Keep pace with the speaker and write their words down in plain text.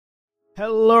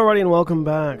Hello, everybody, and welcome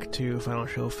back to Final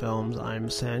Show Films. I'm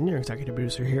Sen, your executive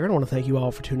producer here, and I want to thank you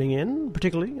all for tuning in.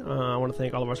 Particularly, I want to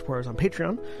thank all of our supporters on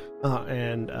Patreon,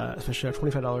 and especially our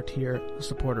 $25 tier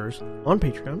supporters on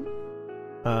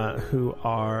Patreon, who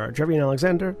are Jeremy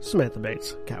Alexander, Samantha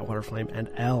Bates, Cat Waterflame, and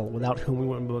Elle, without whom we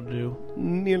wouldn't be able to do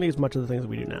nearly as much of the things that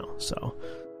we do now. So,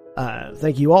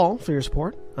 thank you all for your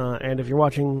support, and if you're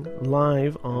watching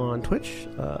live on Twitch,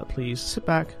 please sit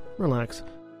back, relax,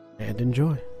 and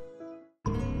enjoy.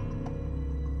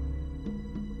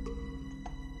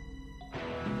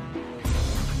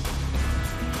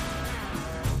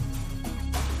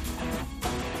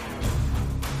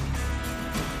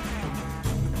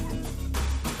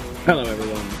 Hello,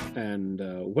 everyone, and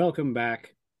welcome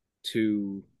back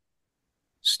to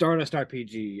Stardust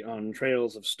RPG on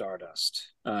Trails of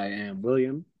Stardust. I am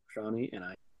William Shawnee, and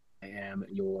I am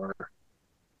your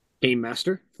game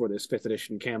master for this 5th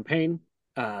edition campaign.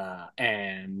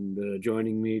 And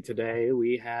joining me today,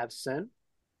 we have Sen.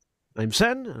 I'm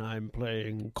Sen, and I'm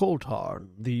playing Koltar,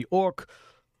 the orc,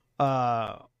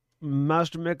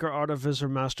 master maker, artificer,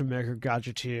 master maker,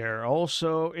 gadgeteer,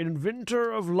 also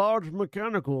inventor of large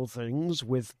mechanical things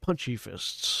with punchy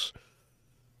fists.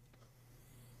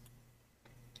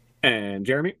 And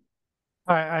Jeremy.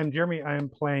 Hi, I'm Jeremy. I am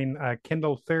playing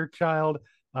Kendall Fairchild,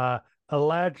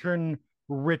 Eladrin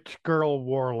Rich Girl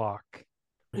Warlock.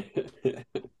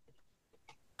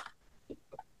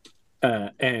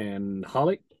 And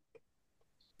Holly.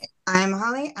 I'm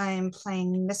Holly. I'm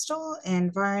playing Mistel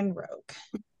and Varn Rogue.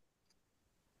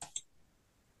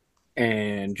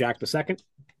 And Jack the Second.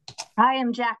 I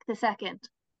am Jack the Second,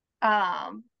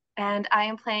 and I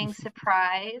am playing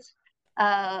Surprise,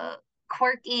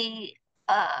 quirky,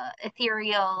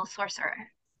 ethereal sorcerer.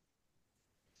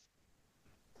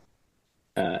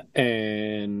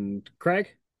 And Craig.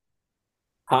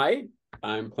 Hi,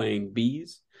 I'm playing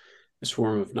Bees, a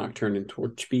swarm of Nocturne and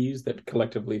Torch bees that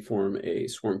collectively form a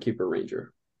Swarmkeeper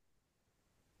Ranger.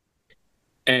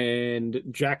 And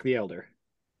Jack the Elder.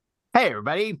 Hey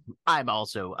everybody, I'm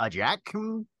also a Jack.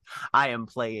 I am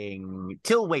playing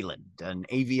Till Wayland, an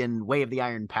avian Way of the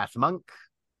Iron Path monk,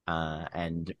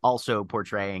 and also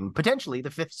portraying potentially the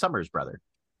 5th Summer's brother.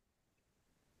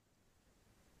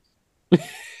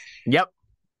 Yep,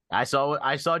 I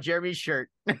saw Jeremy's shirt.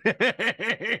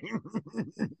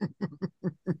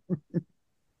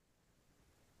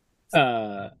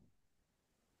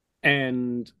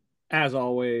 And as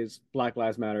always, Black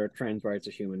Lives Matter, trans rights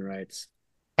are human rights.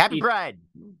 Happy Pride!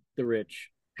 The rich.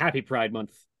 Happy Pride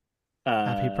Month.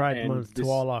 Happy Pride Month to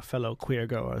all our fellow queer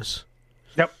goers.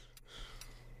 Yep.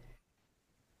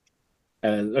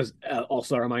 There's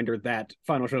also a reminder that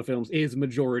Final Show Films is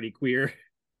majority queer.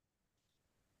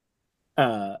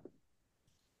 And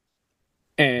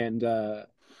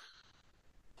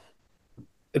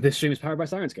this stream is powered by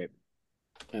Sirenscape.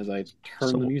 As I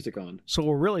turn the music on. So what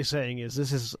we're really saying is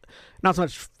this is not so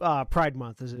much Pride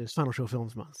Month as it is Final Show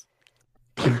Films Month.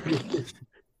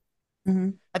 Mm-hmm.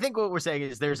 I think what we're saying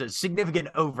is there's a significant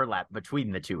overlap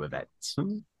between the two events.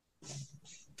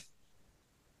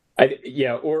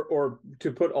 Or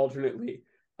to put alternately,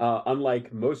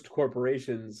 unlike most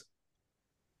corporations,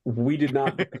 we did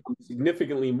not become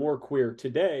significantly more queer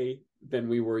today than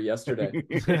we were yesterday.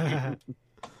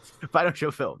 Final Show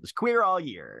Films, queer all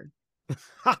year.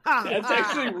 That's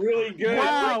actually really good.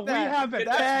 Wow, like that. We have a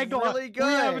That's tagline. really good.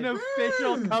 We have an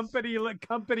official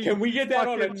company. Can we get that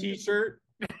on a t-shirt?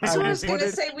 That's what I was going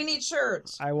to say. We need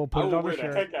shirts. I will put it on a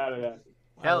shirt. Heck out of that.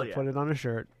 Hell yeah. Put it on a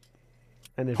shirt.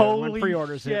 And if Holy everyone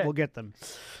pre-orders shit. it, we'll get them.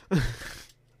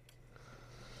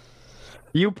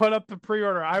 You put up the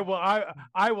pre-order. I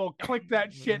will click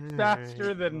that shit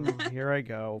faster than. Here I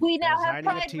go. We now have Designing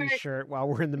a Pride merch. t-shirt while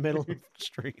we're in the middle of the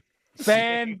stream.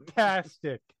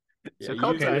 Fantastic. So Yeah,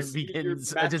 Koltar you-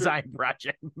 begins your a design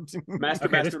project.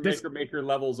 Master maker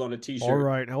levels on a t-shirt. All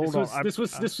right, hold on. This I'm music gonna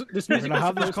was have this supposed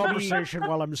to be- conversation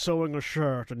while I'm sewing a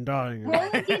shirt and dyeing Roll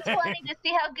it. a d20 to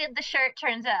see how good the shirt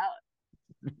turns out.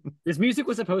 This music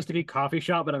was supposed to be coffee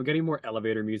shop, but I'm getting more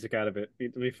elevator music out of it.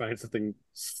 Let me find something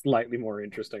slightly more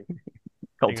interesting.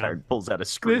 Koltar pulls out a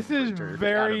screen. This is printer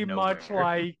very out of much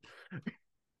nowhere.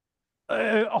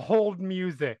 like hold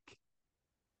music.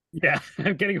 Yeah,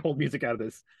 I'm getting old music out of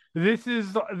this. This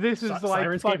is like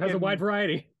Sirenscape fucking... has a wide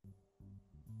variety.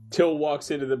 Till walks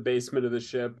into the basement of the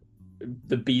ship.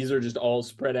 The bees are just all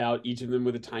spread out, each of them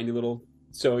with a tiny little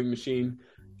sewing machine.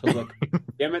 Till's like,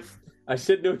 damn it, I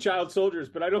said no child soldiers,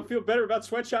 but I don't feel better about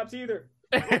sweatshops either.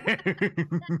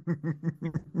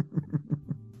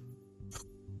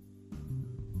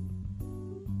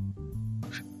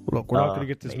 Look, we're not going to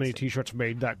get this many Amazing. t-shirts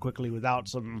made that quickly without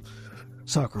some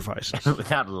sacrifices.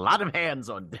 Without a lot of hands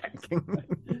on deck.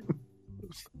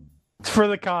 It's for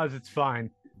the cause. It's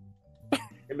fine.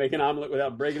 Can make an omelet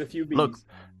without breaking a few beans.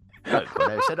 Look,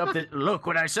 when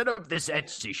I set up this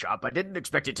Etsy shop, I didn't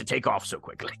expect it to take off so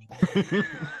quickly.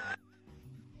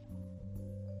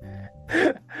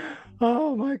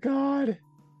 Oh my god.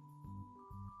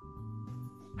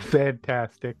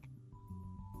 Fantastic.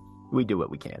 We do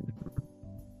what we can.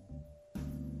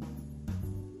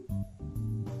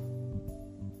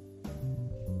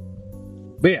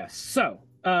 But yeah, so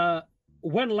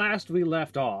when last we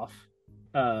left off,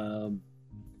 the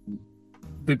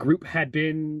group had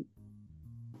been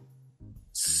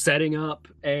setting up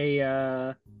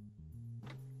a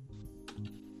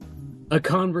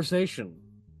conversation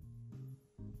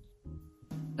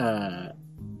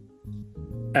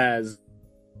as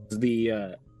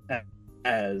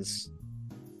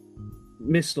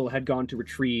Mistel had gone to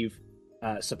retrieve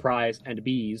Surprise and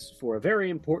Bees for a very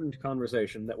important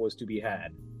conversation that was to be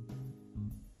had.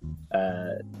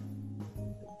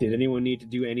 Did anyone need to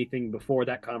do anything before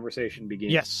that conversation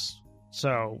began? Yes.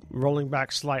 So, rolling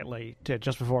back slightly to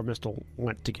just before Mistel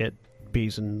went to get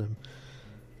Bees and them.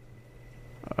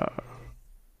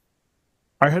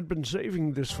 I had been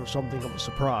saving this for something of a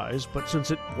surprise, but since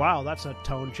it... Wow, that's a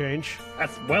tone change.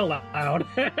 That's well loud.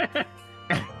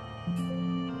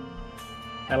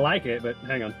 I like it, but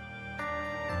hang on.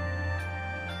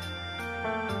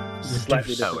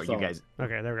 Slightly different you guys...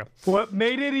 Okay, there we go. What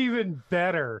made it even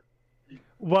better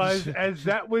was as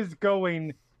that was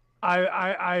going,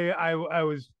 I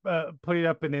was putting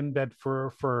up an embed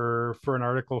for an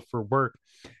article for work,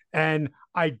 and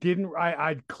I'd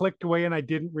clicked away and I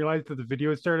didn't realize that the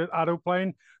video started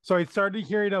autoplaying. So I started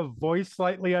hearing a voice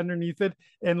slightly underneath it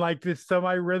in like this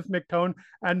semi-rhythmic tone,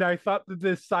 and I thought that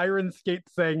this siren skate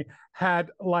thing had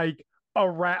like a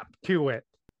rap to it,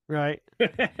 Right.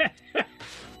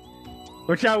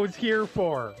 which I was here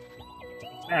for.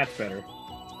 That's better.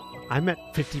 I'm at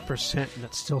 50% and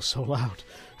that's still so loud.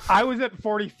 I was at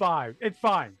 45. It's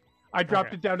fine. I dropped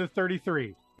Okay. it down to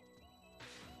 33.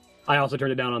 I also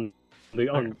turned it down on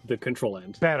the control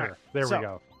end. Better. There So- we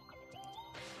go.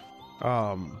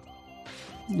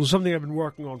 Something I've been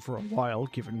working on for a while,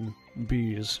 given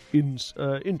B's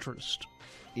interest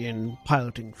in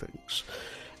piloting things.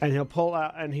 And he'll pull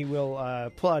out, and he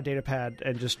will pull out a data pad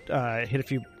and just hit a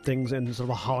few things, and sort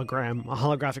of a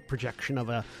holographic projection of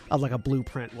like a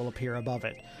blueprint will appear above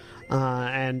it.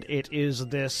 And it is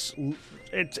this.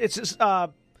 It's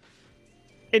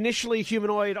initially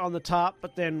humanoid on the top,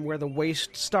 but then where the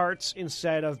waist starts,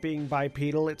 instead of being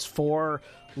bipedal, it's four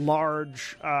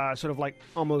large, sort of like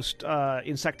almost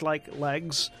insect-like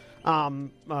legs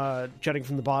jutting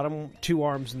from the bottom, two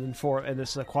arms, and then four, and this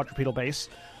is a quadrupedal base.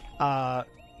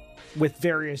 With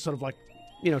various sort of like,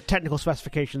 technical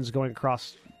specifications going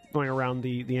around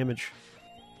the image.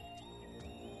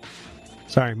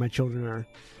 Sorry, my children are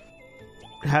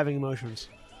having emotions.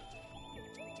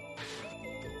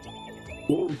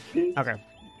 Okay.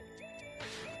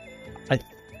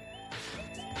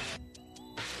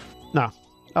 No.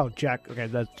 Oh, Jack. Okay,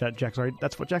 that's Jack. Sorry,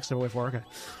 that's what Jack's away for. Okay.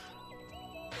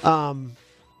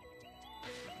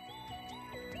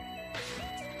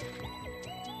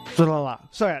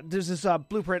 So yeah, there's this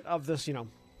blueprint of this,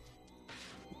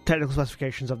 technical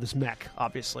specifications of this mech,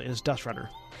 obviously, this Dust Runner.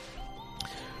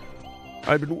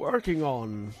 I've been working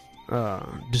on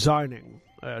designing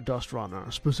a Dust Runner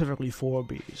specifically for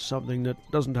Bees, something that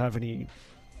doesn't have any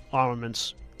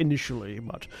armaments initially,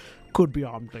 but could be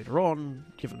armed later on,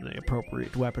 given the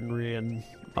appropriate weaponry and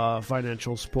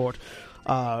financial support.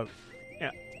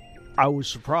 I was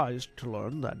surprised to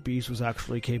learn that Bees was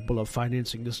actually capable of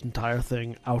financing this entire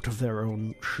thing out of their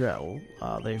own shell.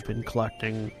 They've been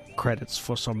collecting credits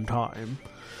for some time.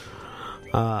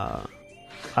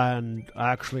 And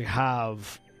I actually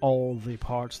have all the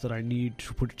parts that I need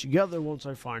to put it together once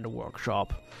I find a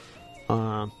workshop.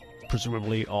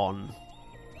 Presumably on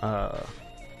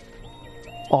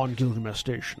Gilgamesh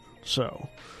Station. So,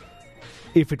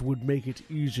 if it would make it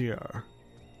easier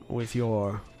with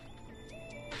your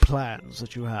plans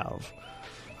that you have,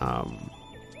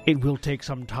 it will take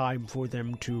some time for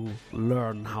them to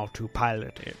learn how to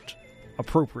pilot it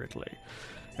appropriately,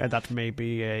 and that may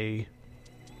be a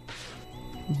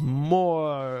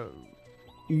more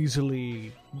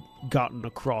easily gotten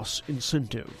across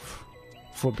incentive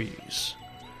for Bees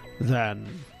than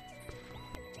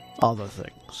other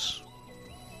things.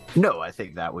 No, I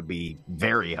think that would be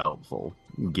very helpful.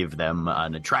 Give them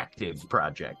an attractive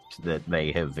project that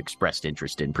they have expressed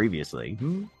interest in previously,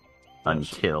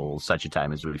 until such a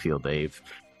time as we feel they've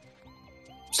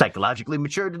psychologically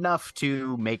matured enough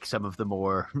to make some of the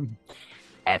more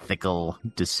ethical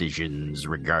decisions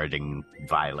regarding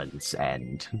violence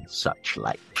and such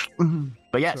like.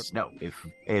 But yes, no,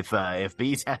 if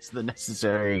Bees has the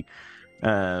necessary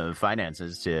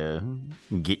finances to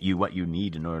get you what you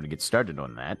need in order to get started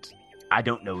on that, I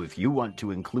don't know if you want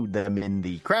to include them in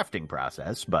the crafting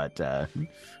process, but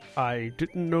I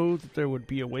didn't know that there would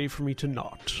be a way for me to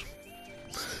not.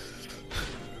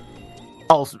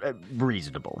 Also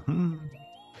reasonable.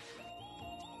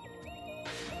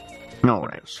 All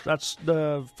right. Yes, that's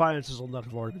the finances on that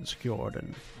have already been secured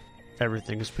and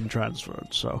everything has been transferred.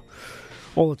 So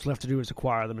all that's left to do is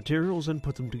acquire the materials and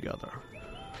put them together.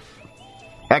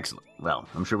 Excellent. Well,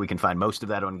 I'm sure we can find most of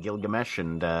that on Gilgamesh,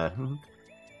 and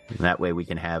that way we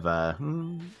can have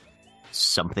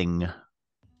something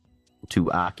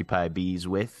to occupy Bees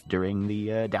with during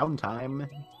the downtime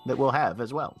that we'll have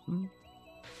as well.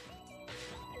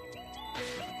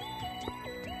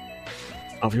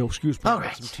 If you'll excuse me, All I right.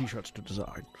 got some t-shirts to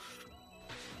design.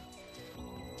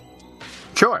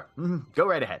 Sure. Go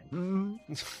right ahead.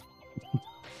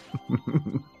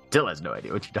 Still has no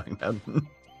idea what you're talking about.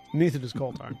 Neither does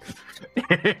Coltar.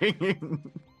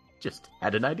 Just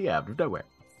had an idea out of nowhere.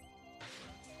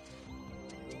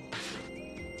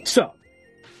 So,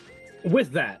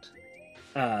 with that,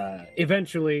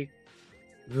 eventually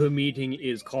the meeting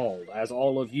is called as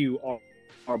all of you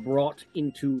are brought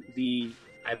into the,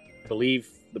 I believe,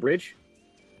 the bridge.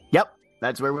 Yep,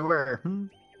 that's where we were.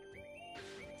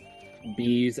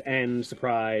 Bees and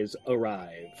Surprise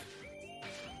arrive.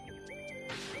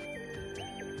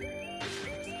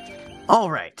 All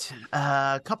right,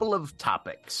 a couple of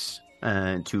topics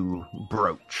to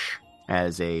broach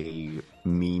as a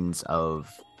means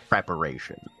of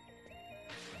preparation.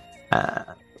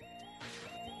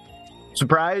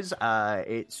 Surprise,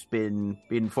 it's been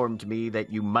informed to me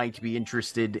that you might be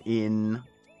interested in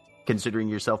considering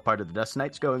yourself part of the Dust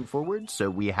Knights going forward, so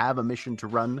we have a mission to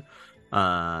run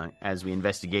as we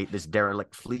investigate this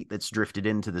derelict fleet that's drifted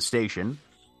into the station.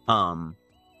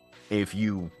 If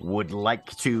you would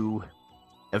like to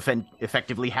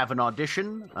effectively have an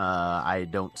audition, I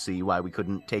don't see why we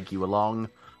couldn't take you along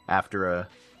after a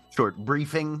short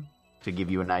briefing to give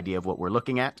you an idea of what we're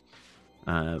looking at.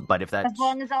 But if that's... As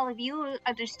long as all of you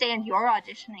understand you're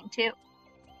auditioning too.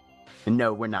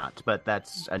 No, we're not, but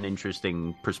that's an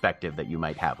interesting perspective that you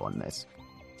might have on this.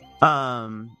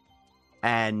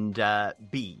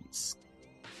 Bees.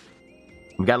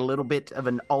 We've got a little bit of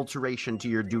an alteration to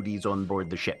your duties on board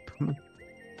the ship.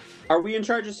 Are we in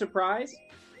charge of Surprise?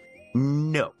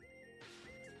 No.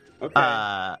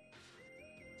 Okay.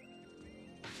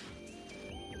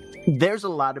 There's a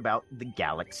lot about the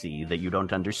galaxy that you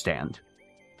don't understand.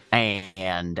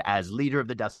 And as leader of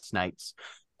the Dust Knights,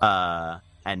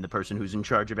 and the person who's in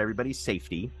charge of everybody's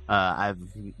safety, I've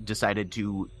decided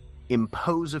to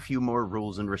impose a few more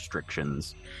rules and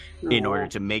restrictions in order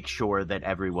to make sure that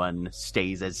everyone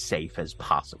stays as safe as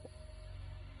possible.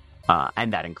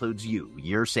 And that includes you.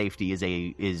 Your safety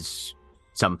is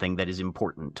something that is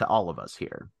important to all of us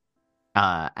here.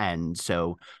 And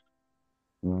so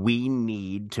we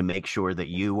need to make sure that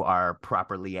you are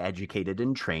properly educated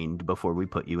and trained before we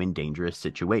put you in dangerous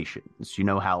situations. You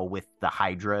know how with the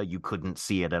Hydra, you couldn't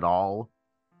see it at all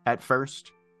at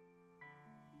first?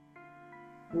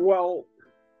 Well,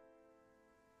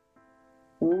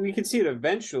 we can see it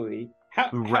eventually.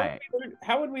 How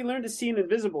would we learn to see an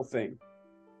invisible thing?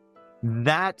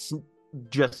 That's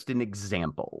just an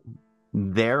example.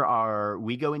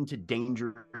 We go into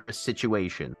dangerous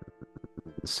situations,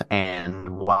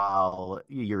 and while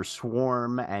your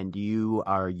swarm and you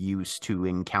are used to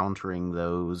encountering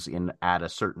those at a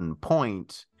certain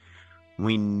point,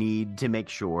 we need to make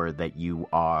sure that you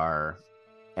are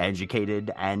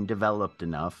educated and developed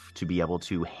enough to be able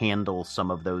to handle some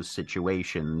of those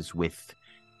situations with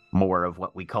more of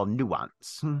what we call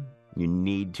nuance. You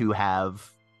need to have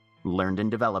learned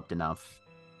and developed enough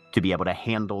to be able to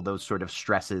handle those sort of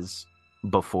stresses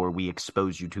before we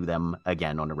expose you to them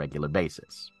again on a regular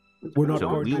basis. We're not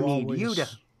going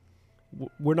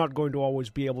to always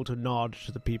be able to nod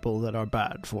to the people that are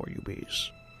bad for you,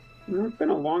 Bees. It's been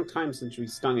a long time since we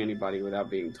stung anybody without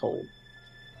being told.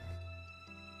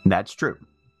 That's true.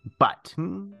 But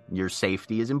your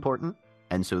safety is important,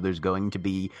 and so there's going to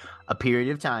be a period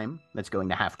of time that's going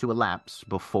to have to elapse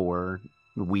before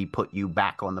we put you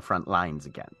back on the front lines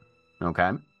again.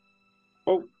 Okay?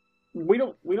 Oh, we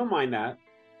don't mind that.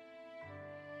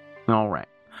 All right.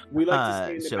 We like to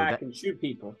stay in the back and shoot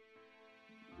people.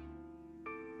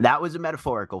 That was a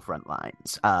metaphorical front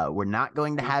lines. We're not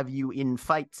going to have you in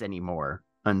fights anymore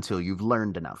until you've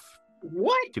learned enough.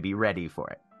 What? To be ready for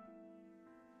it.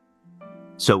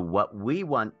 So what we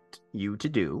want you to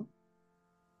do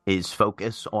is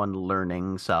focus on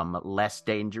learning some less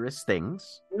dangerous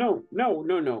things. No.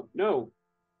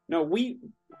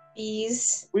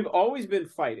 Bees. We've always been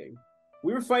fighting.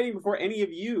 We were fighting before any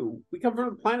of you. We come from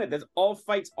a planet that's all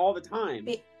fights all the time.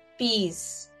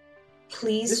 Bees.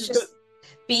 Please This is just.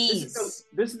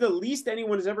 This is the least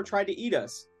anyone has ever tried to eat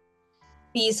us.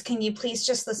 Bees, can you please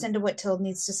just listen to what Till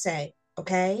needs to say,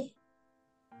 okay?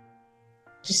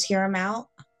 Just hear him out.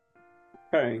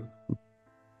 Okay.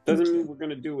 Doesn't mean we're going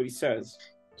to do what he says.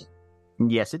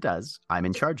 Yes, it does. I'm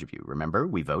in charge of you. Remember,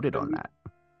 we voted on that.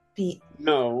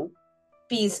 No.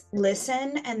 Bees,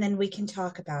 listen, and then we can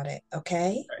talk about it,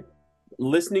 okay?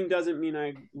 Listening doesn't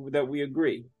mean that we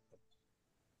agree.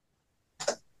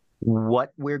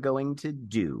 What we're going to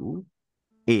do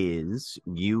is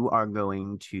you are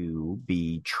going to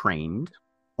be trained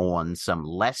on some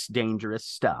less dangerous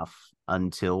stuff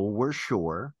until we're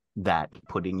sure that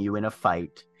putting you in a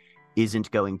fight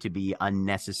isn't going to be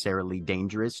unnecessarily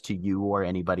dangerous to you or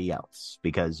anybody else,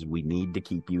 because we need to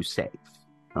keep you safe.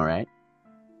 All right?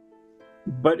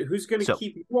 But who's going to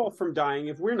keep you all from dying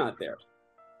if we're not there?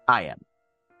 I am.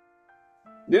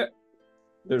 Yeah.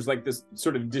 There's like this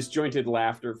sort of disjointed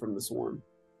laughter from the swarm.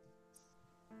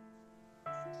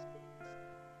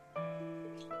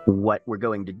 What we're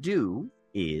going to do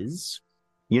is,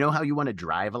 you know how you want to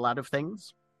drive a lot of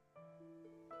things?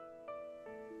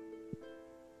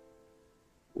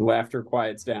 Laughter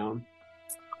quiets down.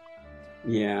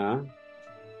 Yeah.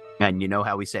 And you know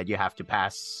how we said you have to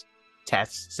pass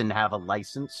tests and have a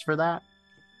license for that?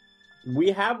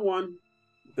 We have one.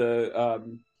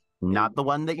 Not the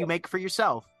one that you make for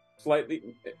yourself.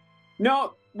 Slightly.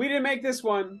 No, we didn't make this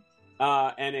one.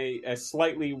 And a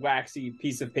slightly waxy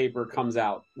piece of paper comes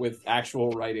out with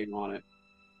actual writing on it.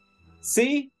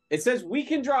 See? It says we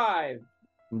can drive.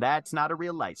 That's not a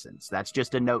real license. That's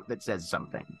just a note that says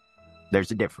something.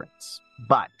 There's a difference.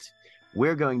 But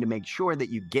we're going to make sure that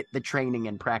you get the training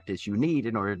and practice you need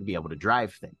in order to be able to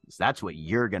drive things. That's what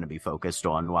you're going to be focused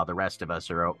on, while the rest of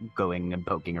us are going and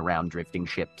poking around drifting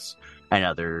ships and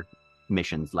other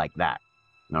missions like that.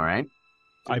 All right?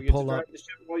 I pull up the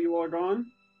ship while you all are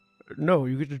gone? No,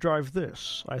 you get to drive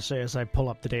this, I say as I pull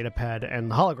up the data pad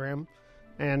and the hologram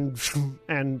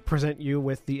and present you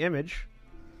with the image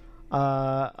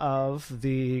of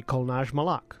the Kolnaj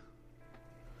Malak.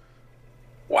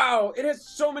 Wow, it has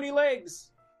so many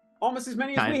legs. Almost as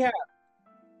many as we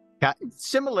have.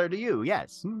 Similar to you,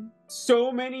 yes.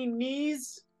 So many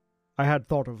knees? I had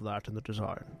thought of that in the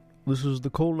design. This is the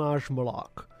Kolnaj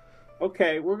Malak.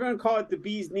 Okay, we're going to call it the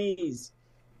bee's knees.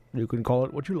 You can call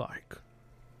it what you like.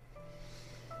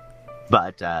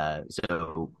 But,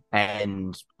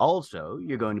 and also,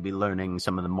 you're going to be learning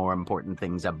some of the more important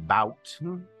things about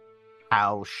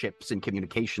how ships and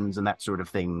communications and that sort of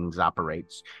things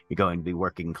operates. You're going to be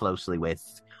working closely with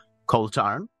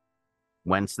Koltarn.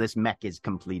 Once this mech is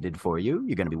completed for you,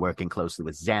 you're going to be working closely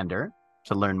with Xander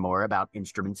to learn more about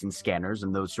instruments and scanners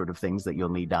and those sort of things that you'll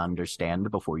need to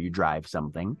understand before you drive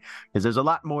something. Because there's a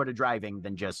lot more to driving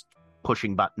than just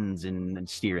pushing buttons and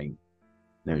steering.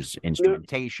 There's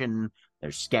instrumentation,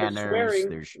 there's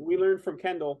scanners. We learned from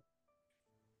Kendall.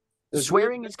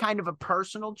 Swearing is kind of a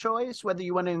personal choice, whether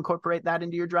you want to incorporate that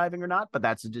into your driving or not, but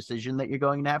that's a decision that you're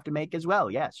going to have to make as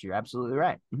well. Yes, you're absolutely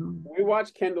right. Mm-hmm. We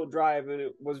watched Kendall drive, and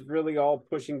it was really all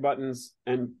pushing buttons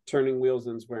and turning wheels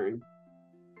and swearing.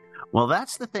 Well,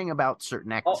 that's the thing about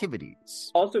certain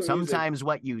activities. Also, sometimes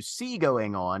what you see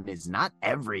going on is not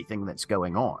everything that's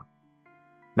going on.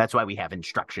 That's why we have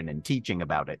instruction and teaching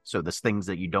about it. So there's things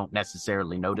that you don't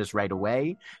necessarily notice right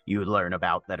away, you learn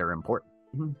about that are important.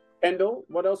 Mm-hmm. Kendall,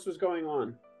 what else was going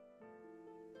on?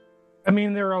 I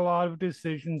mean, there are a lot of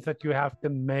decisions that you have to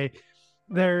make.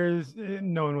 There's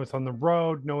knowing what's on the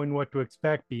road, knowing what to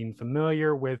expect, being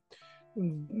familiar with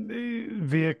the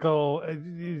vehicle.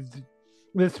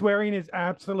 The swearing is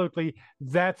absolutely,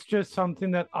 that's just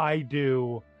something that I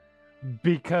do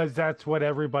because that's what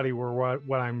everybody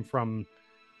what I'm from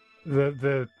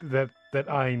that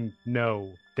I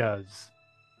know does.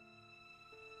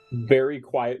 Very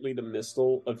quietly to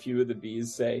Mistle, a few of the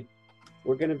bees say,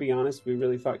 "We're going to be honest, we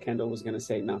really thought Kendall was going to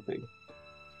say nothing."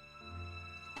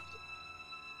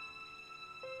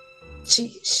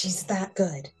 She's that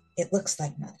good. It looks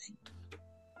like nothing.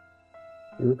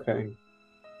 Okay.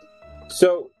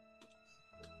 So,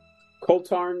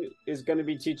 Koltarn is going to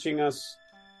be teaching us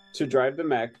to drive the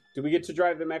mech. Do we get to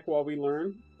drive the mech while we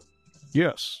learn?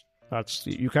 Yes.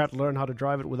 You can't learn how to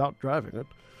drive it without driving it.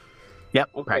 Yep,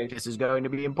 okay. Practice is going to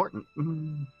be important.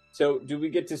 So, do we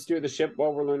get to steer the ship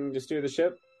while we're learning to steer the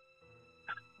ship?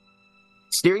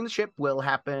 Steering the ship will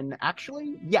happen,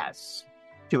 actually, yes.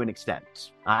 to an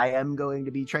extent. I am going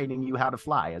to be training you how to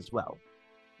fly as well.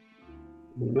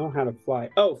 We know how to fly.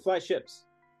 Oh, fly ships.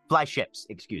 Fly ships,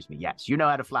 excuse me. Yes, you know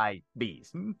how to fly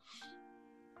bees.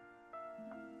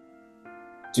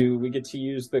 Do we get to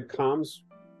use the comms?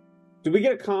 Do we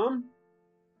get a comm?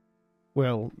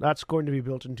 Well, that's going to be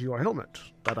built into your helmet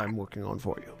that I'm working on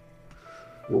for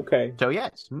you. Okay. So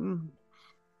yes.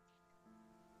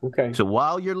 Okay. So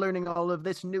while you're learning all of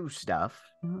this new stuff,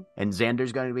 and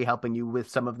Xander's going to be helping you with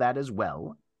some of that as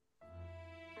well,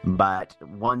 but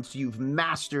once you've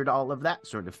mastered all of that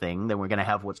sort of thing, then we're going to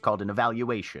have what's called an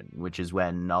evaluation, which is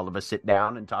when all of us sit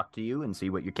down and talk to you and see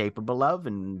what you're capable of,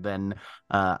 and then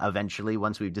eventually,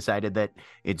 once we've decided that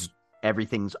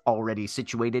everything's already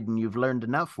situated and you've learned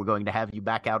enough, we're going to have you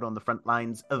back out on the front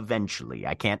lines eventually.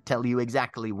 I can't tell you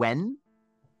exactly when,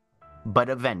 but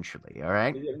eventually, all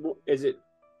right? Is it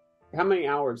how many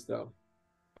hours, though?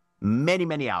 Many,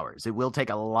 many hours. It will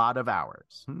take a lot of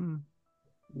hours.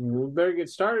 We better get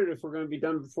started if we're going to be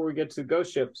done before we get to the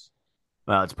ghost ships.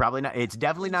 Well, it's probably not. It's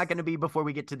definitely not going to be before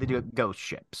we get to the ghost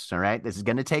ships, all right? This is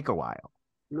going to take a while.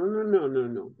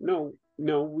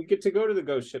 No. We get to go to the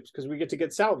ghost ships because we get to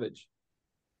get salvage.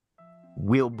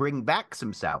 We'll bring back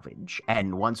some salvage,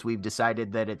 and once we've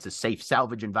decided that it's a safe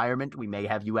salvage environment, we may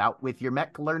have you out with your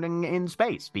mech learning in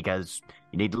space, because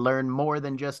you need to learn more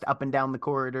than just up and down the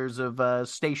corridors of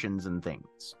stations and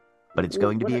things. But it's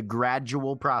going to be a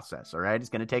gradual process, all right? It's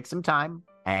going to take some time,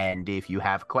 and if you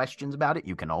have questions about it,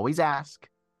 you can always ask,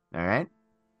 all right?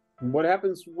 What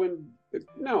happens when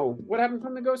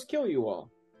the ghosts kill you all?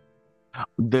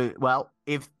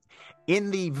 If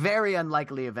in the very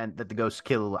unlikely event that the ghosts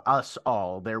kill us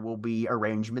all, there will be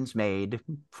arrangements made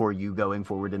for you going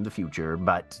forward in the future,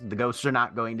 but the ghosts are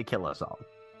not going to kill us all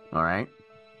right?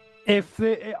 If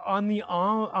on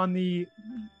the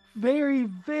very,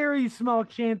 very small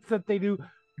chance that they do,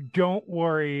 don't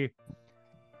worry.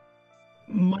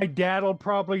 My dad will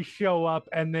probably show up,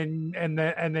 and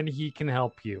then he can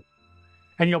help you,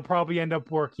 and you'll probably end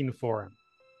up working for him.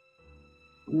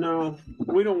 No,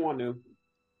 we don't want to.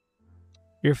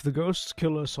 If the ghosts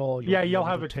kill us all, you'll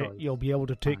have a choice. You'll be able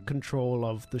to take control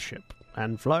of the ship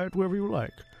and fly it wherever you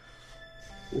like.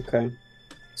 Okay.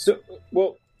 So,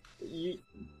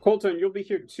 Colton, you'll be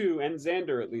here too, and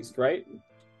Xander at least, right?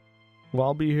 Well,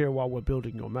 I'll be here while we're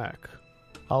building your mech.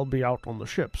 I'll be out on the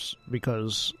ships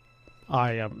because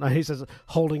I am. He says,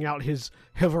 holding up his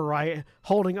variety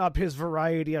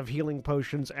of healing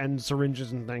potions and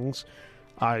syringes and things.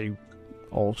 I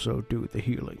also do the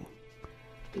healing.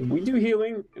 We do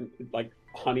healing, and like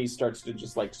honey starts to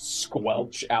just like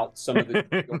squelch out some of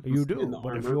the. You do,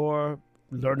 but if you're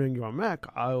learning your mech,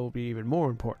 I will be even more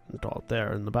important out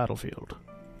there in the battlefield.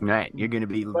 Right, you're going to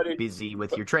be busy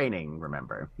with your training,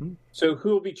 remember? So who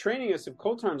will be training us if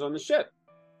Coltarn's on the ship?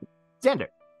 Xander.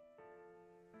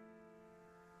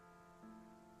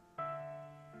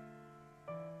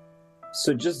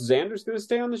 So just Xander's going to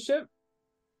stay on the ship?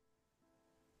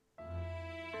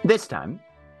 This time.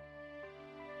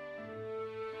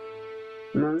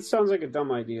 No, this sounds like a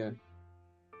dumb idea.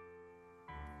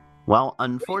 Well,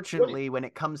 unfortunately, when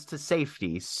it comes to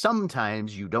safety,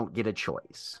 sometimes you don't get a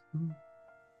choice.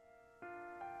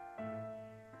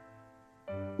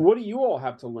 What do you all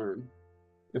have to learn?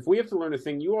 If we have to learn a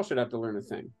thing, you all should have to learn a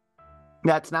thing.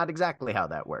 That's not exactly how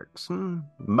that works.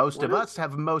 Most of us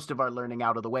have most of our learning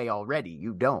out of the way already.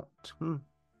 You don't.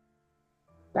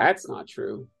 That's not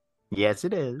true. Yes,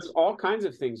 it is. There's all kinds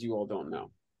of things you all don't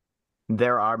know.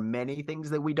 There are many things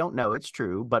that we don't know, it's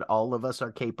true, but all of us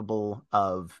are capable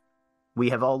of... We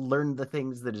have all learned the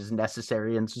things that is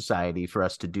necessary in society for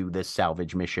us to do this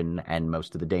salvage mission and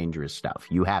most of the dangerous stuff.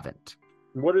 You haven't.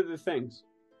 What are the things?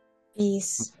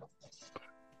 Peace.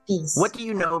 What do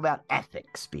you know about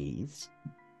ethics, Bees?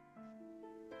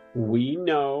 We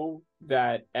know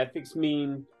that ethics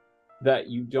mean that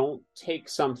you don't take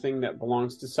something that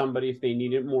belongs to somebody if they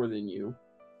need it more than you.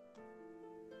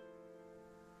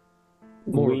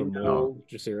 We know,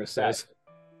 Jasira says.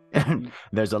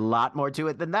 There's a lot more to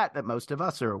it than that most of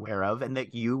us are aware of, and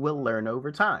that you will learn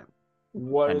over time.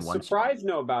 What does Surprise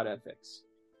know about ethics?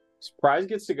 Surprise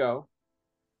gets to go.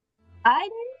 I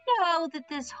know that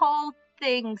this whole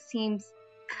thing seems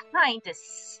kind of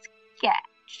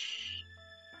sketch.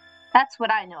 That's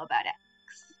what I know about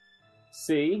ethics.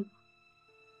 See?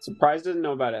 Surprise doesn't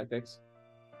know about ethics.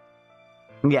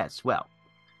 Yes, well,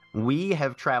 we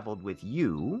have traveled with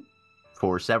you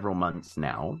for several months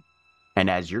now, and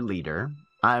as your leader,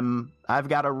 I've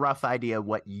got a rough idea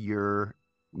what your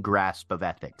grasp of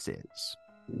ethics is.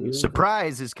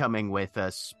 Surprise is coming with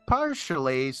us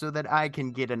partially so that I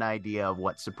can get an idea of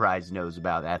what Surprise knows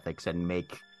about ethics and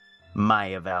make my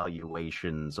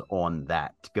evaluations on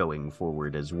that going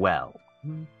forward as well.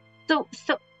 So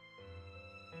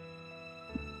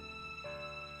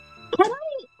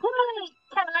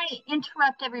can I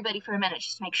interrupt everybody for a minute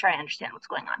just to make sure I understand what's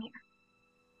going on here?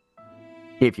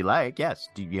 If you like, yes.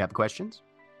 Do you have questions?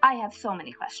 I have so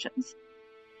many questions.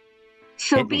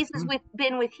 So Hit me. Beast has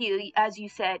been with you, as you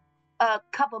said, a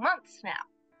couple months now.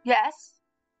 Yes?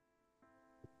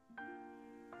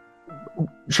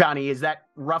 Shawnee, is that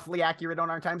roughly accurate on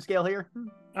our timescale here?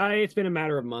 It's been a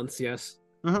matter of months, yes.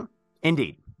 Mm-hmm.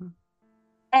 Indeed.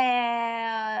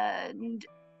 And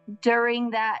during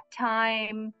that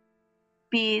time,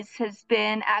 Bees has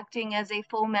been acting as a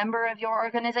full member of your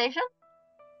organization?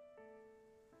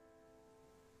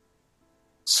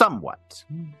 Somewhat.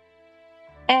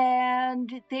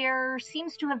 And there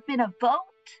seems to have been a vote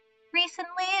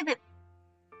recently that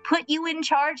put you in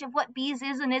charge of what Bees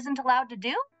is and isn't allowed to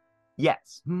do?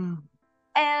 Yes. And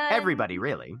Everybody,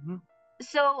 really.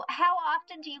 So how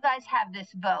often do you guys have this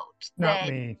vote Not that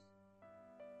me.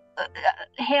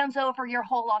 Hands over your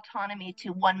whole autonomy to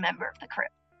one member of the crew?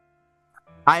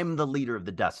 I'm the leader of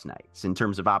the Dust Knights. In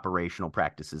terms of operational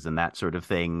practices and that sort of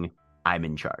thing, I'm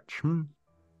in charge. And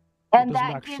It doesn't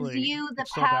that gives you the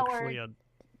it's not power. actually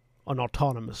an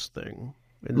autonomous thing.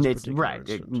 In this It's particular right.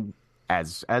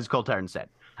 instance. As Coltarn said,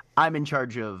 I'm in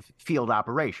charge of field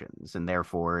operations, and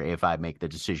therefore, if I make the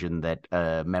decision that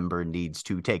a member needs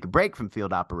to take a break from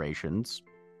field operations,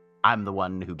 I'm the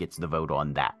one who gets the vote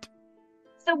on that.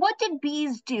 So what did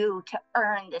Bees do to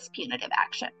earn this punitive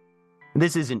action?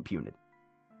 This isn't punitive.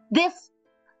 This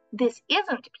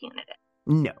isn't punitive.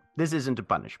 No, this isn't a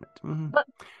punishment. But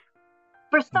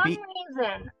for some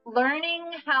reason,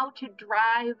 learning how to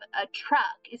drive a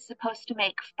truck is supposed to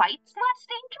make fights less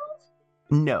dangerous?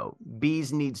 No,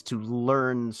 Bees needs to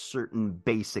learn certain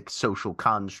basic social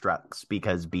constructs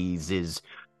because Bees is,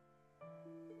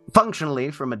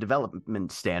 functionally, from a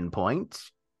development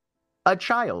standpoint, a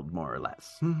child, more or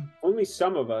less. Only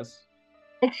some of us.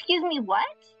 Excuse me, what?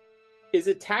 Is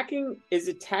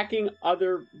attacking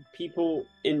other people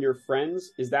in your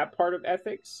friends, is that part of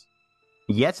ethics?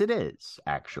 Yes, it is,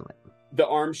 actually. The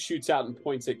arm shoots out and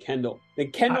points at Kendall.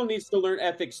 Then Kendall needs to learn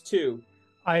ethics too.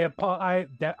 I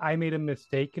made a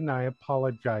mistake and I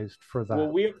apologized for that.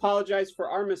 Well, we apologize for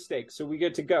our mistake, so we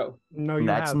get to go. No, you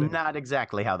That's haven't. not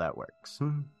exactly how that works.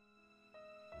 So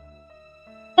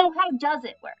how does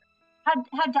it work?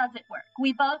 How does it work?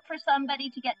 We vote for somebody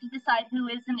to get to decide who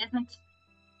is and isn't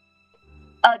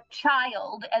a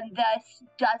child, and thus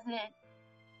doesn't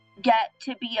get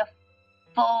to be a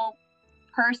full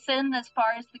person as far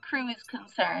as the crew is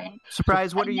concerned.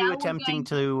 Surprise, what And are now you we're attempting going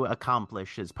to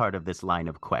accomplish as part of this line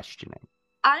of questioning?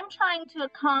 I'm trying to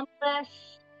accomplish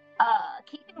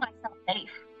keeping myself safe.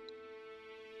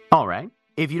 All right.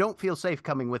 If you don't feel safe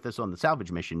coming with us on the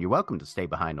salvage mission, you're welcome to stay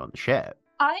behind on the ship.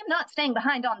 I am not staying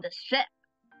behind on this ship.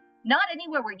 Not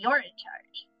anywhere where you're in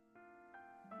charge.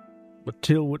 But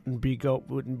Till wouldn't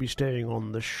be staying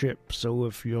on the ship. So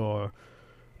if you're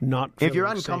not If you're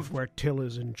feeling safe where Till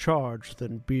is in charge,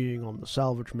 then being on the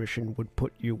salvage mission would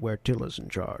put you where Till is in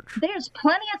charge. There's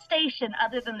plenty of station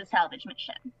other than the salvage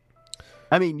mission.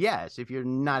 I mean, yes, if you're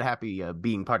not happy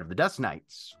being part of the Dust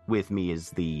Knights with me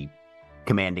as the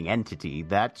commanding entity,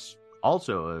 that's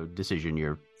also a decision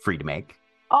you're free to make.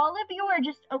 All of you are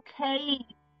just okay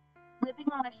living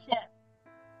on a ship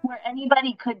where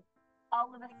anybody could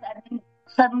all of a sudden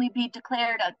suddenly be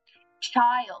declared a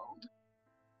child,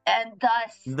 and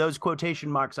thus Those quotation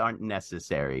marks aren't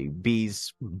necessary.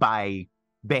 Bees, by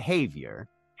behavior,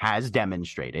 has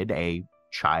demonstrated a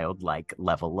childlike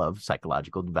level of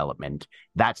psychological development.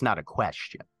 That's not a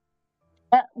question.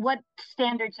 what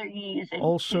standards are you using?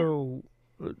 Also,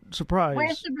 surprise.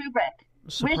 Where's the rubric?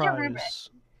 Surprise. Where's your rubric?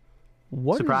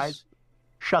 What Surprise? is-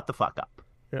 Shut the fuck up.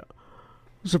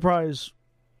 Surprise.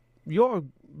 You're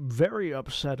very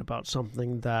upset about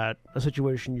something that a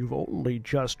situation you've only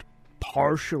just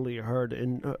partially heard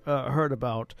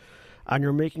about, and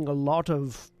you're making a lot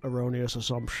of erroneous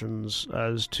assumptions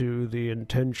as to the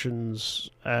intentions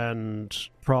and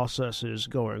processes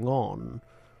going on.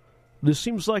 This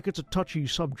seems like it's a touchy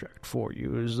subject for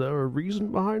you. Is there a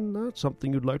reason behind that?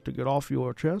 Something you'd like to get off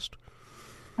your chest?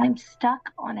 I'm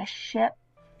stuck on a ship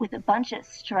with a bunch of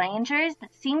strangers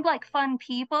that seemed like fun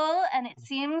people, and it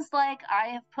seems like I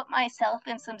have put myself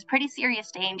in some pretty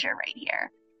serious danger right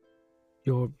here.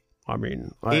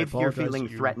 If you're feeling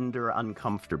threatened or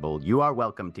uncomfortable, you are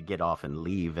welcome to get off and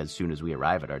leave as soon as we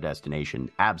arrive at our destination.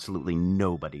 Absolutely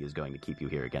nobody is going to keep you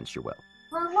here against your will.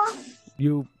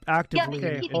 You Yeah, actively...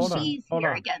 but you're keeping hold on, Bees hold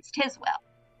here on. against his will.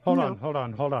 Hold No.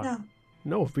 on. No.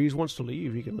 No, if Bees wants to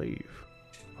leave, he can leave.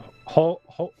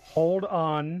 Hold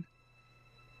on.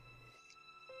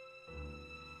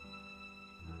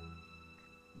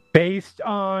 Based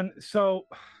on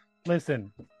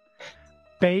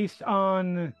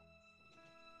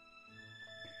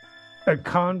a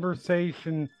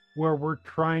conversation where we're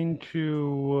trying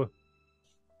to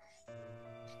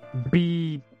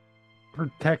be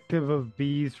protective of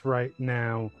bees right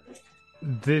now,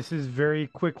 this is very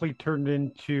quickly turned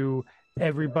into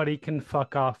everybody can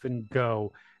fuck off and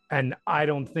go. And I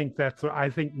don't think that's what I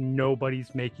think.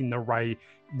 Nobody's making the right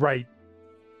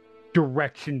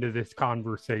direction to this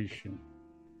conversation.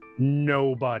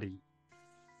 Nobody.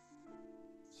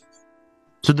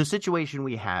 So the situation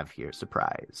we have here,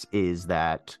 Surprise, is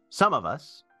that some of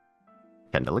us,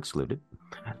 Kendall excluded,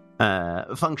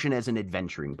 function as an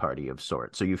adventuring party of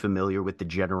sorts. Are you familiar with the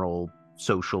general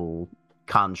social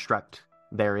construct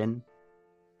therein?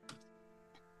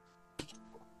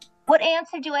 What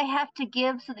answer do I have to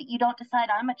give so that you don't decide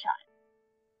I'm a child?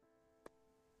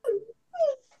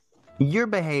 Your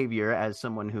behavior as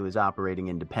someone who is operating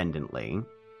independently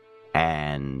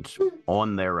and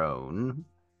on their own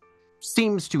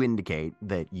seems to indicate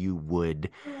that you would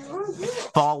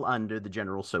fall under the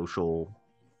general social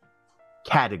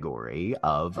category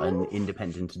of an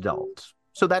independent adult.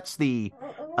 So that's the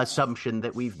assumption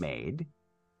that we've made.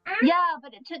 Yeah,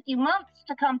 but it took you months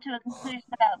to come to a conclusion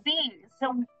about bees.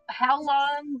 So how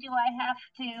long do I have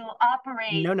to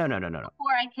operate No.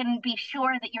 before I can be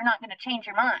sure that you're not going to change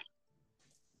your mind?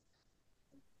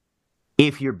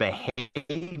 If your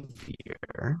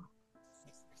behavior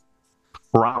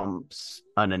prompts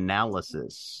an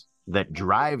analysis that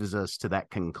drives us to that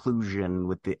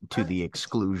conclusion to the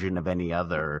exclusion of any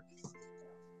other,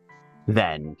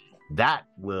 then that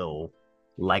will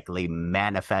likely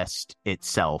manifest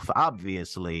itself,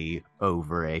 obviously,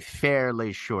 over a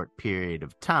fairly short period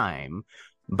of time.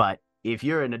 But if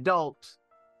you're an adult,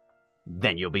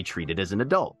 then you'll be treated as an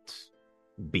adult.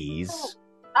 Bees,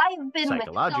 I've been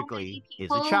psychologically, with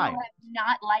so many people is a child. who have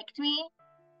not liked me.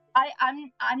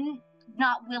 I'm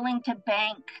not willing to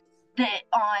bank that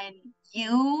on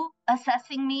you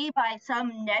assessing me by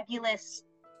some nebulous.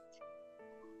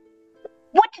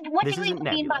 What This do you isn't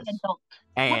mean by nebulous. adult?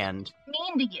 And what does it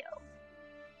mean to you?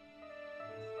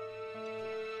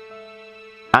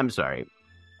 I'm sorry,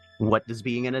 what does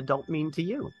being an adult mean to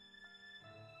you?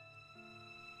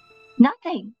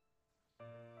 Nothing.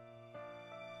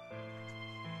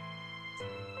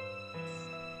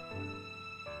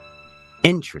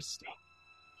 Interesting.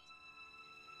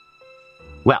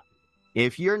 Well,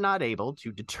 if you're not able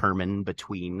to determine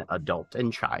between adult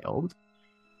and child,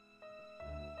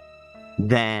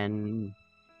 then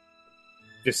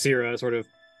Viscera sort of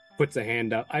puts a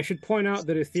hand up. I should point out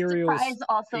that ethereals Surprise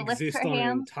also lifts exist her on an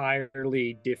hand.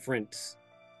 entirely different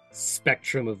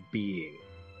spectrum of being.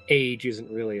 Age isn't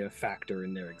really a factor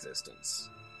in their existence.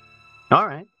 all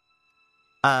right.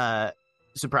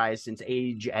 Surprise, since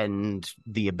age and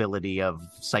the ability of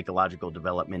psychological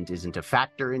development isn't a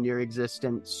factor in your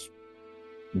existence,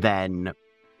 then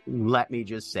let me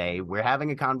just say we're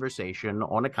having a conversation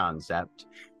on a concept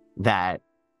that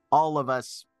all of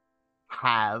us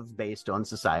have, based on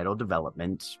societal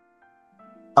development,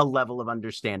 a level of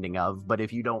understanding of. But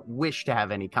if you don't wish to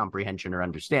have any comprehension or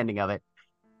understanding of it,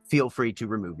 feel free to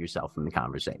remove yourself from the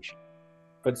conversation.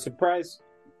 But Surprise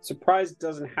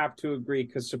doesn't have to agree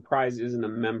because Surprise isn't a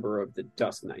member of the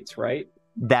Dust Knights, right?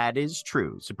 That is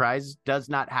true. Surprise does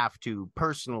not have to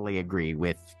personally agree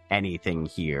with anything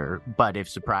here, but if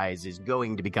Surprise is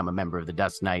going to become a member of the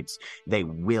Dust Knights, they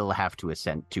will have to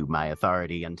assent to my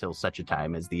authority until such a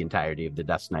time as the entirety of the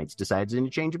Dust Knights decides in a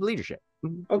change of leadership.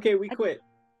 Okay, we quit.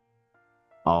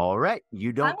 All right.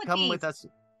 You don't with come these. with us.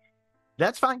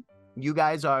 That's fine. You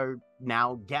guys are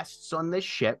now guests on this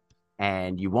ship,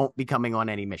 and you won't be coming on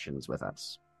any missions with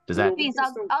us. Does that... Please,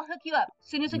 I'll hook you up. As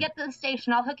soon as we get to the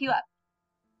station, I'll hook you up.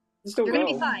 Still You're go.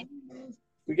 gonna be fine.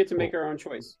 We get to make our own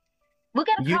choice. We'll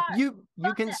get a car. You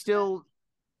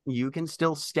can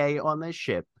still stay on this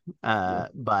ship,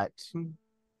 but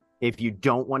if you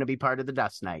don't want to be part of the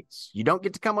Dust Knights, you don't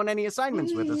get to come on any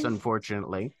assignments with us,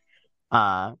 unfortunately.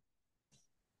 What,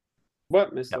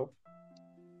 Mistle?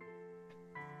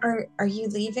 Are you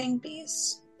leaving,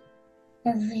 Beast?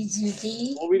 Well,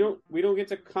 we don't get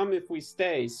to come if we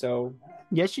stay, so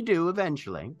Yes, you do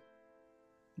eventually.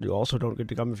 You also don't get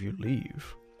to come if you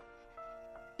leave.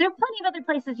 There are plenty of other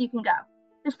places you can go.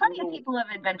 There's plenty of people who have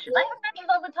adventures. I have adventures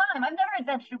all the time. I've never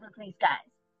adventured with these guys.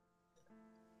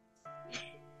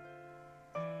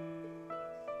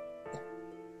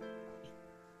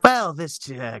 Well, this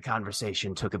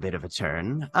conversation took a bit of a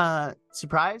turn.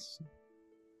 Surprise?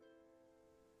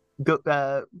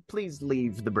 Go. Please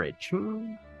leave the bridge.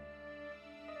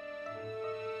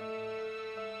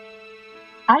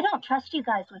 I don't trust you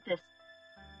guys with this.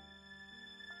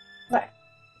 What?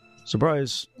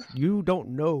 Surprise, you don't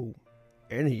know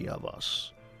any of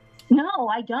us. No,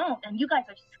 I don't. And you guys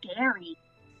are scary.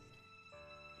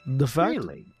 The fact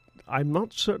Really? I'm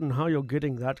not certain how you're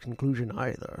getting that conclusion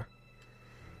either.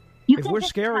 You If can we're just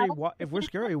scary, tell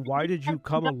why did you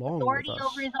come doesn't along authority with us?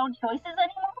 over his own choices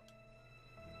anymore?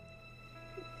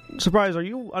 Surprise, are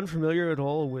you unfamiliar at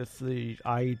all with the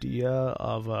idea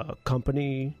of a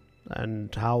company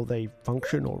and how they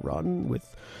function or run,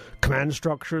 with command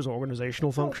structures,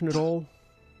 organizational function at all?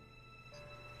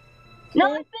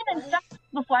 No, I've been in stuff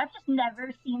before. I've just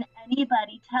never seen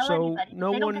anybody tell So anybody that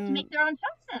no they don't get one- to make their own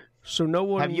choices. So no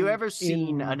one. Have you ever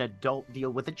seen in- an adult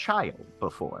deal with a child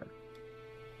before?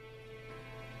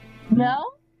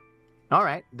 No? All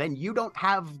right, then you don't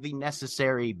have the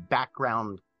necessary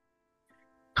background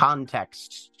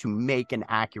context to make an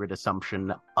accurate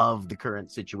assumption of the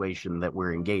current situation that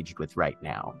we're engaged with right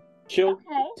now. Till, Okay,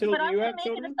 Till, but do I'm you going have to make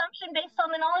children? an assumption based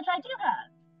on the knowledge I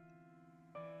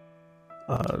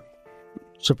do have.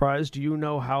 Surprise, do you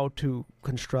know how to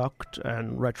construct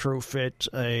and retrofit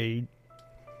a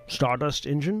Stardust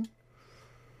engine?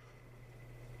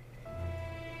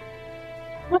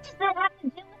 What does that have to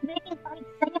do with making life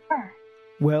safer?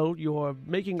 Well, you're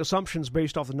making assumptions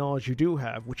based off the knowledge you do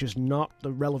have, which is not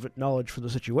the relevant knowledge for the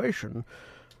situation,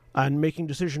 and making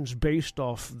decisions based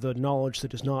off the knowledge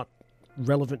that is not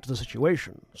relevant to the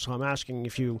situation. So I'm asking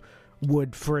if you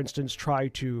would, for instance, try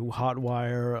to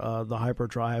hotwire the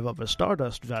hyperdrive of a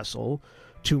Stardust vessel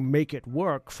to make it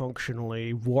work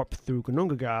functionally, warp through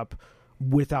Gununga Gap,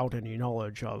 without any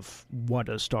knowledge of what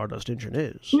a Stardust engine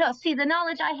is. No, see, the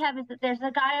knowledge I have is that there's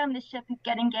a guy on the ship who's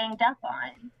getting ganged up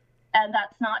on, and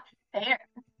that's not fair.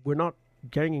 We're not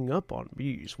ganging up on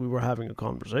bees. We were having a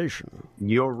conversation.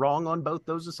 You're wrong on both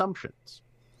those assumptions.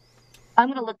 I'm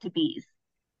going to look to bees.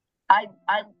 I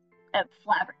am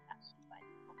flabbergasted by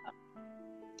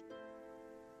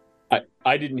this.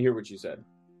 I didn't hear what you said.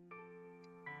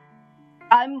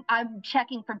 I'm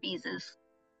checking for bees'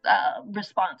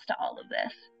 response to all of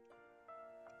this.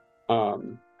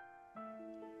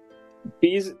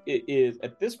 Bees is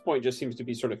at this point just seems to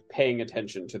be sort of paying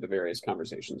attention to the various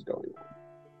conversations going on.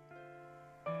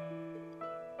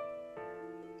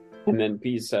 And then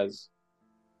Bees says,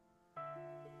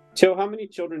 Till, how many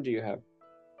children do you have?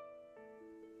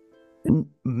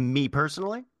 Me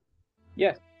personally?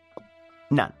 Yes.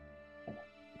 None.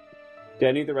 Do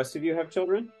any of the rest of you have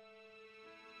children?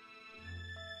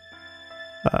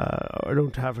 I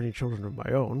don't have any children of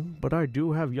my own, but I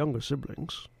do have younger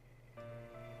siblings.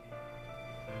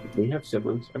 We have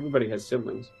siblings. Everybody has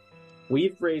siblings.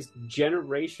 We've raised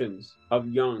generations of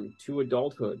young to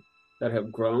adulthood that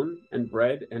have grown and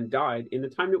bred and died in the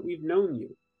time that we've known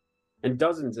you. And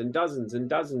dozens and dozens and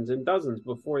dozens and dozens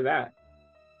before that.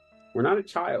 We're not a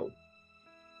child.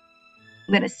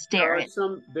 I'm going to stare at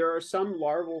There are some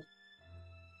larval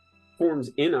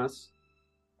forms in us,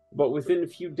 but within a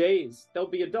few days, they'll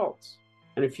be adults.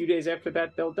 And a few days after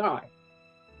that, they'll die.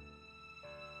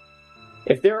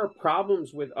 If there are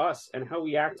problems with us and how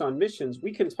we act on missions,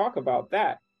 we can talk about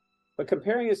that. But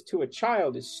comparing us to a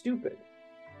child is stupid.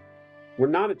 We're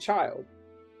not a child.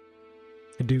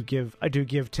 I do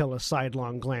give Till a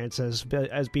sidelong glance as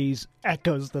Bees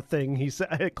echoes the thing he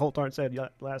said. Coltarn said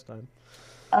last time.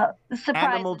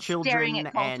 Animal staring children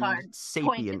at and Coltarn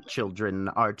sapient pointedly. children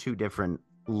are two different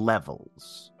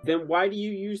levels. Then why do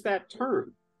you use that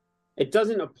term? It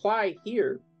doesn't apply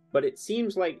here, but it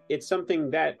seems like it's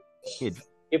something that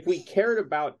if we cared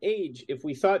about age, if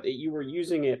we thought that you were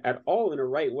using it at all in a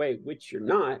right way, which you're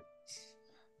not,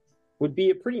 would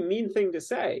be a pretty mean thing to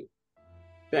say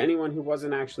to anyone who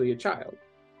wasn't actually a child.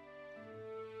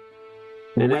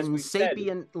 And as When we said,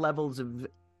 sapient levels of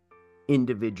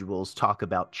individuals talk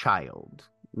about child,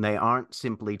 they aren't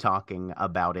simply talking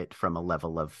about it from a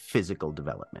level of physical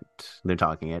development. They're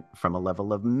talking it from a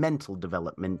level of mental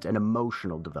development and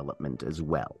emotional development as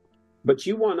well. but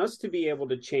you want us to be able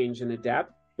to change and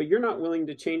adapt, but you're not willing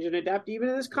to change and adapt even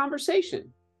in this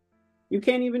conversation. You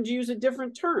can't even use a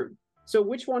different term. So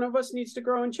which one of us needs to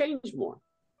grow and change more?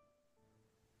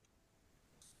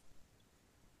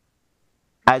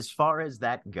 As far as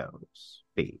that goes,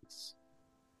 Bees,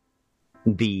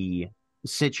 the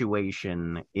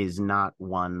situation is not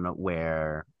one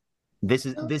where this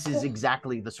is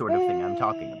exactly the sort of thing I'm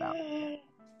talking about.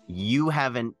 You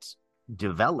haven't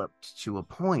developed to a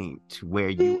point where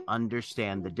you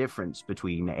understand the difference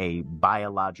between a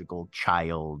biological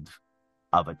child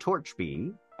of a torch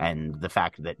bee and the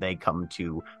fact that they come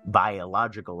to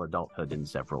biological adulthood in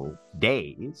several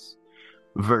days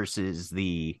versus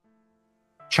the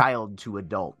child to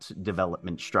adult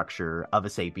development structure of a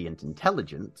sapient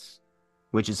intelligence,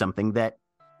 which is something that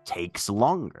takes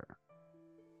longer.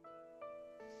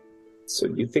 So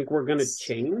you think we're going to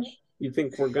change? You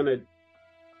think we're going to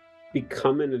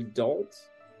become an adult?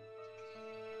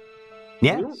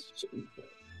 Yes.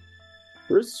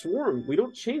 We're a swarm. We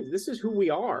don't change. This is who we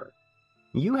are.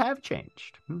 You have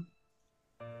changed.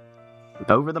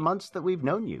 Over the months that we've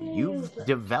known you, you've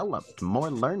developed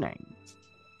more learning.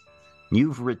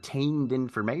 You've retained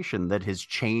information that has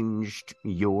changed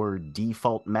your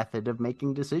default method of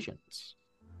making decisions.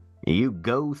 You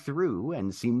go through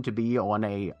and seem to be on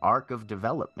an arc of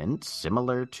development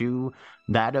similar to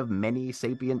that of many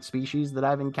sapient species that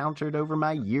I've encountered over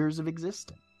my years of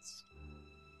existence.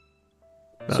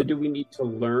 So do we need to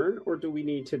learn or do we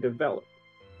need to develop?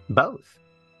 Both.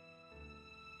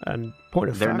 And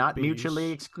point of They're fact, not Bees,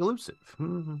 mutually exclusive.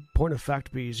 Point of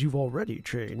fact, Bees, you've already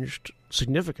changed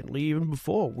significantly even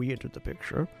before we entered the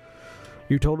picture.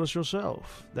 You told us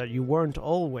yourself that you weren't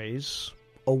always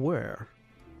aware.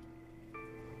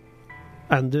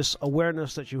 And this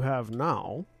awareness that you have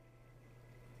now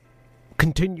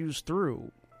continues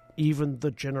through even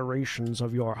the generations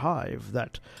of your hive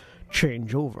that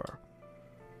change over.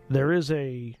 There is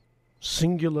a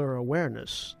singular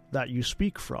awareness that you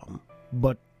speak from,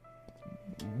 but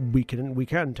we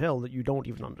can tell that you don't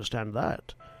even understand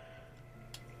that.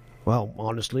 Well,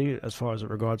 honestly, as far as it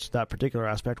regards that particular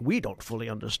aspect, we don't fully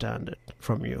understand it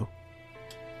from you.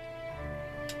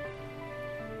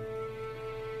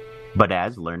 But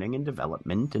as learning and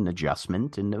development and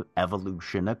adjustment and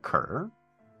evolution occur,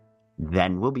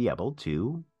 then we'll be able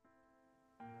to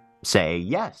say,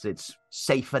 yes, it's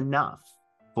safe enough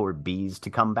for bees to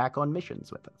come back on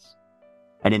missions with us.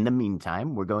 And in the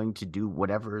meantime, we're going to do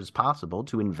whatever is possible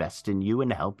to invest in you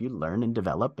and help you learn and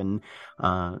develop and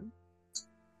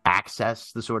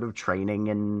access the sort of training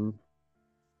and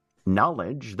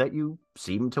knowledge that you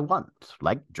seem to want,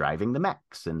 like driving the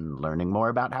mechs and learning more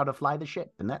about how to fly the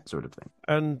ship and that sort of thing.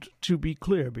 And to be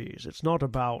clear, Bees, it's not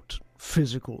about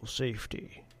physical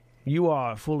safety. You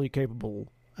are fully capable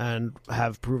and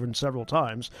have proven several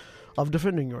times of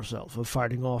defending yourself, of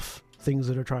fighting off things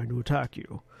that are trying to attack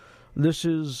you. This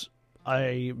is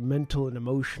a mental and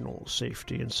emotional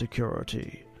safety and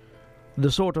security. The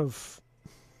sort of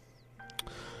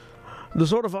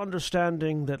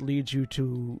understanding that leads you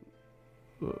to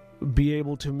be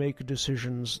able to make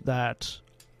decisions that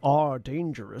are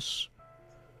dangerous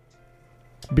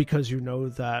because you know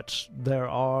that there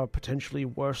are potentially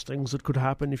worse things that could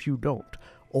happen if you don't,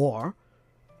 or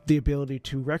the ability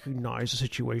to recognize a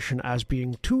situation as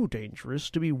being too dangerous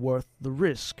to be worth the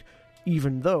risk,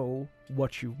 even though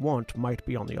what you want might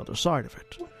be on the other side of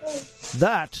it.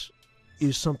 That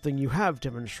is something you have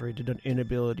demonstrated an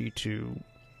inability to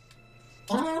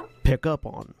pick up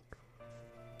on.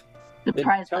 The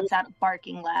prize lets out a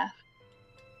barking laugh.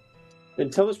 Then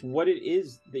tell us what it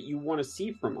is that you want to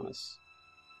see from us.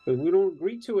 Because we don't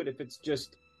agree to it if it's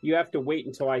just, you have to wait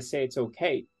until I say it's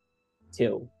okay,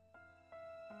 Till.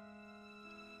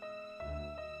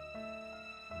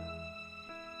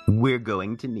 We're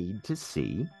going to need to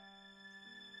see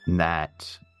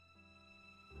that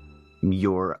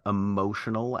your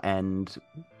emotional and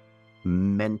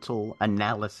mental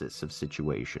analysis of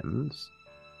situations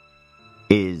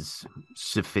is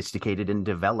sophisticated and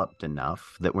developed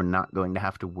enough that we're not going to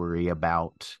have to worry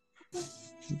about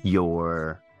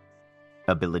your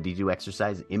ability to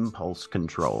exercise impulse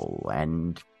control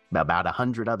and about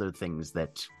 100 other things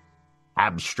that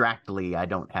abstractly I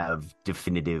don't have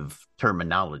definitive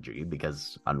terminology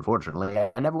because unfortunately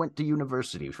I never went to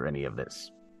university for any of this.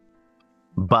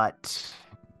 But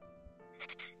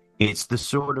it's the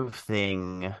sort of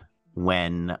thing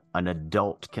when an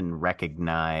adult can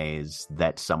recognize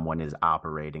that someone is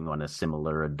operating on a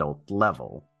similar adult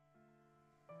level,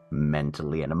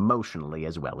 mentally and emotionally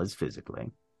as well as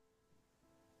physically.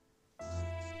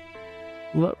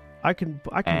 Look, I can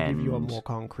give you a more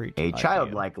concrete a idea.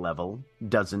 Childlike level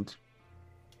doesn't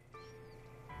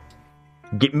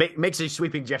makes a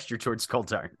sweeping gesture towards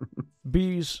Koltar.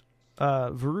 Bees,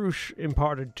 Varush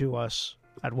imparted to us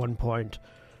at one point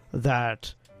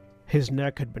that his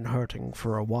neck had been hurting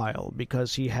for a while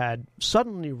because he had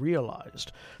suddenly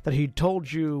realized that he'd told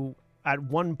you at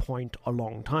one point a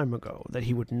long time ago that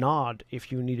he would nod if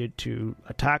you needed to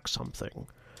attack something.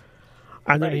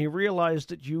 And then he realized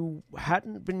that you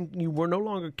were no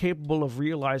longer capable of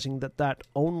realizing that that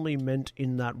only meant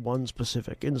in that one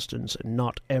specific instance and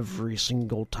not every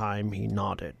single time he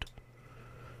nodded.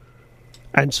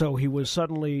 And so he was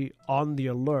suddenly on the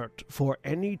alert for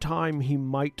any time he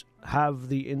might have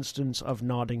the instance of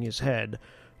nodding his head,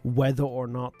 whether or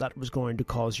not that was going to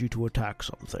cause you to attack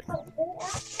something.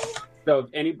 So if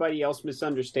anybody else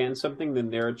misunderstands something,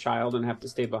 then they're a child and have to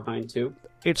stay behind too?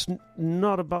 It's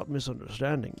not about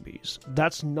misunderstanding, Bees.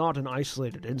 That's not an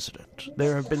isolated incident.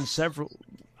 There have been several...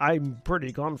 I'm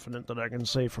pretty confident that I can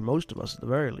say for most of us, at the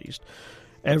very least,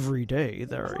 every day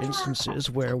there are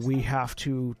instances where we have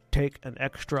to take an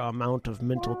extra amount of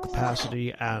mental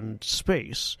capacity and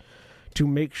space to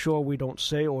make sure we don't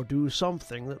say or do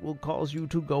something that will cause you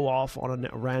to go off on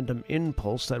a random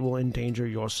impulse that will endanger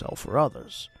yourself or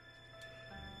others.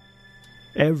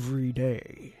 Every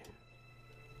day.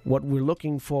 What we're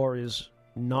looking for is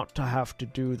not to have to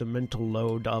do the mental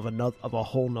load of a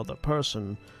whole nother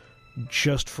person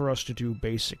just for us to do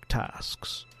basic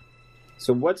tasks.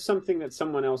 So what's something that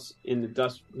someone else in the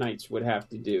Dust Knights would have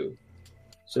to do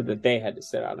so that they had to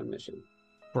set out a mission?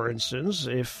 For instance,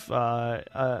 if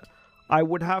I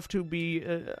would have to be...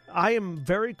 I am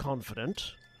very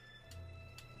confident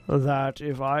that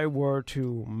if I were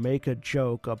to make a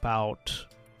joke about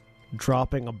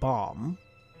dropping a bomb,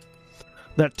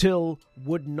 that Till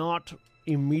would not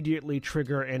immediately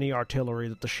trigger any artillery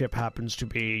that the ship happens to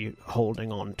be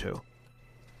holding on to.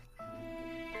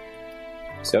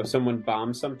 So if someone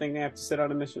bombs something, they have to set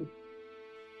out a mission?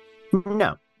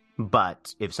 No.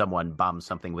 But if someone bombs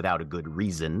something without a good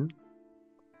reason,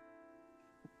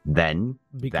 then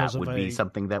Because that of would be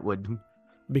something that would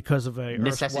because of a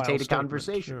necessitate erstwhile a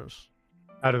conversation. statement. Yes.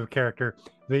 Out of character.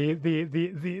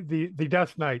 The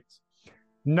Dust Knights,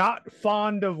 not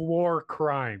fond of war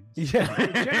crimes. Yeah,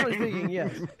 generally speaking,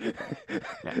 yes.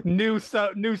 New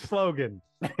slogan.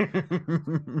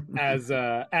 As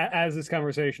this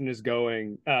conversation is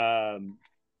going,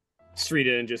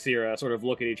 Srita and Jasira sort of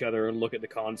look at each other and look at the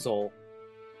console.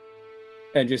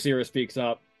 And Jasira speaks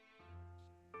up.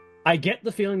 I get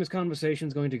the feeling this conversation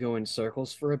is going to go in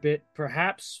circles for a bit.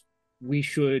 Perhaps we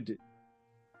should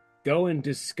go and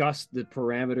discuss the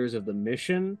parameters of the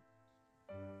mission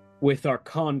with our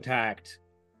contact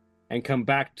and come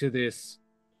back to this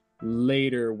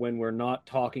later when we're not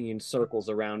talking in circles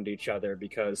around each other,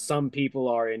 because some people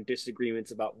are in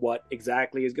disagreements about what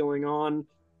exactly is going on,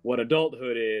 what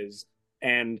adulthood is,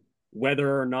 and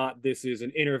whether or not this is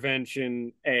an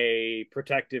intervention, a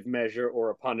protective measure, or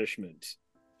a punishment.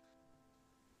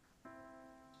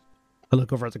 I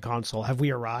look over at the console. Have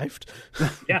we arrived?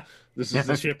 Yeah, this is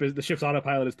the ship's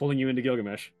autopilot is pulling you into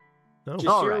Gilgamesh. No.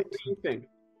 All right. What do you think?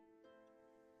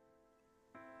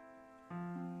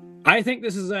 I think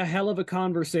this is a hell of a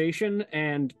conversation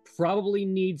and probably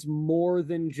needs more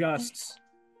than just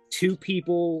two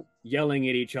people yelling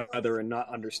at each other and not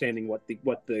understanding what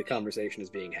the conversation is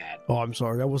being had. Oh, I'm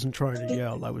sorry. I wasn't trying to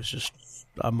yell. I was just...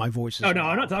 my voice is... Oh, no,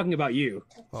 I'm not talking about you.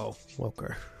 Oh,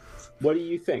 okay. What do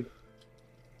you think?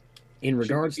 In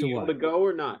regards Should we to be what? able to go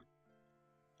or not?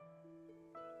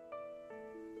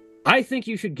 I think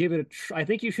you should give it I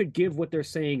think you should give what they're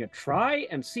saying a try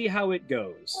and see how it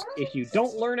goes. If you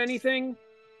don't learn anything,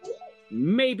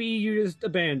 maybe you just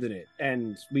abandon it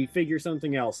and we figure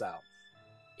something else out.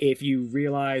 If you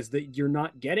realize that you're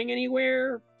not getting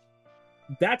anywhere,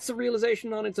 that's a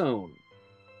realization on its own.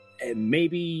 And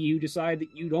maybe you decide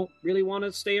that you don't really want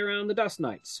to stay around the Dust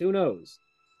Knights. Who knows?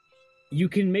 You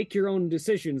can make your own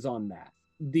decisions on that.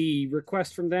 The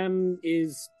request from them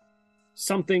is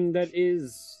something that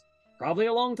is probably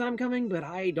a long time coming, but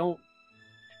I don't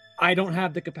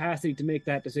have the capacity to make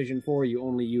that decision for you.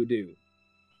 Only you do.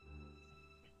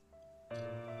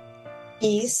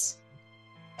 Ease.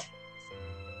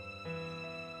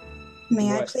 May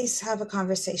I What? please have a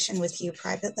conversation with you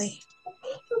privately?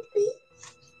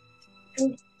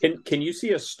 Can you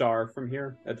see a star from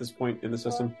here at this point in the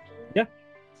system? Yeah.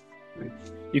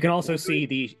 You can also see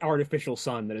the artificial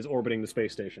sun that is orbiting the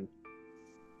space station.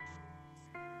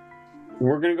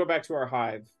 We're going to go back to our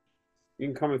hive. You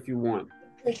can come if you want.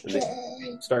 And they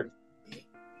start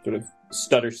sort of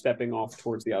stutter stepping off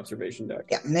towards the observation deck.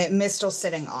 Yeah, Mistel's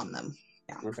sitting on them.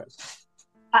 Yeah. Okay.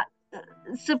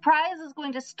 Surprise is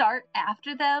going to start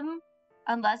after them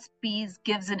unless Bees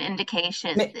gives an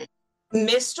indication.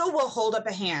 Mistel will hold up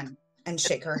a hand and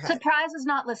shake her head. Surprise is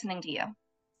not listening to you.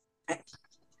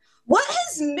 What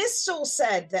has Mistel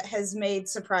said that has made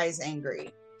Surprise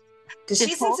angry? Because she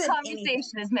This whole said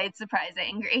conversation has made Surprise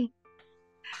angry.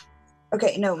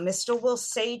 Okay, no, Mistel will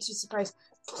say to Surprise,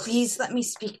 please let me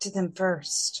speak to them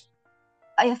first.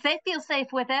 If they feel safe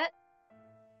with it,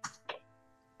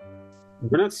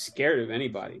 We're not scared of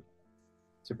anybody.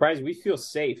 Surprise, we feel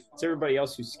safe. It's everybody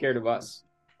else who's scared of us.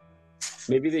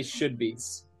 Maybe they should be.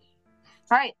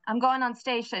 all right, I'm going on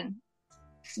station.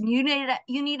 You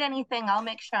need anything, I'll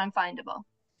make sure I'm findable.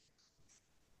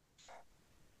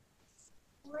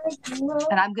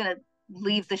 And I'm gonna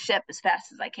leave the ship as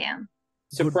fast as I can.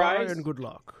 Surprise. Goodbye and good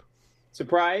luck.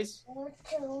 Surprise.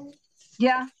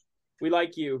 Yeah. We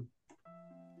like you.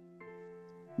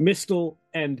 Mistle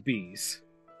and Bees.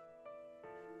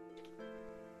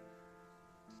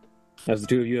 As the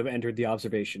two of you have entered the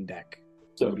observation deck.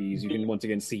 So Bees, you can once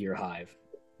again see your hive.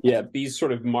 Yeah, Bees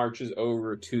sort of marches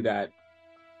over to that.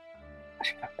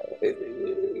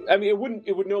 I mean,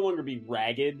 it would no longer be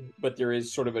ragged, but there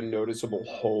is sort of a noticeable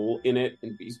hole in it,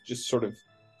 and Bees just sort of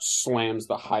slams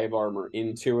the hive armor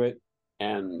into it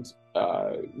and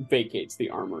vacates the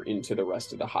armor into the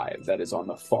rest of the hive that is on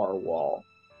the far wall.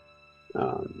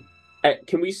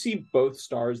 Can we see both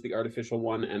stars, the artificial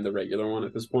one and the regular one,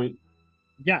 at this point?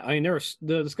 Yeah, I mean,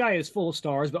 the sky is full of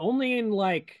stars, but only in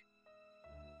like.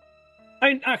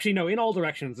 Actually, no. In all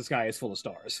directions, the sky is full of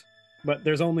stars, but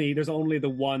there's only the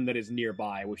one that is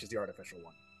nearby, which is the artificial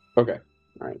one. Okay,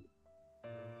 all right.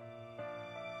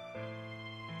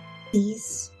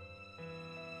 Please,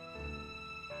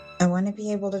 I want to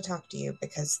be able to talk to you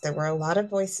because there were a lot of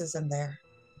voices in there,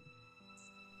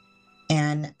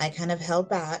 and I kind of held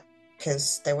back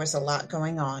because there was a lot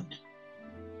going on.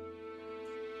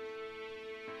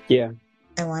 Yeah.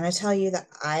 I want to tell you that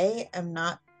I am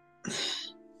not.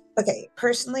 Okay,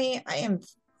 personally,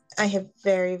 I have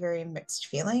very, very mixed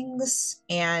feelings,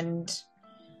 and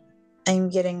I'm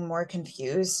getting more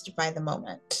confused by the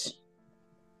moment.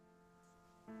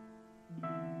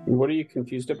 What are you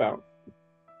confused about?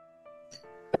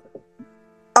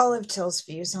 All of Till's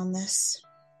views on this.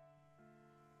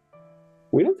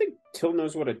 We don't think Till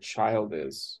knows what a child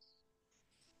is.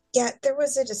 Yeah, there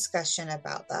was a discussion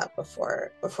about that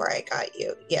before I got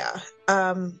you. Yeah.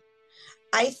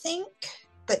 I think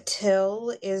that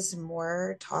Till is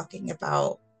more talking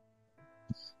about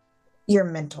your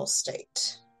mental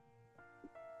state.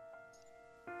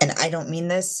 And I don't mean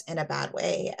this in a bad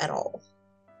way at all.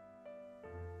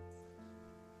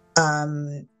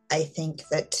 I think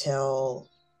that Till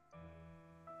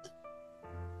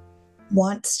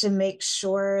wants to make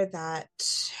sure that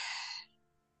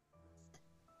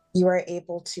you are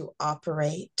able to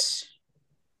operate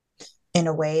in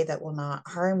a way that will not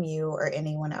harm you or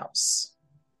anyone else.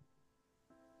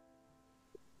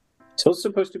 Till's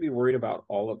supposed to be worried about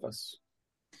all of us.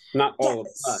 Not all of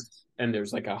Yes. us. And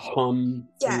there's like a hum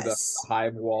through the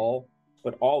hive wall,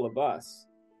 but all of us.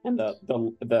 And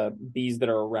the bees that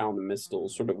are around the mistle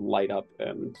sort of light up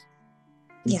and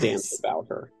dance about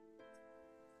her.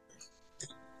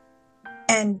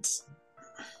 And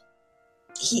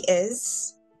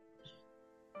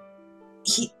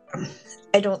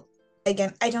I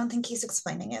don't think he's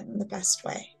explaining it in the best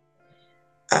way.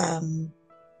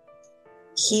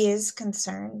 He is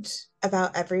concerned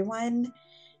about everyone,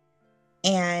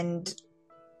 and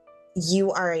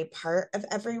you are a part of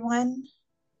everyone,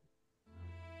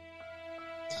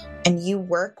 and you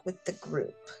work with the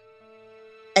group.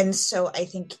 And so I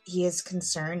think he is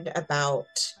concerned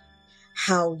about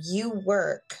how you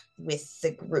work with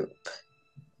the group.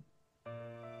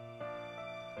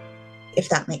 If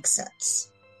that makes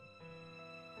sense.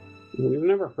 We've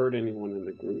never hurt anyone in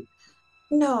the group.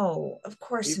 No, of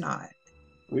course not.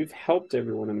 We've helped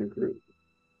everyone in the group.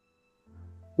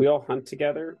 We all hunt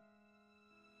together.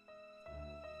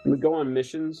 We go on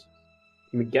missions.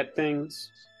 We get things.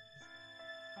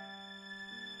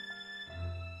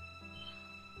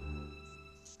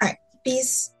 All right,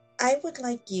 Beast, I would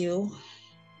like you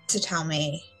to tell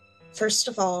me, first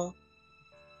of all,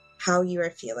 how you are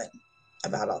feeling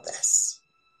about all this.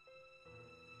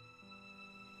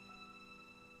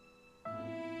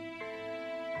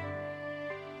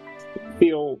 I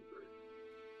feel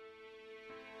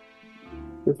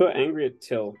angry at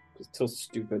Till because Till's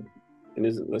stupid and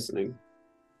isn't listening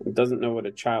and doesn't know what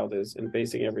a child is and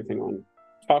basing everything on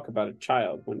talk about a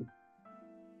child when.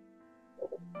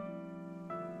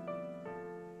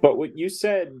 But what you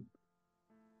said,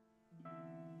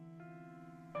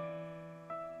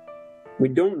 we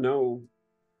don't know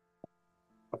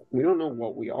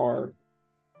what we are.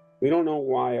 We don't know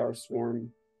why our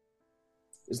swarm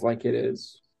is like it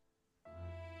is.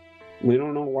 We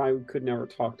don't know why we could never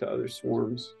talk to other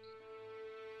swarms.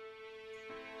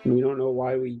 We don't know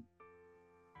why we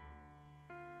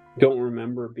don't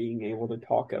remember being able to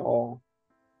talk at all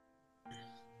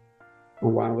a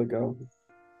while ago.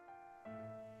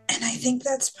 And I think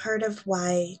that's part of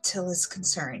why Till is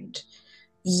concerned.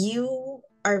 You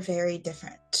are very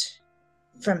different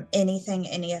from anything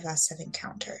any of us have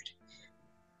encountered.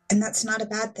 And that's not a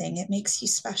bad thing. It makes you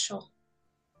special.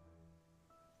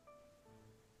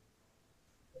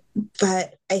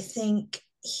 But I think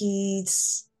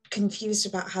he's confused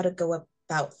about how to go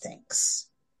about things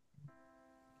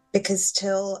because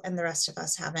Till and the rest of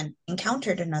us haven't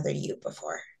encountered another you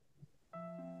before.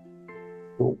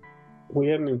 Well, we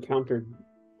haven't encountered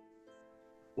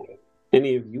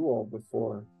any of you all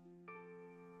before.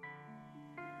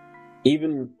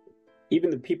 Even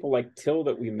the people like Till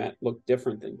that we met look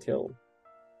different than Till.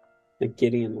 Like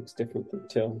Gideon looks different than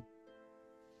Till.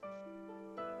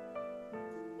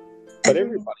 But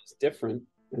everybody's different,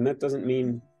 and that doesn't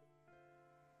mean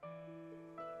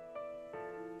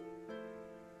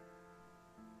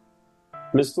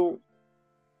Mistle,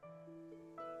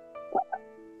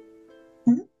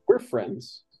 we're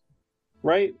friends,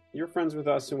 right? You're friends with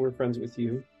us, and we're friends with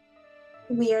you.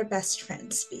 We are best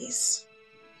friends, bees.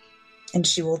 And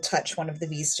she will touch one of the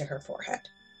bees to her forehead.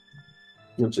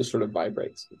 It just sort of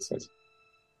vibrates. It says,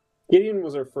 Gideon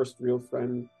was our first real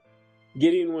friend.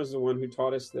 Gideon was the one who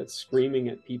taught us that screaming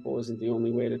at people isn't the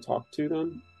only way to talk to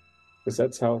them, because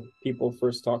that's how people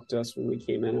first talked to us when we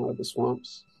came in out of the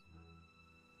swamps.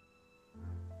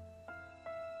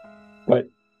 But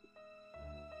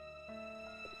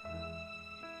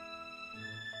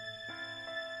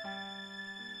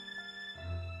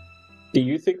do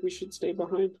you think we should stay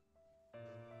behind?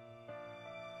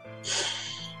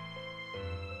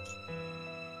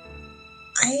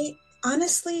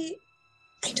 Honestly,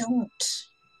 I don't.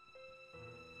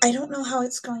 I don't know how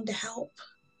it's going to help.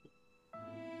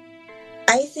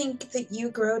 I think that you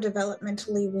grow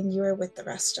developmentally when you are with the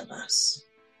rest of us.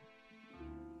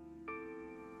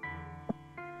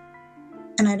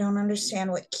 And I don't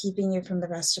understand what keeping you from the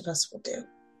rest of us will do.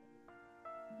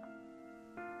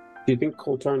 Do you think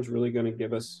Coltarn's really going to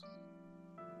give us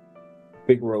a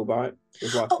big robot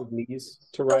with lots of knees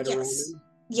to ride around in?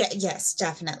 Yes,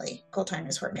 definitely. Coltarn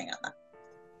is working on that.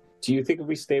 Do you think if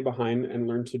we stay behind and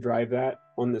learn to drive that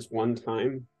on this one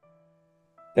time,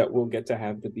 that we'll get to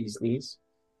have the bee's knees?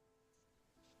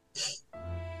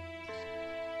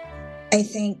 I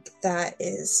think that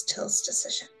is Till's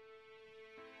decision.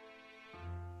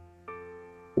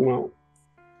 Well,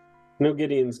 no,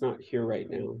 Gideon's not here right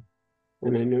now,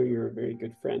 and I know you're a very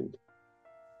good friend.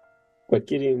 But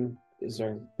Gideon is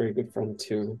our very good friend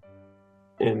too.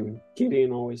 And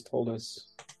Gideon always told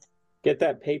us, get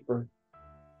that paper.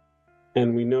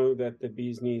 And we know that the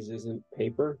bee's knees isn't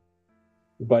paper,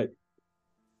 but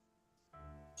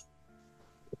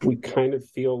we kind of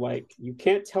feel like you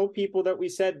can't tell people that we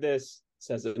said this,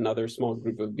 says another small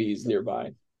group of bees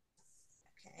nearby.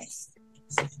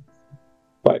 Okay.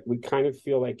 But we kind of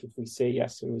feel like if we say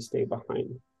yes and we stay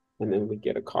behind, and then we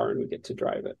get a car and we get to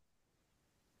drive it,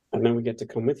 and then we get to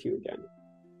come with you again.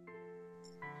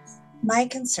 My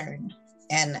concern,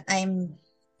 and I'm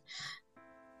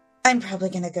probably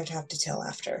going to go talk to Till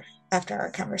after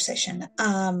our conversation.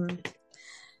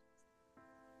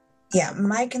 Yeah,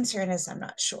 my concern is I'm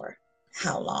not sure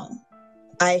how long.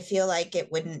 I feel like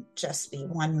it wouldn't just be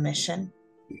one mission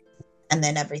and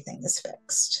then everything is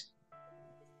fixed.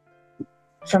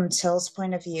 From Till's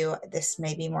point of view, this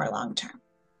may be more long term.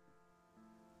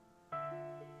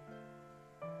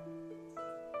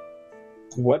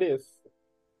 What if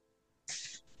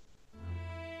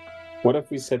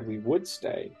we said we would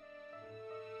stay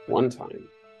one time?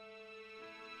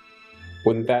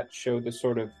 Wouldn't that show the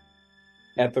sort of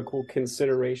ethical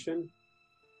consideration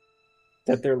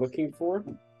that they're looking for?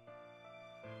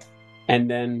 And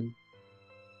then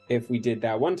if we did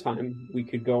that one time, we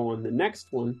could go on the next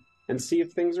one and see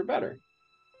if things are better.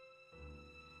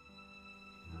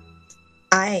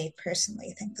 I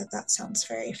personally think that sounds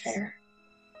very fair.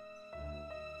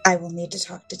 I will need to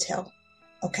talk to Till,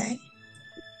 okay?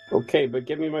 Okay, but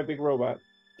give me my big robot.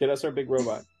 Get us our big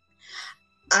robot.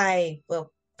 I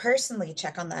will personally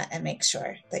check on that and make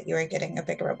sure that you are getting a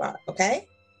big robot, okay?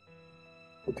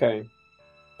 Okay.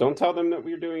 Don't tell them that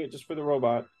we're doing it just for the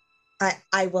robot.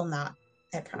 I will not,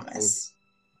 I promise.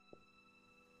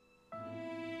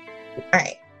 All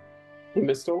right. Hey,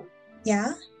 Mistle?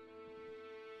 Yeah?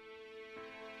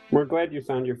 We're glad you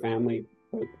found your family,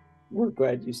 but we're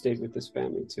glad you stayed with this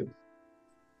family too.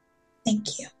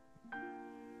 Thank you.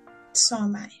 So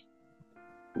am I.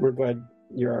 We're glad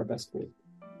you're our best friend.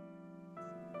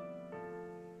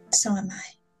 So am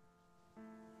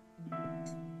I.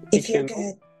 If you're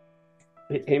good.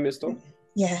 Hey, Mistle?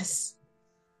 Yes.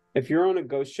 If you're on a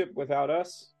ghost ship without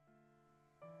us,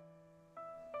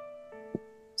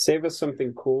 save us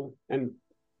something cool and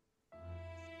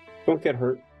don't get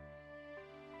hurt.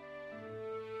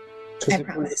 Because if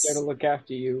we're there to look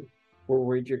after you, we're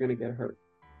worried you're going to get hurt.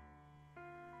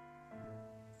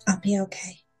 I'll be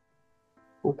okay.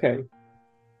 Okay.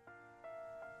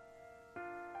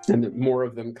 And then more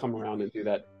of them come around and do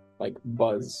that like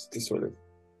buzz to sort of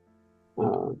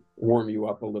warm you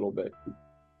up a little bit.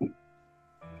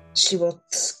 She will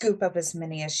scoop up as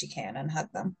many as she can and hug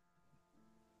them.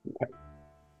 Okay.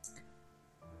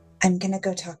 I'm gonna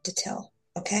go talk to Till,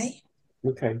 okay?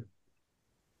 Okay.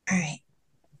 All right.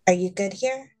 Are you good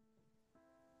here?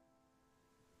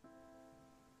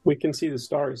 We can see the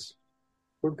stars.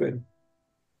 We're good.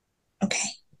 Okay.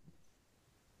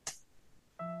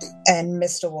 And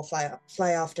Mista will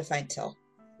fly off to find Till.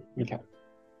 Okay.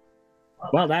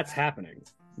 While that's happening,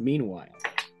 meanwhile,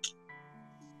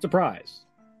 surprise.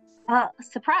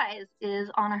 Surprise is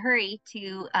on a hurry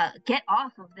to get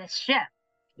off of this ship.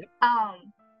 Yep.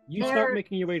 You They're- start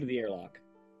making your way to the airlock.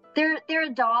 They're a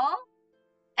doll,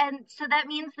 and so that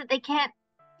means that they can't,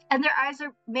 and their eyes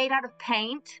are made out of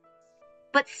paint,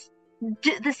 but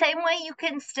the same way you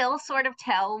can still sort of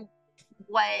tell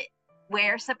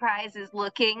where Surprise is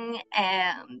looking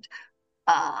and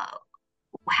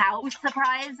how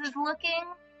Surprise is looking.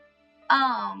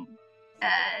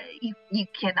 You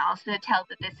can also tell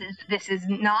that this is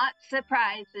not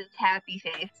Surprise's happy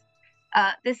face.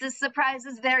 This is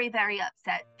Surprise's very, very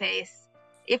upset face.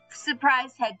 If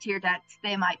Surprise had tear ducts,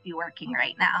 they might be working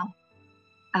right now.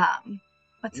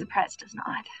 But Surprise does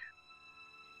not.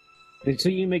 And so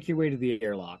you make your way to the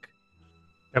airlock.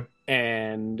 Yep.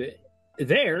 And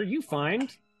there you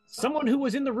find someone who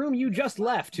was in the room you just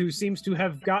left, who seems to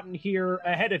have gotten here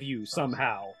ahead of you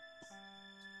somehow.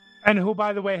 And who,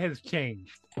 by the way, has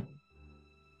changed.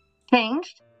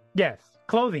 Changed? Yes,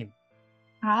 clothing.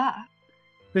 Ah.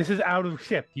 This is out of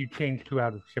ship. You changed to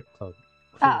out of ship clothing.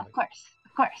 Oh, of course.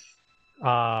 Of course.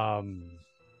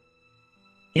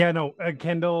 Yeah, no,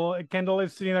 Kendall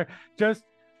is sitting there just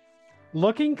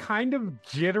looking kind of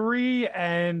jittery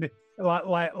and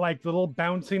like little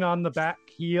bouncing on the back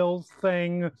heels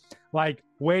thing, like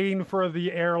waiting for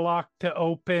the airlock to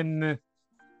open.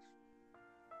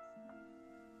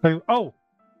 Like, oh,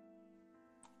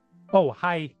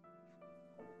 hi.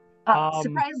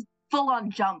 Surprise full on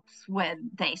jumps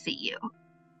when they see you.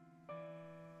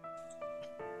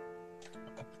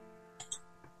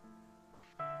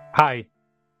 Hi.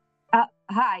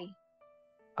 Hi.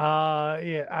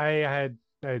 Yeah, I had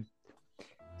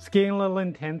it's getting a little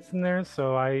intense in there,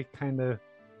 so I kind of,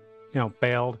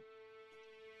 bailed.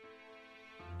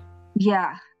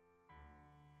 Yeah.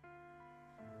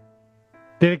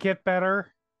 Did it get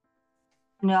better?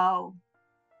 No.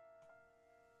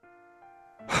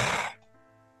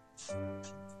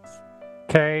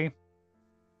 Okay.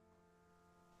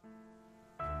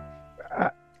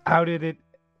 How did it?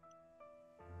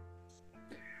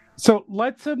 So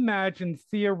let's imagine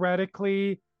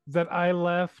theoretically that I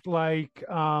left like,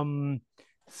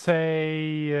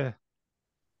 say,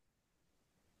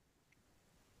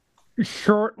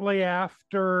 shortly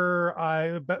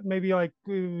after but maybe like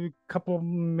a couple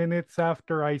minutes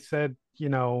after I said,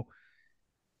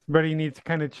 everybody needs to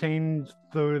kind of change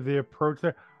the approach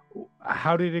there.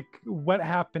 What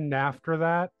happened after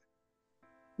that?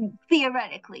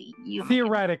 Theoretically, you mean.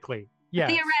 Theoretically,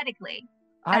 yes. Theoretically.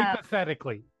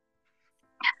 Hypothetically.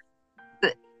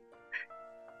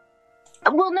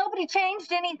 Well, nobody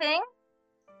changed anything.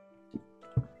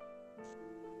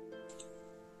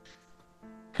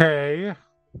 Okay.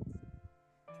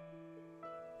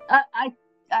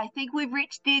 I think we've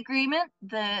reached the agreement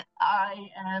that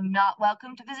I am not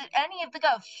welcome to visit any of the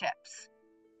ghost ships.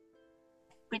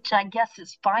 Which I guess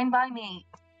is fine by me.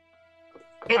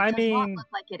 It does not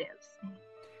look like it is.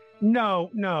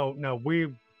 No.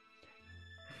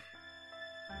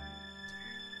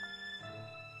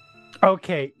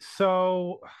 Okay,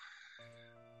 so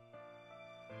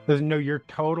no, you're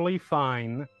totally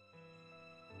fine.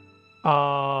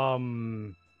 I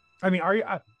mean,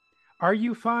 are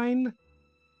you fine?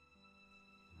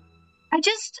 I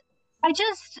just I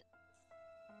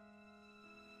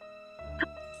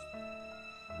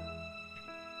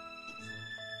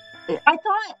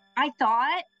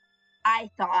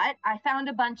thought I found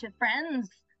a bunch of friends.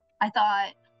 I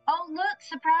thought, oh look,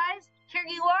 surprise, here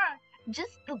you are.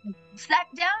 Just sat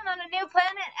down on a new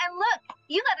planet, and look,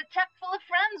 you got a truck full of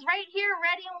friends right here,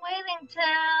 ready and waiting to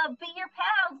be your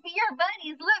pals, be your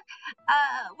buddies. Look,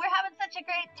 we're having such a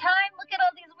great time. Look at all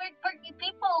these weird, quirky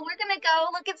people. We're gonna go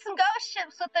look at some ghost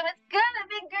ships with them. It's gonna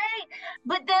be great.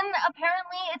 But then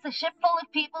apparently it's a ship full of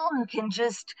people who can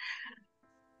just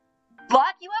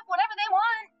lock you up whenever they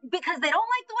want because they don't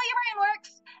like the way your brain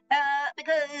works,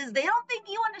 because they don't think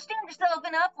you understand yourself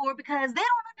enough, or because they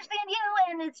don't understand you,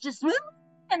 and it's just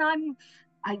and I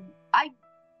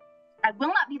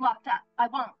will not be locked up. I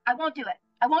won't do it.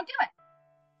 I won't do it.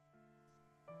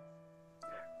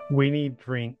 We need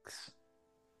drinks.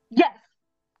 Yes.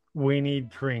 We need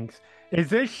drinks. Is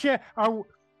this shit?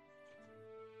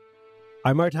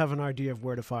 I might have an idea of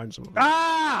where to find some of them.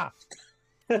 Ah!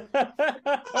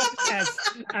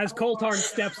 as Coltarn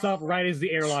steps up right as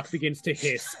the airlock begins to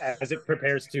hiss as it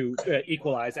prepares to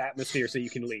equalize atmosphere so you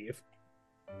can leave.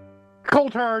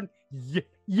 Coltarn,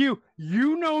 you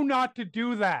know not to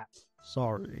do that.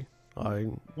 Sorry.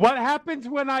 What happens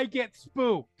when I get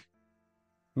spooked?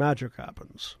 Magic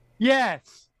happens.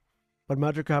 Yes. But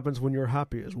magic happens when you're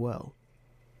happy as well.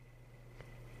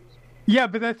 Yeah,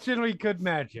 but that's generally good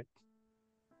magic.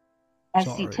 I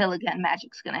Sorry. see Till again.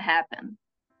 Magic's gonna happen.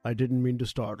 I didn't mean to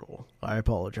startle. I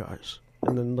apologize.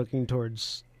 And then looking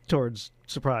towards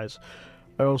Surprise,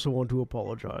 I also want to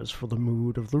apologize for the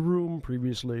mood of the room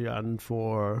previously and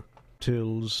for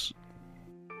Till's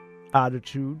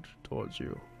attitude towards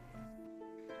you.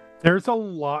 There's a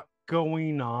lot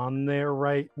going on there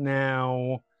right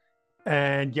now,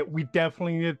 and yet we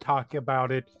definitely need to talk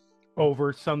about it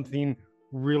over something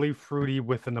really fruity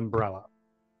with an umbrella.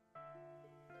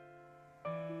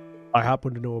 I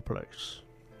happen to know a place.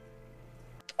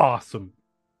 Awesome.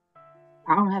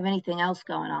 I don't have anything else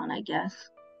going on, I guess.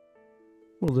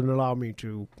 Well, then allow me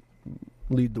to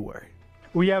lead the way.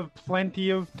 We have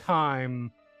plenty of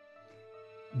time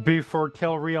before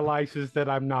Till realizes that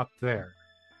I'm not there.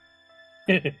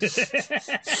 And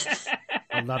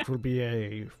that will be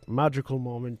a magical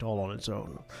moment all on its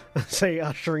own. Say,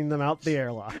 ushering them out the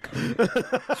airlock.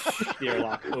 The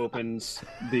airlock opens,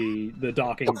 the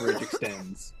docking bridge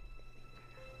extends.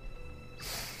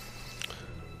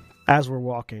 As we're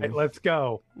walking, Hey, let's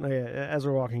go. as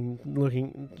we're walking,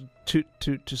 looking to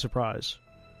Surprise.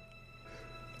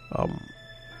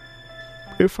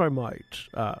 If I might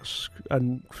ask,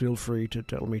 and feel free to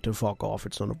tell me to fuck off,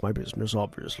 it's none of my business,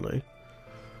 obviously.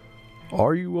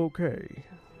 Are you okay?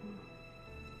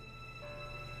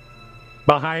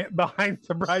 Behind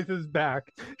Surprise's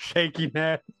back, shaking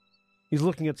head. He's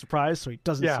looking at Surprise, so he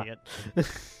doesn't see it.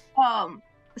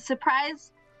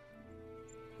 Surprise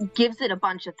gives it a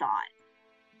bunch of thought.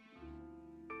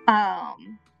 I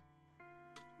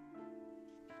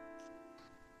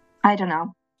don't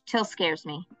know. Till scares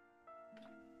me.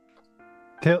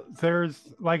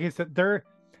 There's, like I said,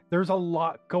 there's a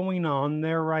lot going on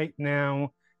there right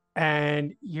now,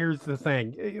 and here's the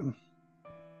thing.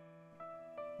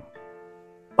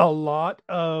 A lot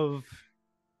of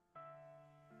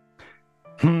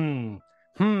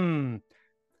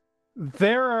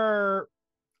there are,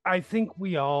 I think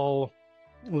we all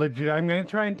legit. I'm going to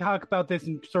try and talk about this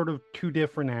in sort of two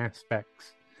different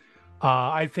aspects.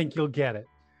 I think you'll get it.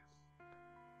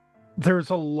 There's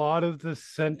a lot of the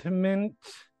sentiment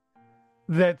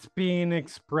that's being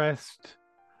expressed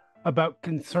about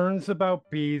concerns about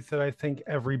bees that I think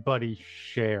everybody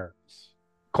shares.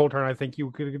 Coltarn, I think you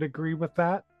could agree with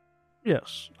that?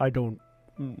 Yes, I don't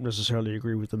necessarily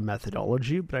agree with the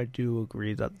methodology, but I do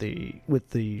agree that with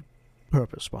the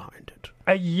purpose behind it.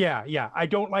 Yeah. I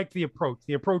don't like the approach.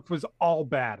 The approach was all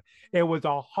bad. It was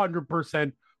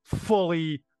 100%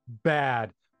 fully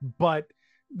bad. But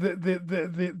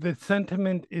the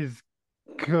sentiment is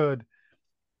good.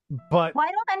 But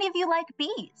why don't any of you like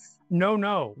bees?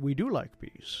 No. We do like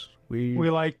bees. We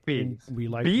like bees. We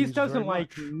like bees doesn't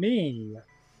like me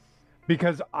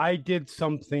because I did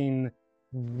something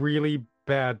really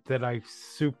bad that I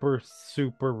super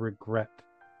regret.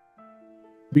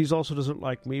 Bees also doesn't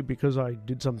like me because I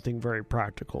did something very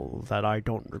practical that I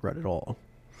don't regret at all.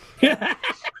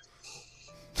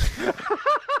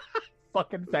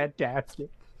 Fucking fantastic.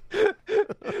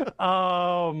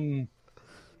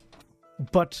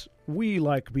 But we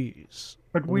like bees.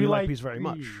 But we like bees very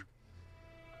much.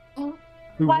 We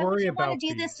Why worry would you about want to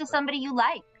do bees. this to somebody you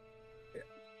like?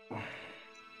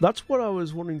 That's what I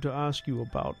was wanting to ask you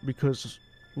about, because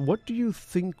what do you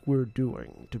think we're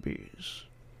doing to bees?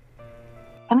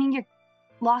 I mean, you're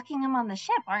locking them on the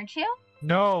ship, aren't you?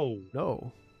 No.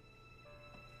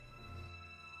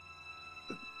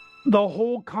 The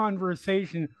whole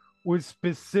conversation was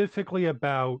specifically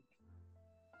about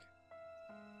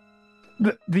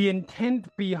the intent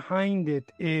behind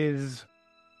it is,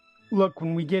 look,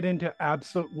 when we get into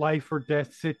absolute life or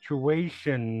death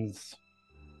situations,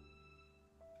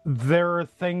 there are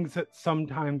things that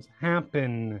sometimes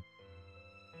happen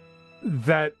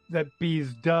that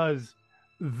bees does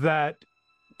that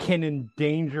can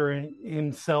endanger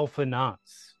himself and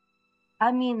us.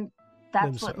 I mean, that's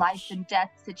Themselves. what life and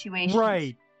death situations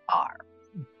Right. are.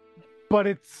 But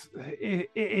it's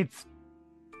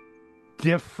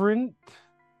different.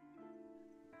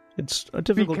 It's a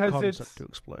difficult Because concept to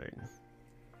explain.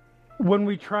 When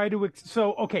we try to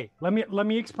okay, let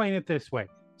me explain it this way.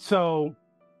 So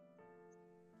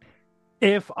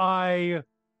if I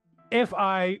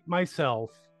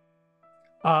myself,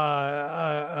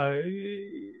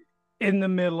 in the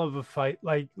middle of a fight,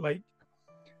 like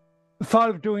thought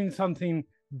of doing something,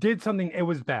 did something, it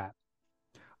was bad.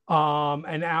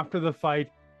 And after the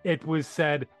fight, it was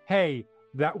said, "Hey,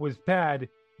 that was bad.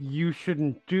 You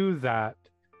shouldn't do that."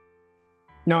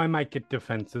 Now I might get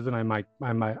defensive, and I might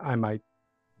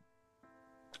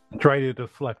try to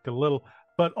deflect a little,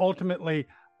 but ultimately,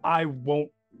 I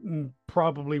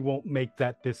probably won't make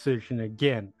that decision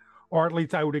again, or at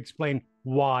least I would explain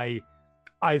why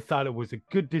I thought it was a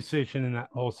good decision in that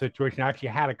whole situation. I actually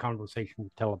had a conversation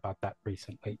with Till about that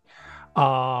recently,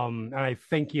 and I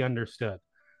think he understood.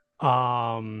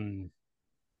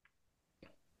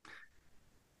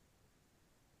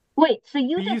 Wait, so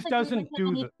you Bees disagree doesn't with him do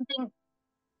and you think,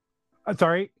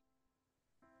 sorry?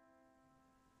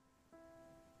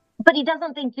 but he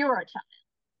doesn't think you're a child.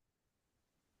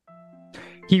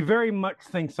 He very much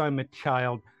thinks I'm a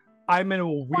child. I'm in a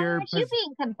Why weird aren't you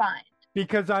being confined?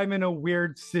 because I'm in a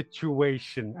weird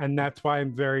situation, and that's why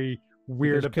I'm very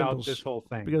weird about this whole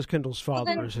thing. Because Kendall's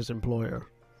father then- is his employer.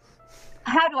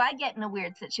 How do I get in a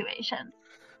weird situation?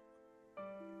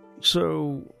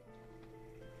 So,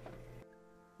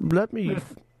 let me.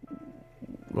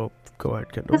 Well, go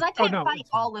ahead, Kendall. Because I can't no, fight it's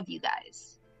fine. all of you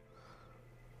guys.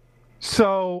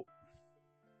 So,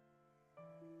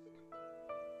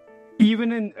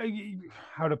 even in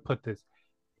how to put this,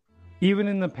 even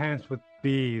in the past with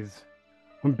Bees,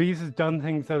 when Bees has done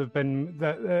things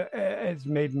that has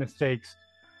made mistakes,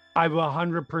 I've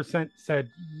 100% said,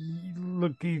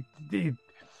 "Look,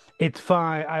 it's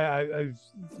fine. I've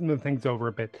moved things over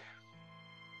a bit."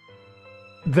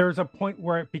 There's a point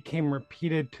where it became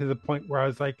repeated to the point where I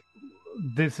was like,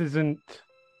 "This isn't."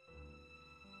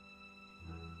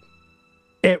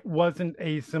 It wasn't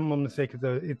a simple mistake.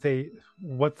 It's a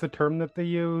what's the term that they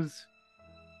use?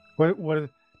 What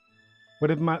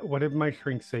did my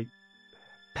shrink say?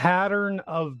 Pattern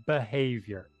of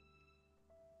behavior.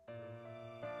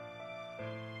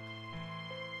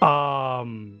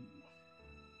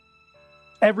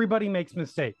 Everybody makes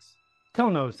mistakes.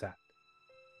 Till knows that.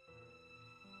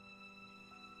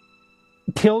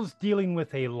 Till's dealing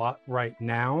with a lot right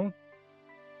now.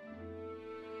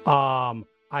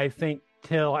 I think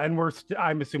Till, and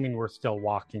I'm assuming we're still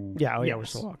walking. Yeah, we're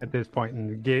still walking at this point,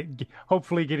 and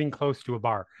hopefully getting close to a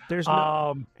bar. There's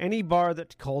any bar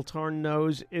that Coltarn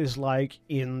knows is like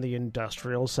in the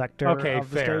industrial sector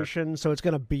of the station, so it's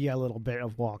going to be a little bit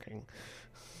of walking.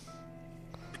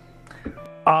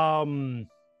 And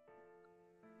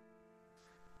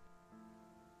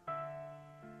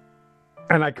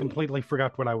I completely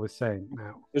forgot what I was saying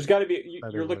now. There's got to be,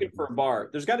 you're looking for a bar.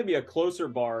 There's got to be a closer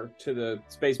bar to the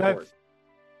spaceport.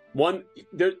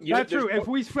 That's true. If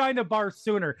we find a bar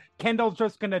sooner, Kendall's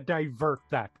just going to divert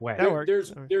that way.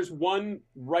 There's one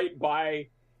right by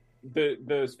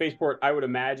the spaceport, I would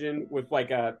imagine, with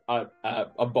like a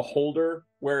beholder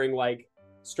wearing like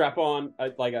strap-on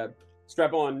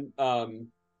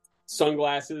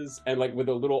sunglasses and like with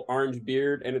a little orange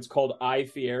beard, and it's called I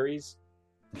Fieries.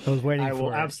 I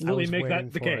will absolutely make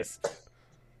that the case.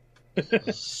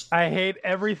 I hate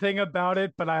everything about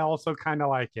it, but I also kind of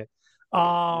like it.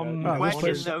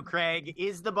 Question though, Craig,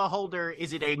 is the beholder,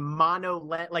 is it a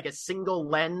like a single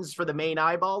lens for the main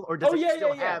eyeball, or does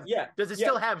it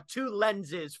still have two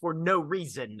lenses for no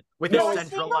reason with a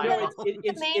central eyeball?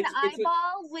 The main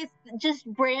eyeball with just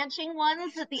branching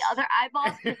ones that the other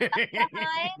eyeballs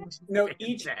behind. No,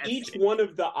 each one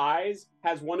of the eyes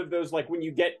has one of those, like when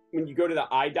you go to the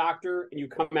eye doctor and you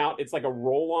come out, it's like a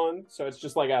roll-on, so it's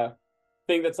just like a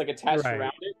thing that's like attached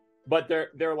around it, but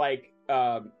they're like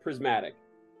prismatic.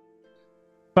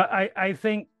 But I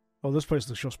think this place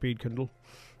looks your speed, Kindle.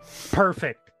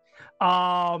 Perfect.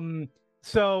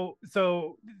 So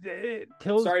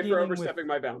Till's sorry for overstepping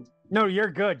my bounds. No, you're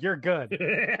good. You're good.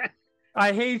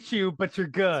 I hate you, but you're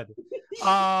good.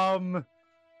 But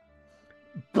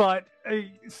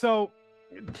so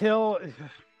Till,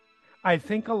 I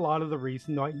think a lot of the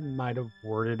reason why you might have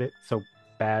worded it so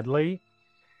badly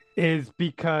is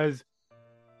because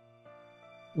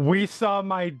we saw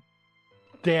my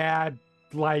dad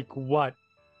like what?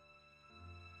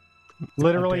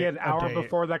 Literally an hour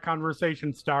before that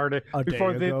conversation started.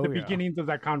 Before the beginnings of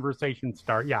that conversation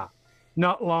start. Yeah.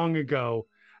 Not long ago.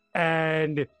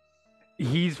 And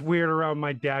he's weird around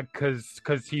my dad because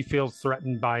he feels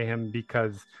threatened by him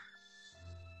because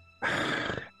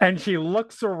and she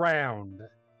looks around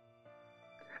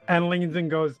and leans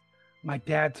and goes, "My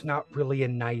dad's not really a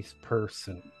nice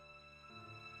person."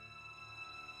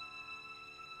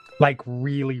 Like,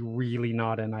 really, really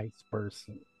not a nice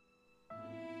person.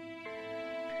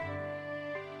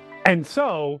 And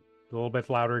so, a little bit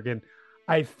louder again,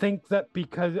 I think that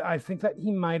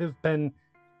he might have been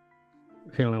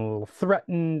feeling a little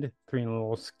threatened, feeling a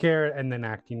little scared, and then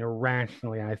acting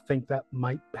irrationally. I think that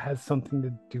might have something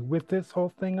to do with this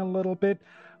whole thing a little bit.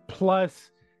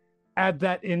 Plus, add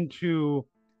that into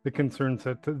the concerns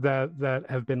that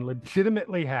have been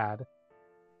legitimately had.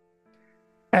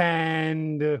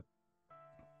 And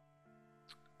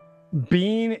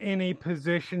being in a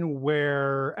position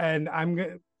where,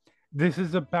 this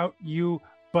is about you,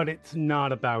 but it's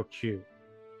not about you.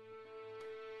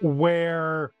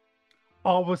 Where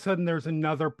all of a sudden there's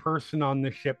another person on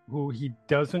the ship who he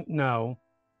doesn't know,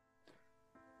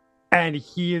 and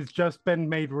he has just been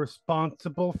made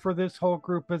responsible for this whole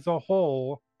group as a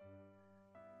whole,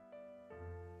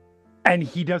 and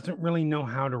he doesn't really know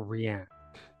how to react.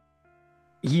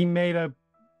 He made a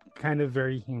kind of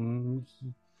very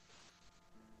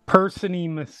person-y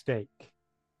mistake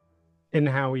in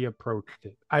how he approached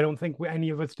it. I don't think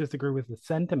any of us disagree with the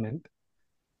sentiment.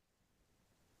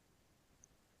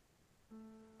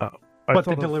 But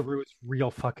the delivery was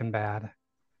real fucking bad.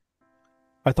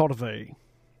 I thought of a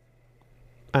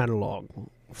analog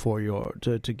for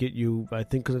to get you,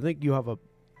 because I think you have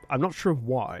I'm not sure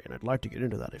why, and I'd like to get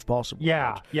into that if possible.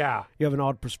 Yeah. You have an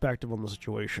odd perspective on the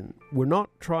situation. We're not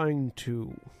trying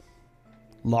to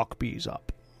lock bees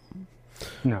up.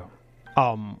 No.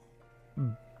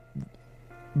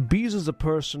 Bees is a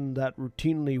person that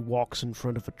routinely walks in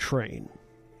front of a train.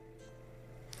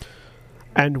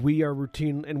 And we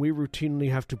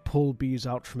routinely have to pull bees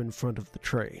out from in front of the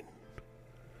train.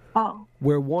 Oh.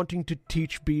 We're wanting to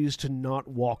teach bees to not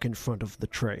walk in front of the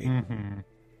train. Mm-hmm.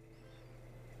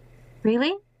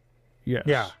 Really? Yes.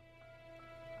 Yeah.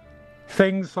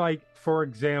 Things like, for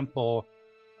example,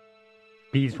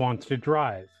 bees wants to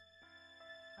drive.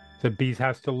 So bees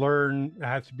has to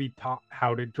be taught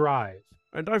how to drive.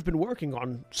 And I've been working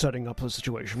on setting up a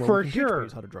situation where For we can sure. teach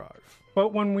bees how to drive.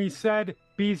 But when we said,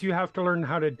 bees, you have to learn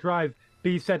how to drive,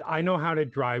 Bees said, I know how to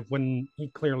drive, when he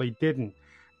clearly didn't.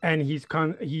 And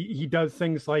he does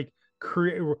things like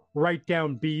write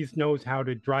down Bees knows how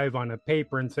to drive on a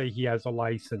paper and say he has a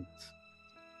license.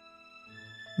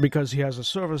 Because he has a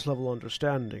service level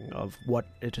understanding of what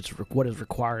is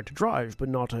required to drive, but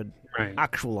not an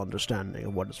actual understanding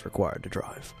of what is required to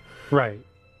drive. Right.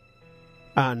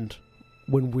 And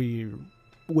when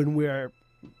we're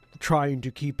trying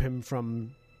to keep him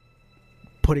from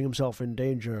putting himself in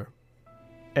danger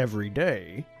every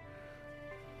day,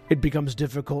 it becomes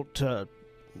difficult to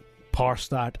parse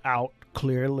that out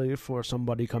clearly for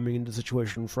somebody coming into the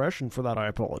situation fresh, and for that I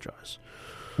apologize.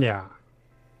 Yeah.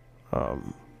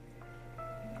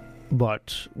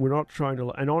 But we're not trying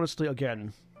to... And honestly,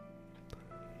 again...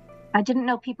 I didn't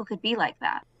know people could be like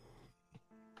that.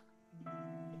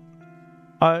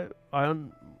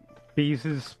 Bees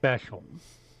is special.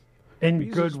 In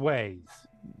good ways.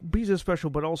 Bees is special,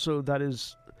 but also that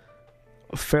is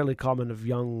fairly common of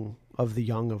the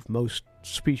young of most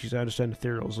species. I understand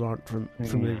ethereals aren't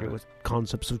familiar with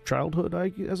concepts of childhood,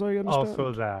 as I understand.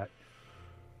 Also that.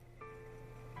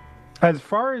 As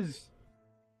far as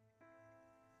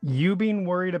you being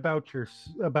worried about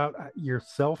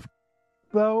yourself,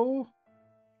 though,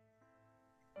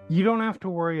 you don't have to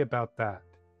worry about that.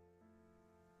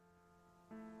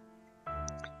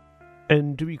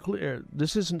 And to be clear,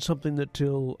 this isn't something that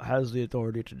Till has the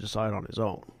authority to decide on his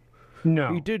own.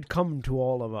 No. He did come to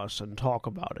all of us and talk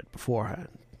about it beforehand.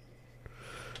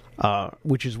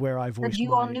 Which is where I voiced But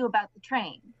you all knew about the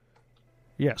train.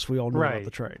 Yes, we all knew about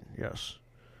the train, yes.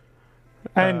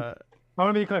 And I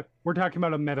want to be clear, we're talking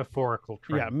about a metaphorical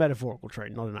train. Yeah, metaphorical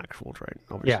train, not an actual train,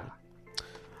 obviously.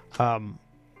 Yeah.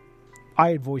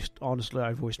 I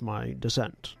voiced my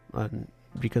dissent,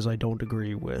 because I don't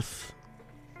agree with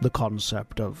the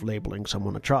concept of labeling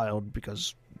someone a child,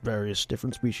 because various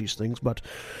different species things, but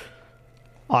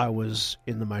I was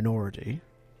in the minority,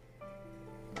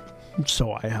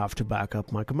 so I have to back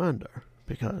up my commander,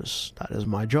 because that is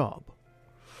my job.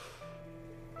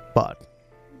 But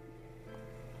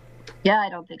yeah, I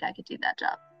don't think I could do that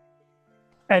job.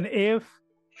 And if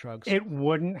Shrugs. It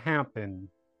wouldn't happen,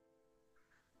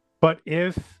 but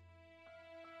if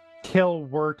Till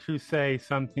were to say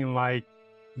something like,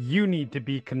 you need to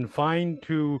be confined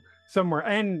to somewhere,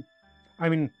 and I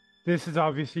mean, this is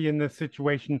obviously in this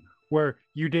situation where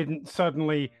you didn't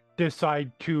suddenly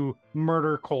decide to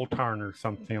murder Coltarn or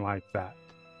something like that.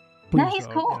 No, he's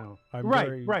cool.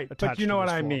 Right. But you know what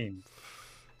I mean.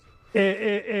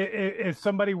 If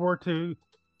somebody were to,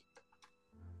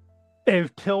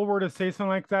 if Till were to say something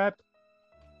like that,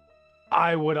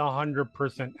 I would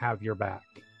 100% have your back.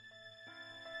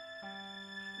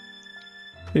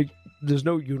 there's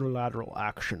no unilateral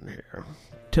action here.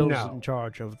 Till's in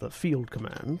charge of the field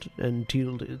command, and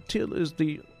Till is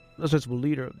the ostensible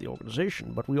leader of the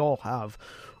organization, but we all have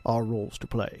our roles to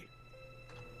play.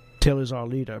 Till is our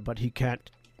leader, but he can't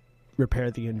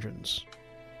repair the engines.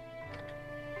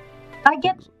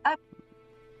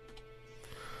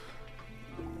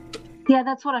 Yeah,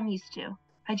 that's what I'm used to.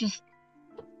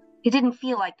 It didn't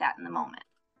feel like that in the moment.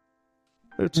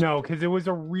 No, because it was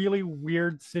a really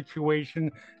weird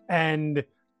situation and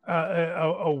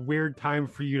a weird time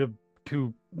for you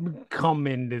to come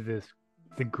into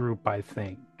the group, I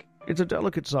think. It's a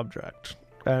delicate subject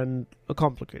and a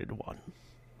complicated one.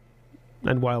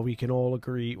 And while we can all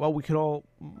agree,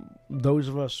 those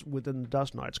of us within the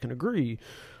Dust Knights can agree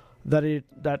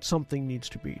that something needs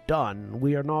to be done,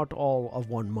 we are not all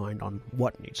of one mind on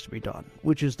what needs to be done,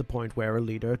 which is the point where a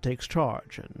leader takes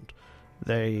charge and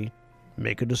they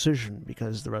make a decision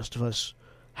because the rest of us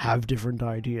have different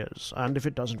ideas. And if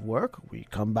it doesn't work, we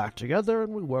come back together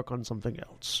and we work on something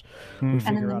else. And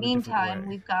in the meantime,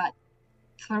 we've got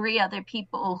 3 other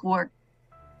people who are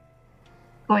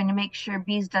going to make sure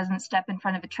Bees doesn't step in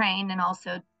front of a train and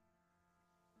also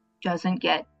doesn't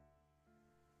get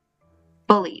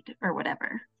bullied or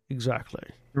whatever. Exactly.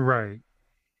 Right.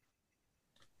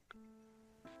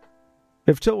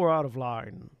 If Till were out of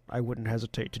line, I wouldn't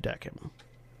hesitate to deck him.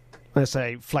 I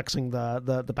say, flexing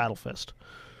the battle fist.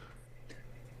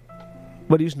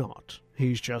 But he's not.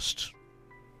 He's just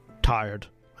tired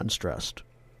and stressed.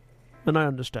 And I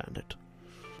understand it.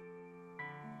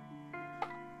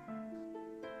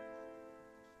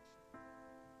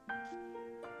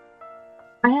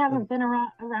 I haven't been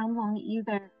around long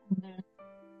either. There's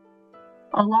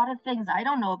a lot of things I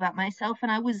don't know about myself,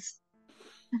 and I was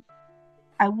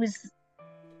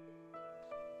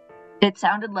it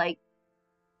sounded like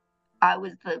I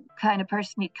was the kind of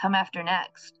person you'd come after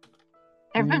next.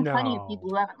 There have been plenty of people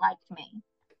who haven't liked me.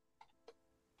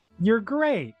 You're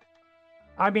great.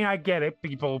 I mean, I get it.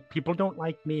 People don't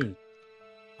like me.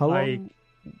 How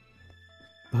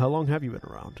long have you been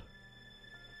around?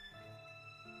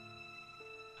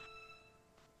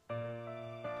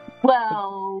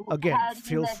 Well, again,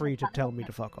 feel free to tell me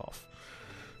to fuck off.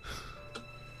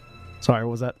 Sorry,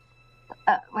 what was that?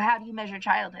 How do you measure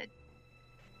childhood?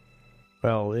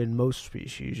 Well, in most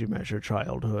species, you measure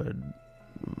childhood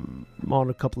on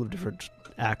a couple of different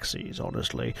axes,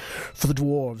 honestly. For the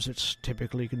dwarves, it's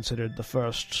typically considered the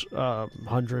first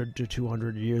 100 to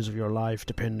 200 years of your life,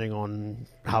 depending on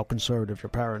how conservative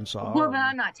your parents are. Well, but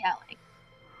I'm not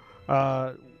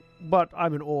telling. But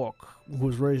I'm an orc who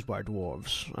was raised by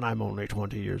dwarves, and I'm only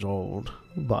 20 years old.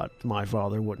 But my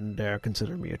father wouldn't dare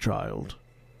consider me a child.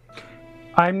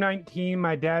 I'm 19.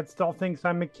 My dad still thinks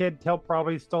I'm a kid. Till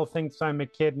probably still thinks I'm a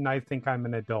kid, and I think I'm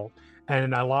an adult.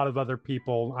 And a lot of other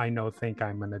people I know think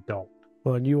I'm an adult.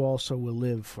 Well, and you also will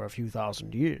live for a few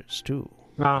thousand years, too.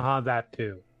 That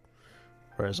too.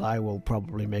 Whereas I will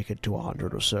probably make it to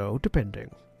 100 or so,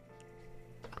 depending.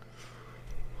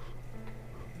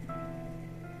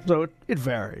 So it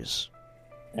varies.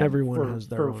 And everyone has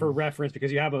their own. For reference,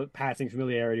 because you have a passing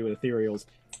familiarity with ethereals.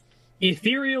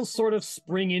 Ethereals sort of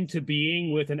spring into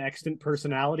being with an extant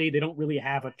personality. They don't really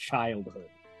have a childhood.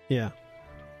 Yeah.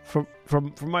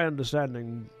 From my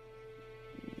understanding,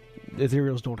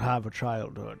 ethereals don't have a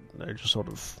childhood. They just sort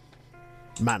of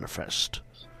manifest.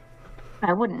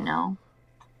 I wouldn't know.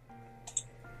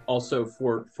 Also,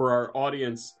 for our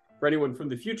audience, for anyone from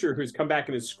the future who's come back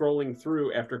and is scrolling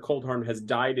through after Coldharn has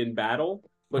died in battle,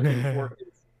 looking for his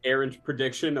errant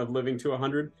prediction of living to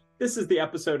 100, this is the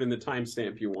episode and the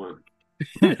timestamp you want.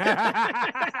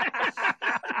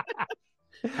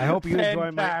 I hope you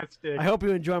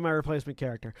enjoy my replacement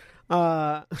character.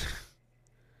 Were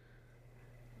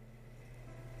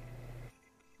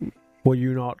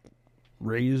you not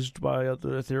raised by other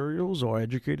ethereals or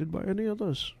educated by any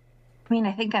others? I mean,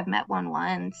 I think I've met one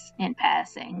once in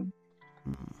passing.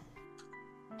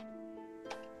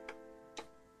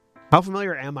 How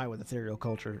familiar am I with ethereal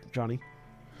culture, Johnny?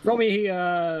 Roll me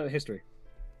history.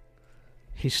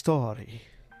 History.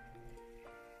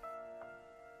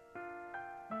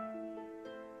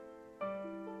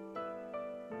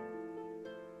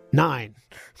 Nine.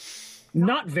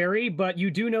 Not very, but you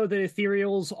do know that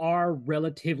ethereals are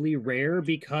relatively rare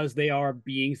because they are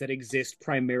beings that exist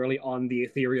primarily on the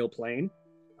ethereal plane.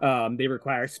 They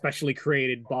require specially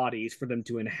created bodies for them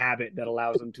to inhabit that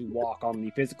allows them to walk on the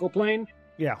physical plane.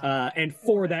 Yeah. And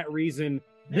for that reason,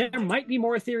 there might be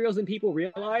more ethereals than people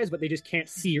realize, but they just can't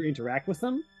see or interact with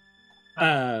them.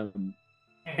 For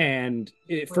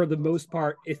the most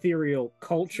part, ethereal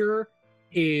culture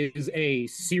is a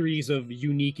series of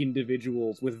unique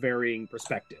individuals with varying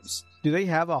perspectives. Do they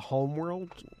have a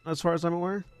homeworld, as far as I'm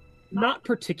aware? Not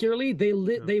particularly.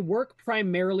 They work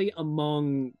primarily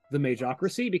among the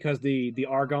Magocracy because the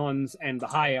Argons and the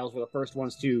High Elves were the first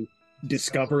ones to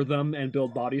discover them and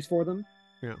build bodies for them.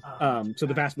 Yeah. So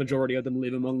the vast majority of them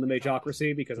live among the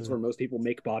Magocracy because that's where most people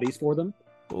make bodies for them.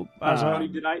 Well,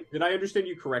 did I understand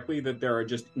you correctly that there are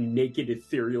just naked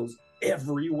ethereals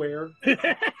everywhere?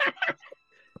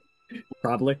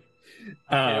 Probably.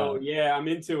 Hell yeah, I'm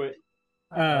into it.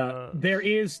 There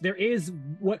is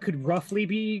what could roughly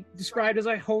be described as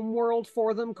a homeworld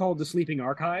for them called the Sleeping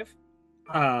Archive,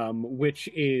 which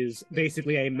is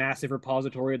basically a massive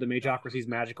repository of the Magocracy's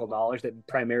magical knowledge that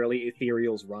primarily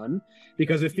ethereals run,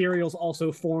 because ethereals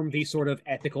also form the sort of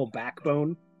ethical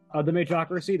backbone of the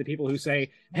Magocracy, the people who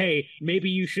say, hey, maybe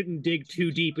you shouldn't dig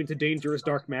too deep into dangerous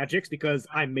dark magics because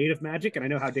I'm made of magic and I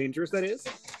know how dangerous that is.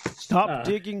 Stop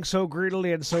digging so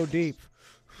greedily and so deep.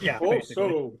 Yeah,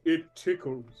 so it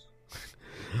tickles.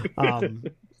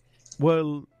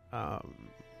 Well,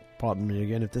 pardon me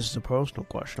again if this is a personal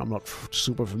question. I'm not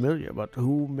super familiar, but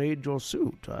who made your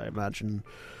suit? I imagine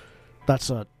that's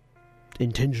a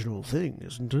intentional thing,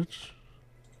 isn't it?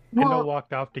 Kendall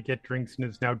walked off to get drinks and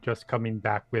is now just coming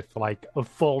back with like a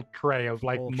full tray of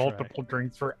like multiple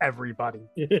drinks for everybody.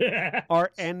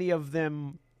 Are any of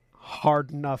them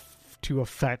hard enough to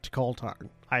affect Coltarn?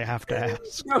 I have to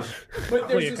ask. No, but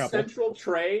there's a central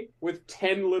tray with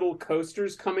 10 little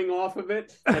coasters coming off of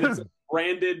it, and it's a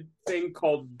branded thing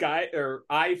called Guy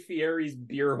Fieri's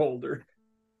beer holder.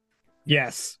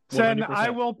 Yes. Then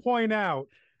I will point out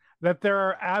that there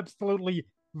are absolutely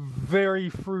very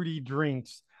fruity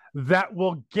drinks that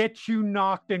will get you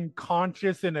knocked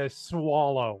unconscious in a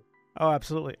swallow. Oh,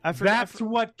 absolutely. That's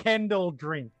what Kendall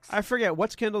drinks. I forget.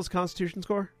 What's Kendall's constitution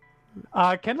score?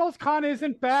 Kendall's con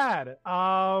isn't bad.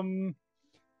 Though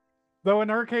in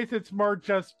her case, it's more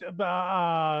just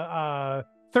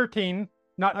 13.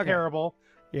 Not terrible.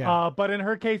 Yeah. But in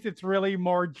her case, it's really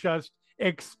more just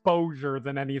exposure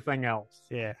than anything else.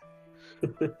 Yeah.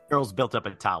 Girls built up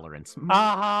a tolerance.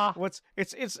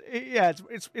 It's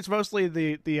mostly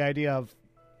the idea of,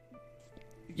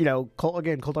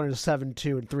 Coltarn is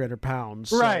 7'2" and 300 pounds.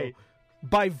 So right.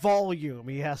 By volume,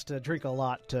 he has to drink a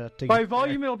lot to by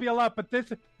volume, it'll be a lot, but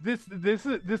this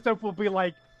stuff will be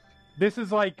like, this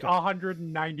is like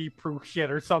 190 proof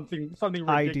shit or something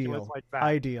ridiculous like that.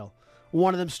 Ideal.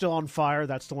 One of them's still on fire.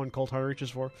 That's the one Coltarn reaches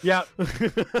for. Yeah.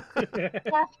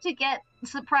 Have to get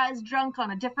surprise drunk on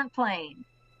a different plane.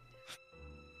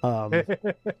 But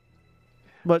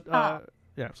yeah.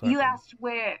 Sorry. You asked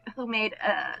who made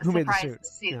the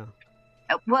suit. Yeah.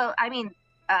 Well, I mean,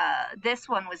 this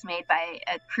one was made by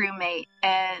a crewmate,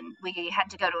 and we had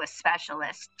to go to a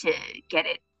specialist to get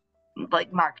it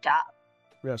marked up.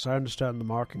 Yes, I understand the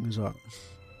markings are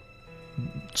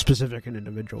specific and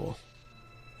individual.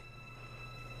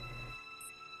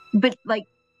 But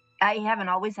I haven't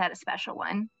always had a special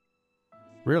one.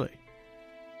 Really?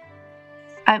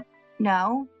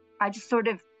 No, I just sort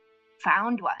of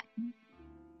found one.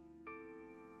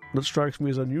 That strikes me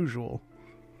as unusual.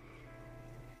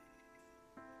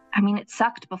 I mean, it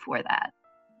sucked before that.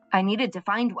 I needed to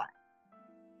find one.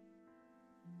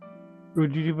 What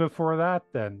did you do before that,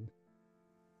 then?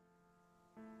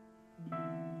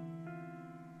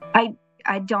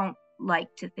 I don't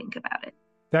like to think about it.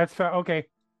 That's fair. Okay,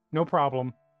 no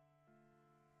problem.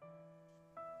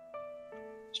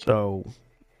 So,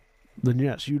 then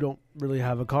yes, you don't really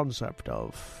have a concept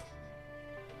of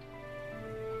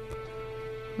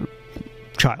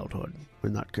childhood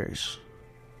in that case.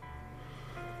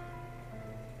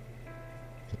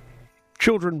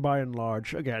 Children, by and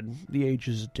large, again, the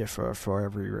ages differ for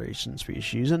every race and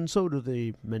species, and so do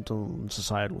the mental and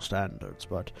societal standards,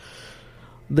 but...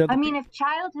 I mean, if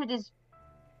childhood is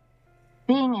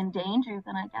being in danger,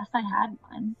 then I guess I had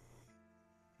one.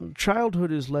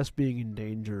 Childhood is less being in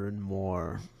danger and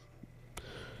more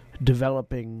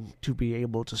developing to be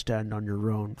able to stand on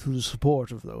your own through the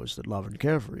support of those that love and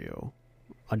care for you,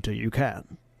 until you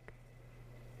can.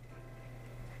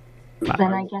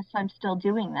 Then I guess I'm still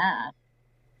doing that.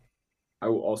 I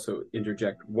will also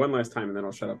interject one last time, and then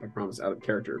I'll shut up, I promise, out of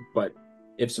character. But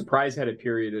if Surprise had a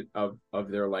period of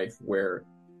their life where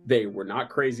they were not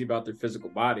crazy about their physical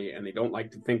body, and they don't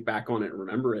like to think back on it and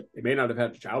remember it, they may not have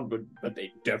had a childhood, but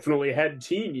they definitely had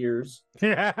teen years.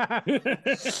 Yeah.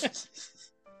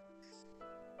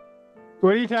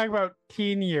 What are you talking about,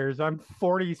 teen years? I'm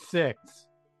 46.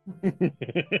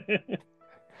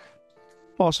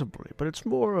 Possibly, but it's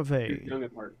more of a... Young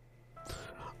at heart.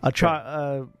 A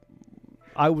child...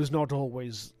 I was not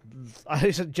always...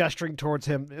 I said, gesturing towards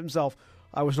himself,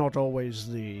 I was not always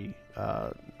the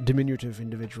diminutive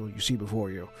individual you see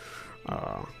before you.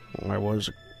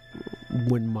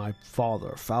 When my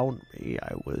father found me,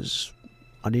 I was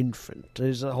an infant.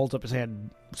 He holds up his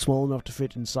hand, small enough to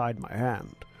fit inside my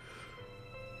hand,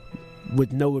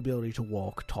 with no ability to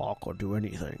walk, talk, or do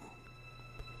anything.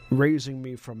 Raising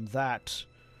me from that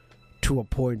to a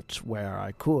point where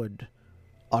I could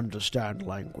understand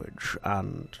language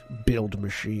and build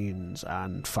machines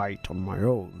and fight on my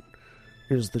own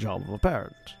is the job of a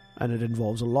parent. And it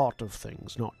involves a lot of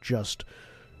things, not just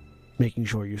making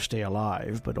sure you stay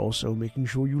alive, but also making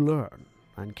sure you learn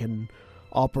and can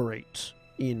operate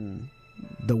in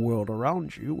the world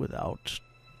around you without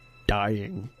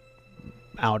dying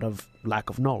out of lack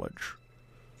of knowledge.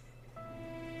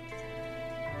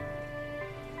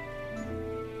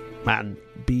 And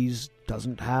Bees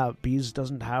doesn't have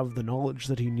the knowledge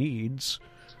that he needs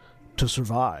to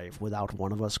survive without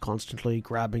one of us constantly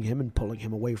grabbing him and pulling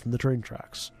him away from the train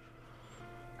tracks.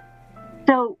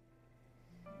 So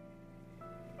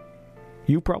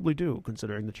you probably do,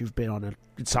 considering that you've been on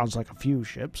it sounds like a few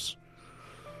ships.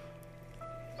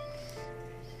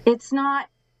 it's not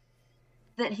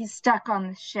that he's stuck on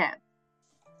the ship.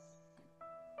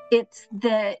 It's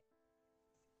that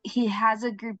he has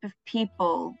a group of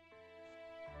people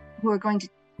who are going to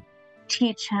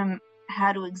teach him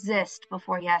how to exist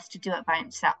before he has to do it by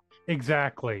himself.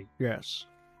 Exactly. Yes.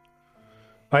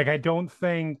 Like, I don't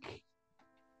think,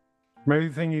 from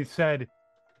everything you said,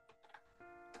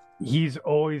 he's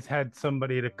always had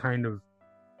somebody to kind of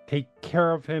take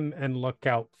care of him and look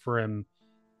out for him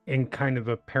in kind of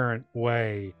a parent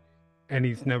way. And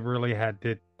he's never really had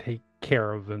to take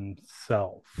care of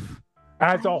himself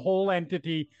as a whole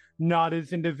entity, not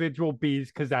as individual bees,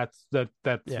 because that's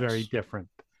yes. Very different.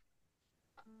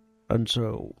 And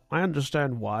so I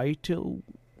understand why Till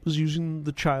was using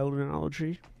the child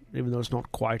analogy, even though it's not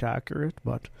quite accurate,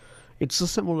 but it's a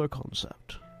similar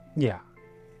concept. Yeah.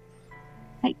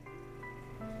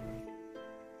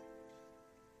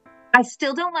 I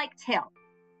still don't like Till.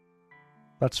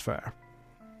 That's fair.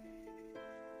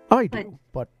 I do,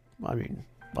 but I mean,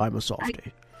 I'm a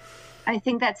softie. I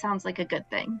think that sounds like a good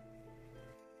thing.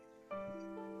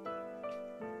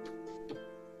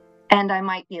 And I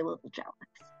might be a little jealous.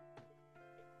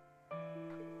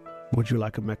 Would you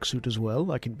like a mech suit as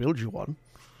well? I can build you one.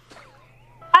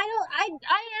 I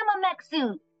am a mech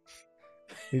suit.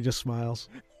 He just smiles.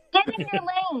 Get in your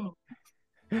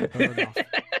lane. Fair enough.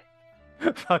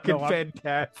 Fucking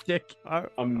fantastic.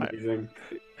 Amazing.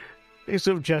 He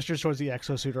sort of gestures towards the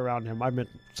exosuit around him. I meant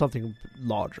something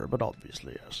larger, but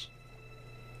obviously, yes.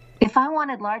 If I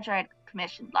wanted larger, I'd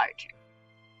commission larger.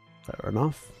 Fair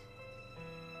enough.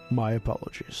 My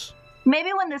apologies.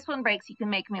 Maybe when this one breaks, you can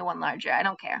make me one larger. I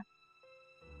don't care.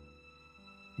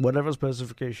 Whatever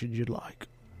specifications you'd like.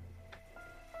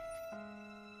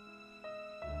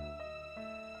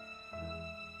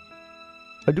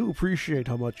 I do appreciate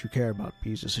how much you care about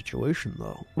Bee's situation,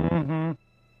 though. Mm-hmm.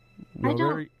 You're a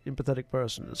very empathetic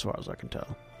person, as far as I can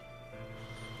tell.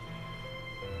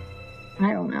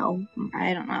 I don't know.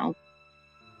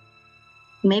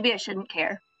 Maybe I shouldn't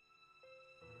care.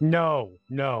 No,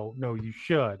 you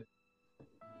should.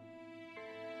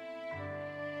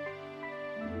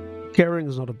 Caring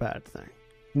is not a bad thing.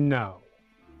 No.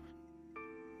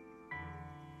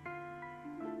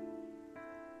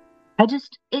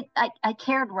 I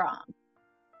cared wrong.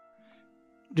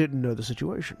 Didn't know the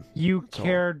situation. You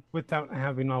cared without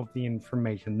having all the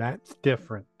information. That's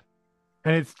different.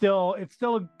 And it's still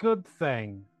a good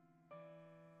thing.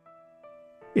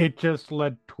 It just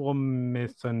led to a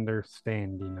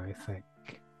misunderstanding, I think.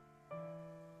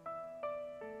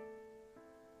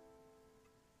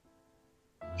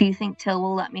 Do you think Till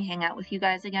will let me hang out with you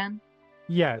guys again?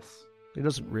 Yes. He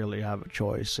doesn't really have a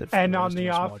choice if and the on rest the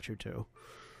of us off want you to.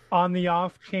 On the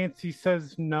off chance he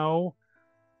says no,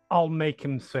 I'll make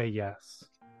him say yes.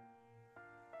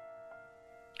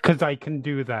 Because I can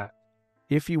do that.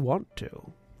 If you want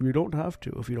to. You don't have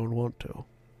to if you don't want to.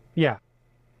 Yeah.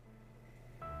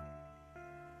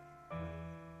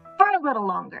 For a little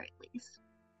longer, at least.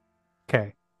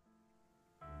 Okay.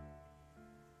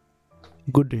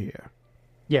 Good to hear.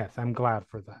 Yes, I'm glad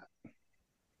for that.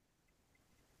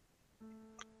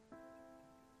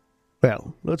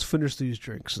 Well, let's finish these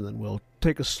drinks and then we'll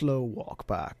take a slow walk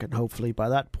back, and hopefully by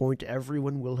that point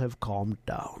everyone will have calmed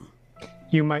down.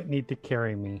 You might need to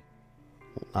carry me.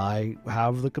 I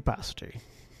have the capacity.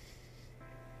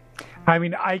 I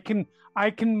mean, I can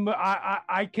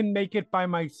make it by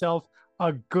myself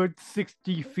a good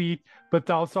 60 feet, but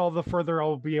that's all the further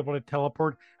I'll be able to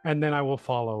teleport, and then I will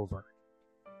fall over.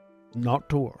 Not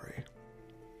to worry.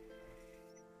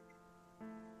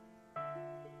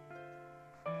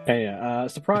 Hey,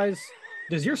 surprise.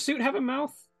 Does your suit have a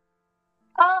mouth?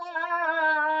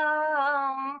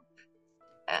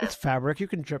 It's fabric. You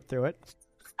can drip through it.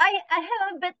 I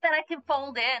have a bit that I can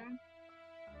fold in.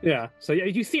 Yeah, so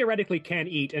you theoretically can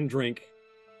eat and drink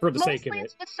for the sake of Mostly it.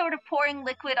 it's just sort of pouring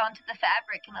liquid onto the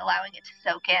fabric and allowing it to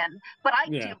soak in. But I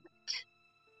do it.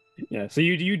 Yeah, so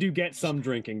you do get some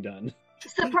drinking done.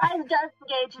 Surprise does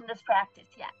engage in this practice,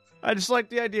 yes. I just like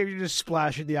the idea of you just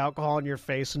splashing the alcohol on your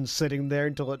face and sitting there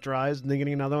until it dries and then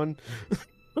getting another one.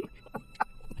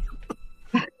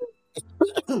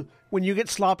 When you get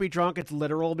sloppy drunk, it's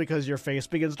literal because your face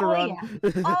begins to run.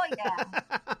 Yeah. Oh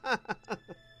yeah.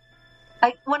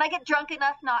 When I get drunk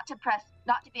enough not to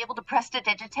be able to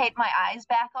prestidigitate my eyes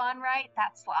back on right,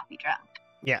 that's sloppy drunk.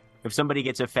 Yeah. If somebody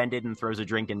gets offended and throws a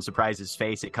drink in Surprise's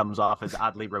face, it comes off as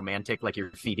oddly romantic, like you're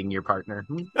feeding your partner.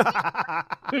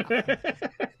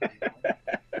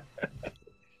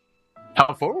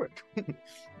 Now forward.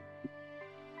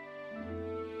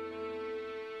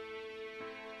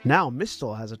 Now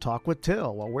Mistel has a talk with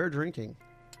Till while we're drinking.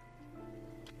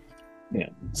 Yeah.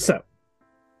 So,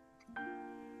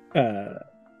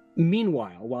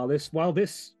 meanwhile, while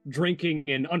this drinking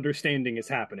and understanding is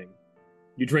happening,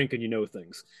 you drink and you know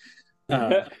things.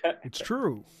 It's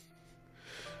true.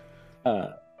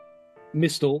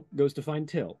 Mistel goes to find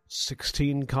Till.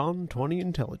 16 con, 20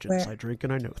 intelligence. Where? I drink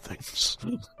and I know things.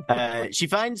 She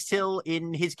finds Till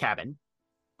in his cabin.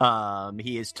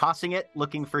 He is tossing it,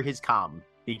 looking for his comm,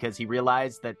 because he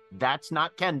realized that that's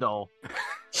not Kendall,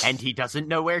 and he doesn't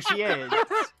know where she is.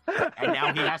 And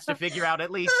now he has to figure out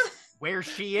at least where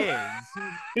she is.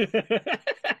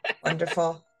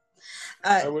 Wonderful.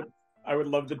 I would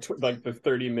love the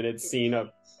 30-minute scene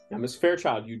of, now, Miss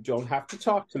Fairchild, you don't have to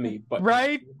talk to me, but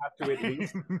Right? you have to at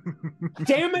least.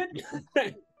 Damn it!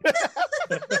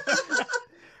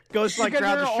 Goes like Because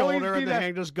grab the there'll always shoulder be and the that-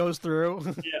 hand just goes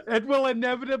through. It will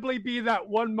inevitably be that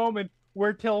one moment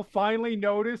where Till finally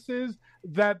notices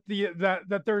that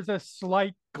that there's a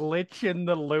slight glitch in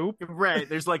the loop. Right,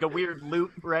 there's like a weird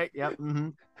loop, right? Yep. Mm-hmm.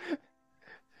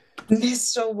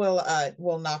 Mistel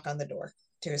will knock on the door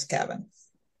to his cabin.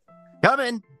 Come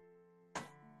in.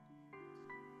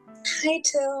 Hi,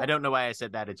 Till. I don't know why I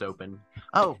said that. It's open.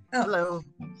 Oh. Hello.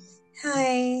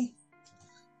 Hi.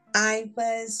 I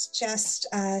was just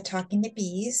talking to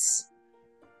Bees,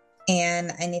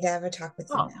 and I need to have a talk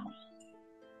with you now.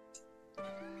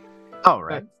 All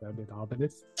right. That sounded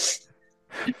ominous.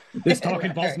 This talk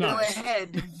involves Go knives.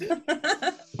 ahead.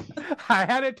 I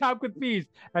had a talk with Bees,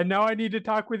 and now I need to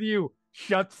talk with you.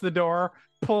 Shuts the door,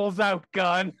 pulls out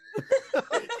gun.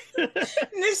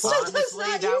 Mistel does Honestly,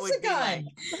 not that use would a be gun.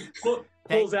 Pulls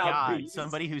Thank out God, beats.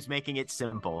 somebody who's making it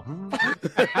simple.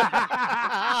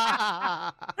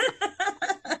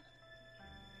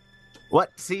 What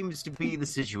seems to be the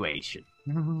situation?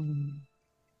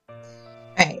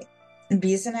 Right.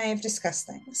 Bees and I have discussed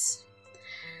things.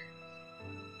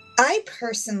 I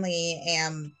personally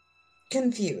am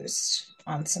confused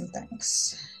on some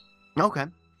things. Okay,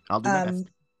 I'll do my best.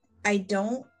 I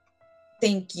don't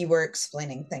think you were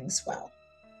explaining things well.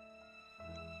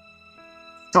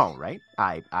 All right,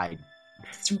 I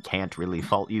can't really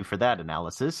fault you for that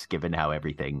analysis, given how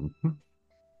everything.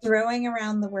 Throwing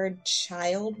around the word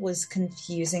child was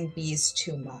confusing Bees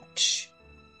too much.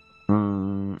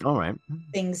 All right.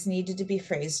 Things needed to be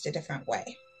phrased a different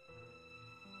way.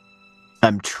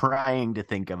 I'm trying to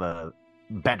think of a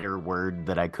better word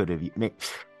that I could have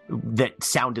that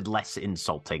sounded less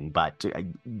insulting, but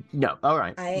no. All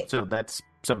right. So that's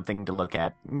something to look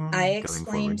at. I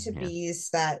explained to Bees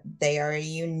that they are a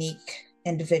unique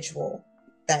individual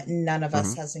that none of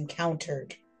us has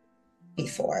encountered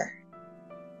before.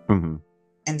 Mm-hmm.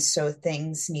 And so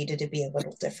things needed to be a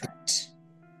little different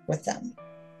with them.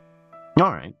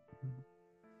 All right.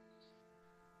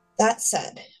 That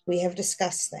said, we have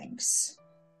discussed things.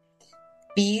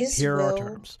 Bees Here are will... our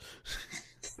terms.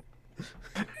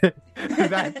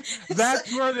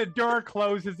 That's where the door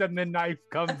closes and the knife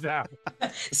comes out.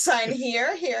 Sign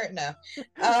here. No.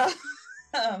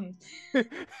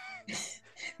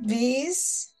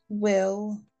 Bees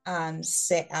will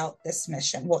sit out this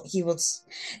mission. Well,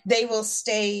 they will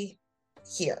stay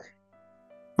here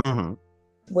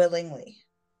willingly.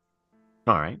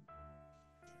 All right.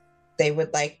 They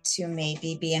would like to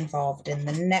maybe be involved in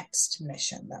the next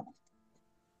mission, though.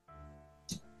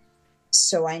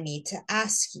 So I need to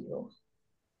ask you,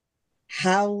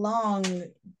 how long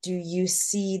do you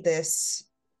see this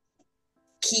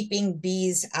keeping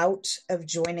Bees out of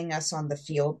joining us on the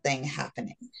field thing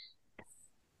happening?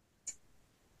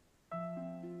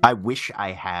 I wish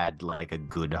I had like a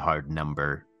good hard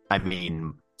number. I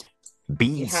mean,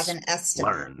 Bees You have an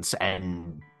estimate. learns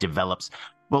and develops.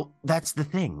 Well, that's the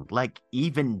thing. Like,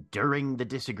 even during the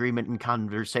disagreement and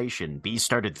conversation, Bees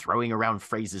started throwing around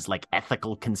phrases like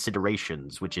ethical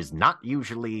considerations, which is not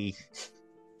usually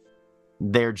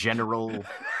their general...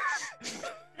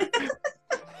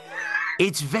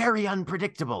 It's very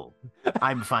unpredictable,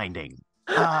 I'm finding.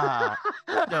 So...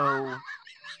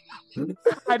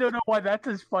 I don't know why that's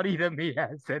as funny to me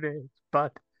as it is,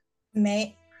 but...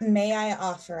 May I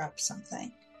offer up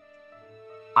something?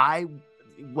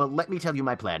 Well, let me tell you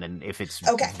my plan, and if it's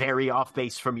very off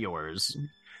base from yours...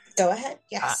 Go ahead,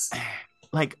 yes.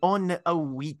 Like, on a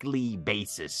weekly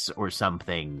basis or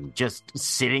something, just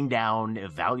sitting down,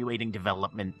 evaluating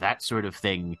development, that sort of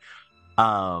thing.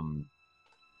 I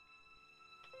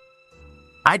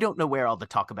don't know where all the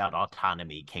talk about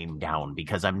autonomy came down,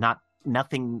 because I'm not...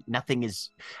 Nothing is...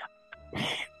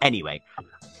 Anyway...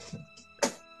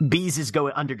 Bees is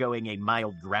undergoing a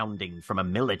mild grounding from a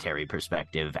military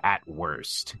perspective at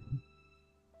worst.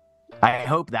 I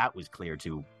hope that was clear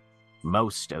to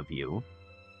most of you.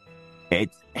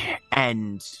 But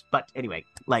anyway,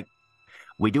 like,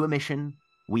 we do a mission,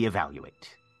 we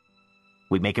evaluate.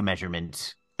 We make a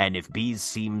measurement, and if Bees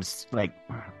seems like,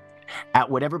 at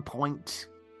whatever point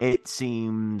it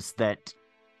seems that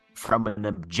from an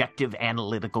objective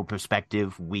analytical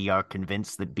perspective, we are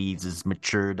convinced that Bees is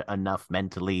matured enough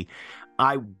mentally,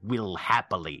 I will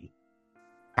happily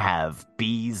have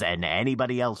Bees and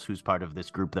anybody else who's part of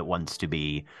this group that wants to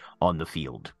be on the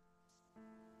field.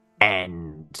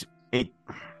 And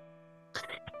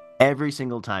every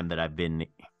single time that I've been...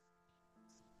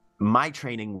 My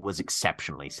training was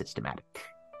exceptionally systematic.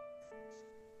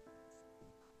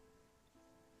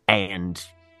 And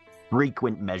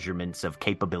frequent measurements of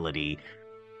capability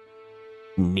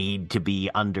need to be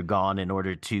undergone in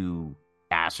order to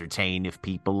ascertain if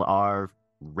people are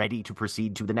ready to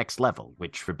proceed to the next level,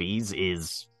 which for Bees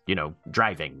is,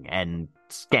 driving and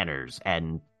scanners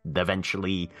and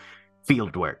eventually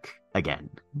field work again.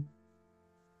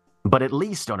 But at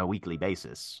least on a weekly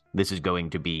basis, this is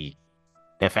going to be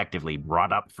effectively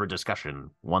brought up for discussion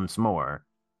once more.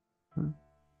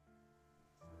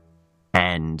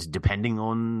 And depending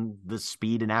on the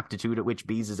speed and aptitude at which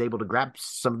Bees is able to grasp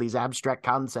some of these abstract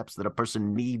concepts that a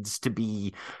person needs to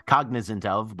be cognizant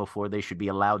of before they should be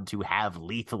allowed to have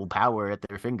lethal power at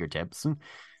their fingertips.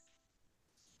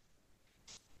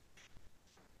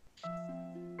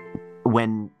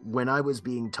 When I was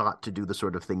being taught to do the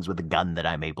sort of things with a gun that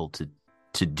I'm able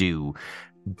to do,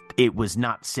 it was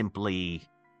not simply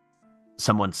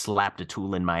someone slapped a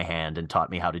tool in my hand and taught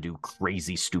me how to do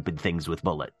crazy, stupid things with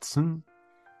bullets.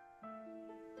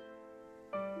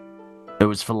 There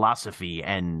was philosophy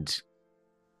and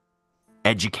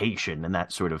education and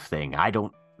that sort of thing.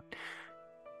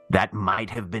 That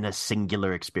might have been a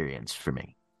singular experience for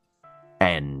me.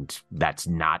 And that's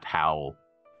not how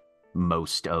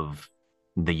most of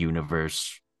the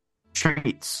universe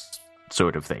treats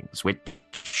sort of things, which...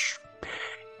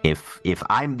 If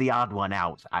I'm the odd one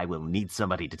out, I will need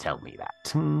somebody to tell me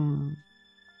that.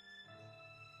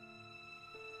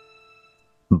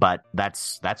 But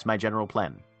that's my general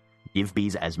plan. Give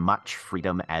Bees as much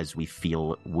freedom as we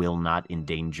feel will not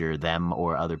endanger them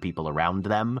or other people around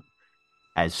them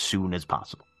as soon as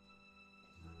possible.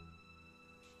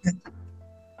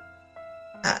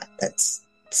 That's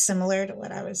similar to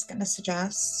what I was going to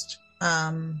suggest.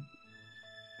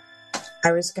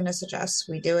 I was going to suggest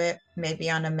we do it maybe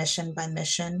on a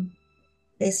mission-by-mission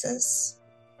basis.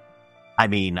 I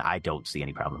mean, I don't see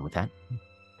any problem with that.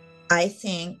 I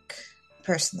think,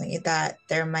 personally, that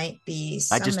there might be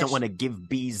some... I just don't want to give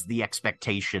Bees the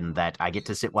expectation that I get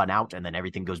to sit one out and then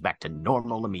everything goes back to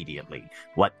normal immediately.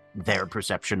 What their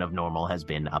perception of normal has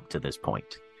been up to this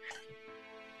point.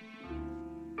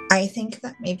 I think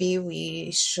that maybe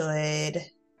we should...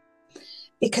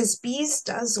 Because Bees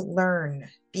does learn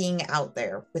being out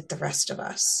there with the rest of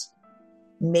us.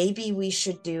 Maybe we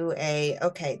should do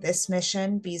this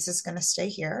mission, Bees is going to stay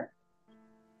here.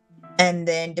 And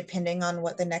then depending on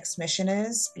what the next mission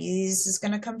is, Bees is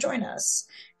going to come join us.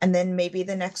 And then maybe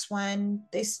the next one,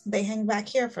 they hang back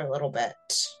here for a little bit.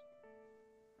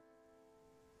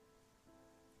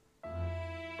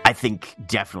 I think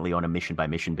definitely on a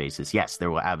mission-by-mission basis, yes,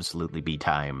 there will absolutely be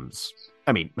times...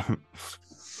 I mean...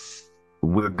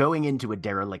 We're going into a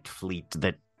derelict fleet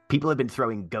that people have been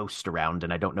throwing ghost around,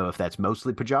 and I don't know if that's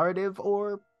mostly pejorative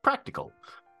or practical.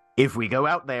 If we go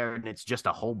out there and it's just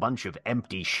a whole bunch of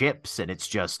empty ships, and it's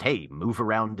just, hey, move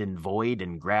around in void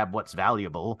and grab what's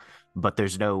valuable, but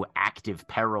there's no active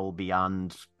peril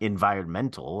beyond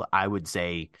environmental, I would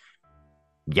say,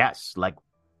 yes, like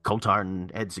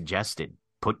Koltarn had suggested,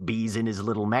 put Bees in his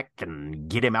little mech and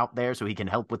get him out there so he can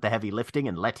help with the heavy lifting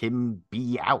and let him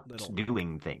be out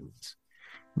doing things.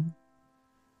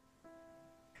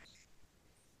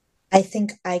 I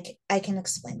think I can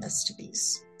explain this to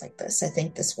Bees like this. I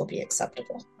think this will be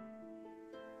acceptable.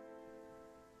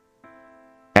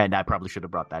 And I probably should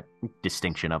have brought that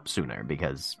distinction up sooner,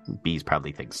 because Bees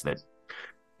probably thinks that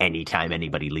anytime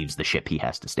anybody leaves the ship, he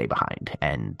has to stay behind.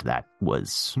 And that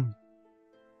was...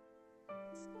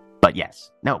 But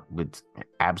yes, no, it's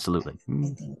absolutely.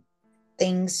 I think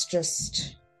things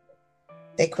just...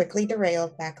 They quickly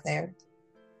derailed back there.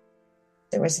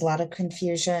 There was a lot of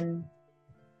confusion,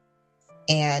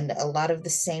 and a lot of the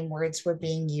same words were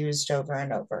being used over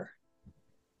and over.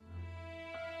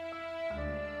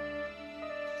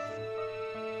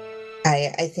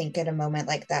 I think at a moment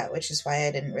like that, which is why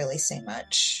I didn't really say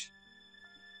much,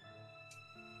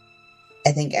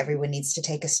 I think everyone needs to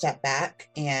take a step back,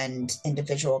 and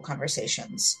individual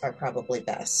conversations are probably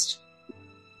best.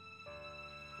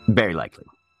 Very likely.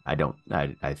 I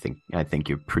think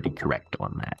you're pretty correct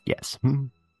on that, yes.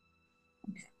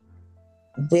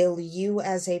 Will you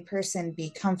as a person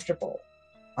be comfortable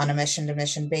on a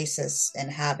mission-to-mission basis in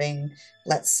having,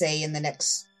 let's say in the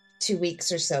next 2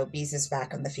 weeks or so, Bees is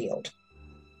back on the field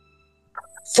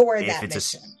for that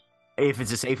mission? If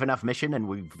it's a safe enough mission and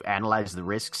we've analyzed the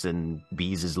risks and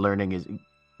Bees is learning,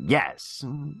 yes.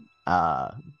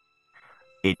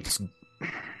 It's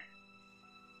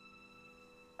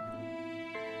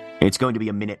going to be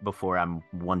a minute before I'm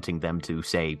wanting them to,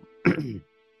 say,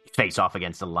 face off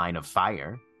against a line of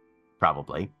fire,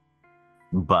 probably.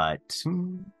 But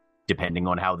depending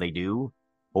on how they do,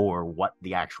 or what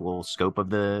the actual scope of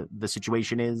the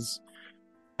situation is,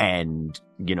 and,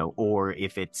 or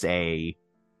if it's say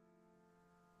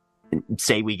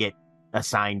we get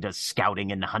assigned a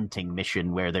scouting and hunting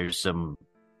mission where there's some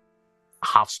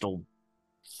hostile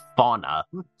fauna,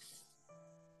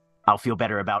 I'll feel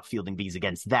better about fielding Bees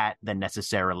against that than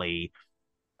necessarily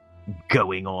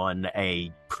going on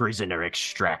a prisoner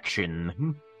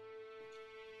extraction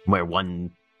where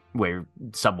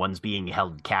someone's being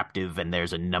held captive and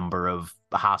there's a number of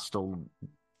hostile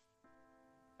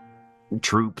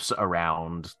troops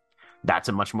around. That's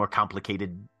a much more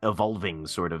complicated, evolving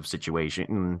sort of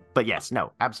situation. But yes,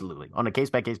 no, absolutely. On a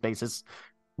case-by-case basis,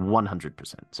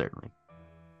 100%, certainly.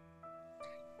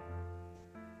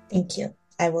 Thank you.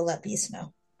 I will let Bees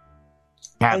know.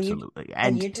 Absolutely.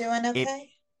 Are you doing okay?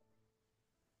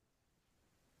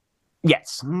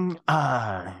 Yes.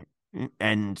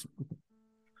 And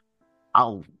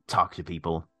I'll talk to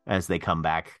people as they come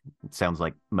back. It sounds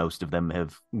like most of them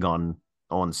have gone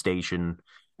on station.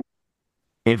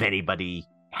 If anybody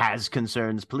has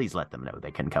concerns, please let them know. They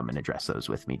can come and address those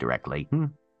with me directly.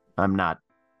 I'm not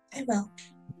I will.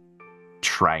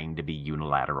 trying to be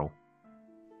unilateral.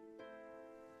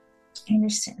 I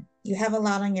understand. You have a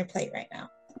lot on your plate right now.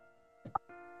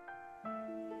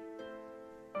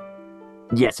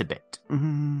 Yes, a bit.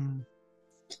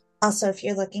 Also, if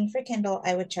you're looking for Kindle,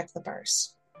 I would check the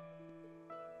bars.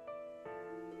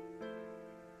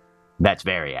 That's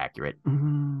very accurate.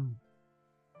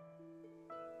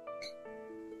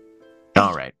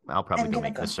 All right. I'll probably go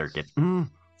make the circuit.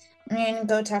 I'm going to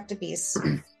go talk to Bees.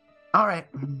 All right.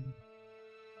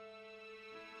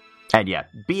 And yeah,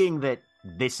 being that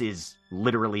this is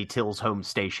literally Till's home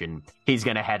station, he's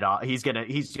gonna head off. He's gonna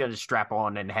strap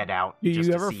on and head out. Do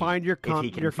you ever find your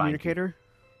communicator?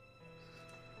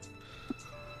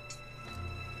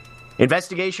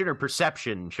 Investigation or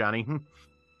perception, Shawnee?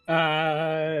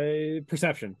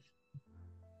 Perception.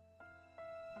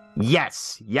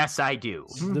 Yes, I do.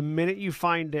 The minute you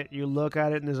find it, you look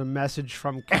at it, and there's a message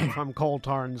from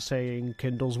Coltarn saying,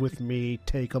 "Kindle's with me.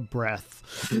 Take a breath."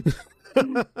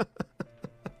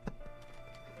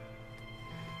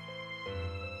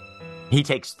 He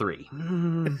takes 3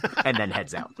 and then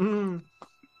heads out.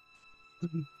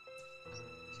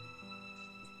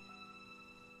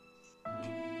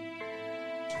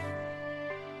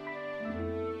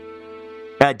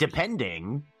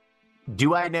 Depending,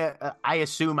 do I know? I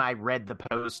assume I read the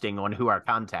posting on who our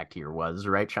contact here was,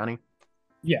 right, Shawnee?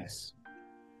 Yes.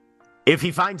 If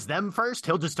he finds them first,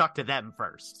 he'll just talk to them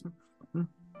first.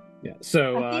 Yeah.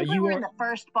 So I think we were in the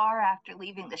first bar after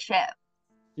leaving the ship.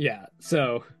 Yeah.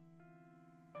 So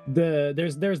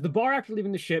there's the bar after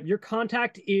leaving the ship. Your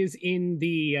contact is in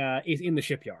the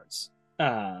shipyards.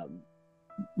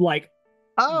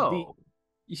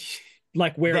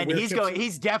 Like where then where he's ships, going.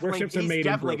 He's definitely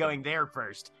going going there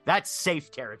first. That's safe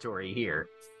territory here.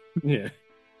 Yeah.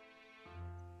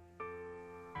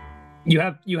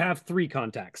 You have 3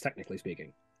 contacts, technically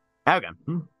speaking. Okay.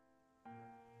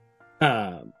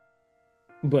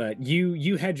 But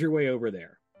you head your way over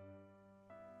there.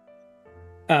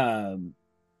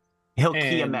 He'll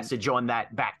key a and- message on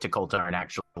that back to Coltarn,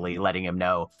 actually, letting him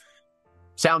know.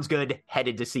 Sounds good.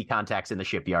 Headed to see contacts in the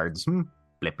shipyards.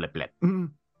 Blip, blip, blip.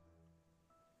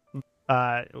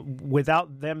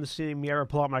 Without them seeing me ever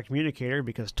pull out my communicator,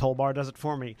 because Tollbar does it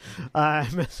for me,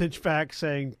 message back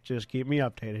saying, just keep me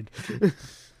updated.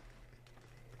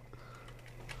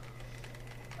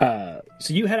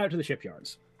 So you head out to the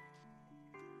shipyards.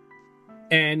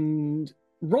 And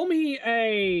roll me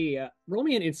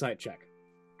an insight check.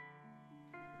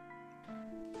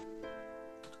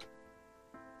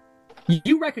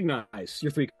 You recognize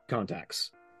your three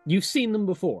contacts. You've seen them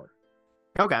before.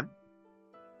 Okay.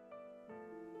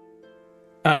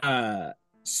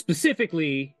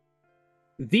 Specifically,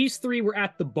 these three were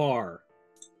at the bar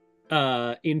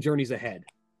in Journeys Ahead.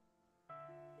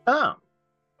 Oh.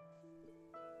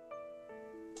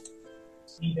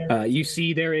 You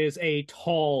see there is a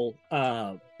tall,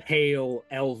 pale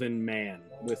elven man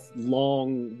with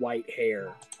long white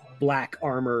hair, black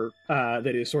armor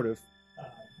that is sort of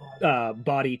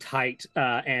body tight,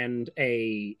 and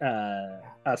a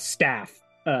staff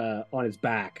on his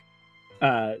back.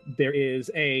 There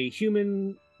is a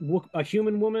human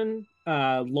woman,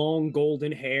 long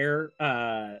golden hair,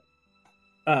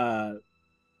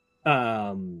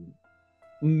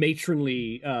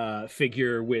 matronly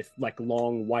figure with like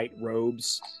long white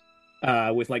robes,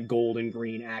 with like gold and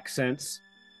green accents.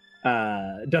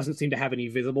 Doesn't seem to have any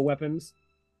visible weapons.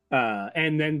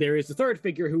 And then there is the third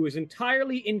figure who is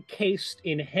entirely encased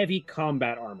in heavy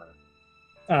combat armor,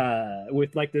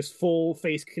 with like this full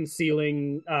face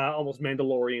concealing, almost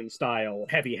Mandalorian style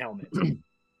heavy helmet,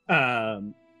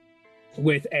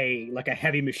 with a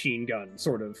heavy machine gun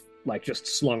sort of like just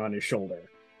slung on his shoulder.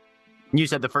 You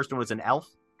said the first one was an elf?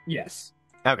 Yes.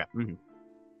 Okay. Mm-hmm.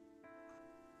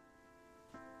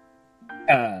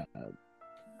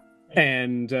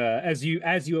 And as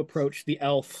you approach, the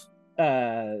elf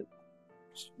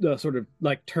sort of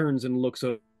like turns and looks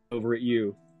over at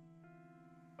you.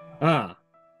 Ah,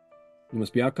 you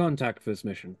must be our contact for this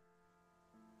mission.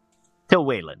 Till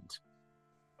Wayland,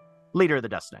 leader of the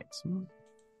Dust Knights.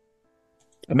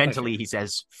 A Mentally, pleasure. he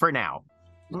says, for now.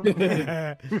 Where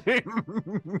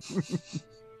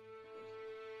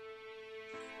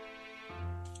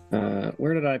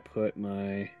did I put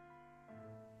my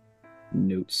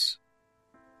notes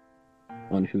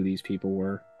on who these people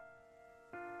were?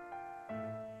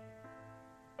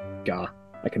 Gah,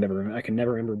 I can never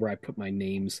remember where I put my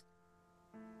names.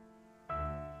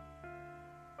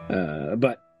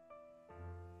 But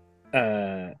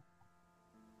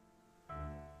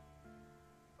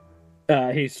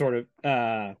he's sort of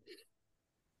hang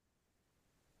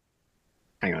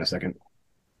on a second.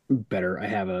 I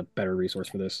have a better resource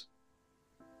for this.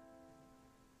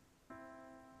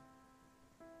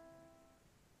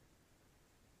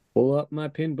 Pull up my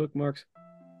pin bookmarks.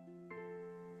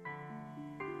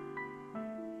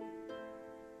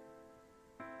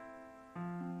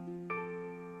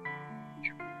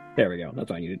 There we go. That's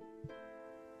what I needed.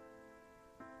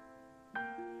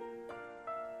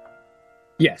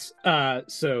 Yes.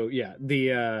 So yeah,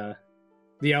 the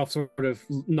elf sort of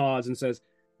nods and says,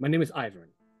 "My name is Ivern.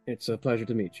 It's a pleasure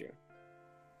to meet you."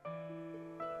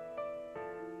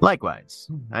 Likewise,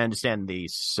 I understand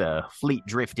these fleet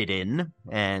drifted in,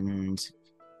 and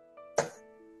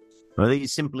are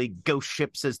these simply ghost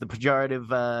ships as the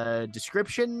pejorative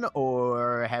description,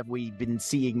 or have we been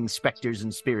seeing specters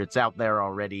and spirits out there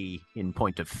already in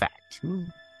point of fact?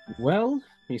 Well,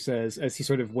 he says as he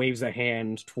sort of waves a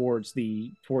hand towards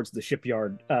the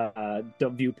shipyard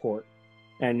viewport,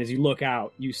 and as you look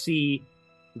out, you see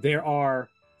there are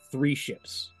 3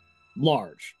 ships,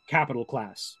 large capital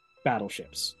class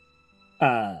battleships,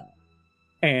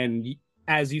 and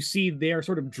as you see they're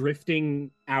sort of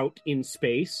drifting out in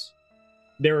space.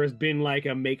 There has been like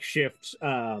a makeshift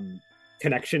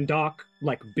connection dock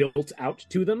like built out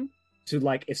to them to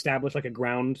like establish like a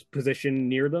ground position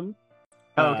near them.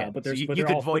 Okay, but so there's you but could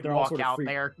they're all, void but they're all walk sort of out free.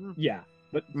 there. Yeah,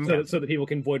 but Okay. so that people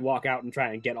can void walk out and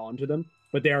try and get onto them.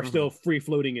 But they are still free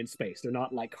floating in space. They're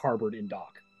not like harbored in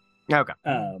dock. Okay.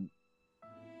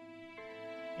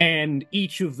 And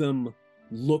each of them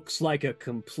looks like a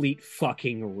complete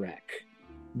fucking wreck.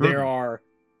 There are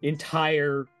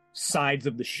entire sides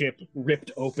of the ship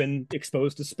ripped open,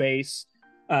 exposed to space.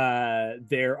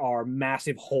 There are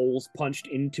massive holes punched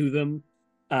into them.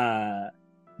 All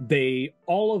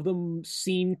of them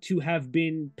seem to have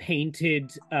been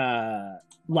painted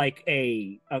like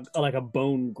a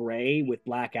bone gray with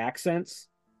black accents.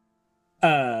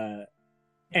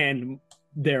 And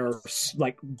there are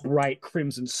like bright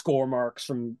crimson score marks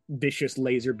from vicious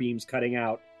laser beams cutting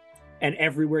out. And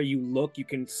everywhere you look, you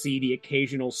can see the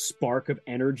occasional spark of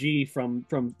energy from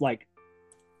like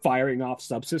firing off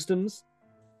subsystems.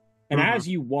 And as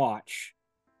you watch,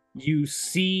 you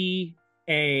see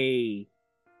a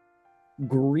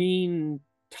green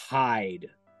tide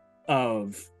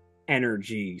of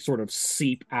energy sort of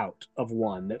seep out of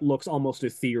one that looks almost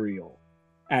ethereal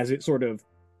as it sort of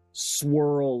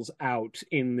swirls out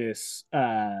in this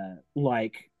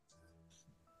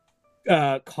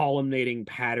columnating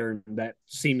pattern that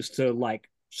seems to like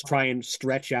try and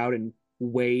stretch out and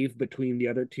wave between the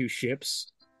other two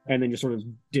ships, and then just sort of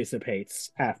dissipates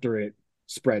after it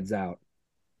spreads out.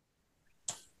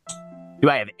 Do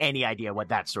I have any idea what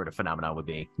that sort of phenomenon would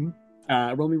be?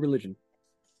 Roll me religion.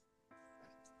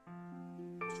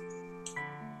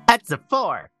 That's a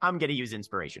 4. I'm going to use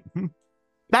inspiration.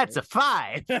 That's a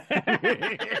 5.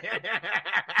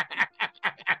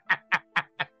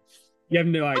 You have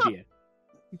no idea.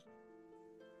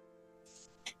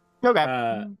 Okay.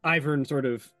 Ivern sort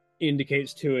of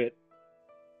indicates to it,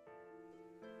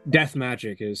 death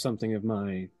magic is something of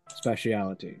my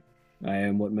speciality. I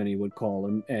am what many would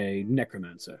call a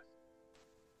necromancer.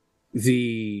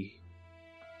 The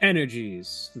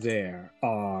energies there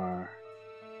are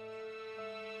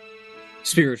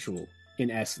spiritual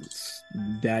in essence.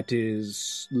 That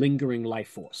is lingering life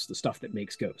force, the stuff that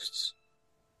makes ghosts.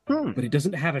 But it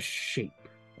doesn't have a shape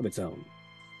of its own.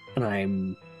 And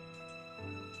I'm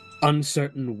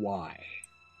uncertain why.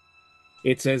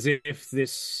 It's as if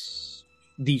these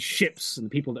ships and the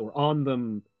people that were on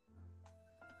them,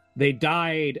 they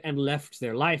died and left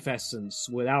their life essence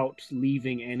without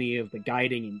leaving any of the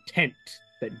guiding intent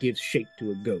that gives shape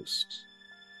to a ghost.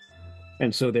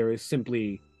 And so there is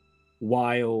simply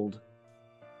wild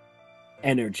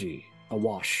energy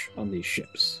awash on these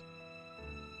ships.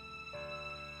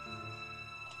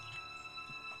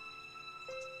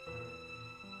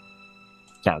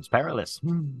 Sounds perilous.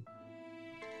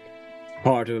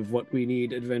 Part of what we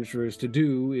need adventurers to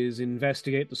do is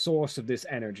investigate the source of this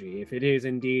energy. If it is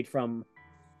indeed from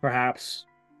perhaps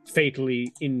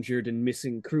fatally injured and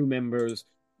missing crew members,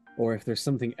 or if there's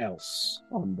something else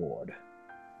on board.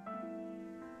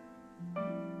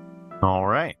 All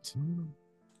right.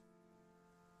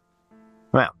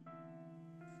 Well,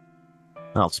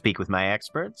 I'll speak with my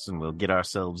experts and we'll get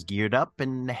ourselves geared up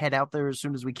and head out there as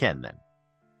soon as we can then.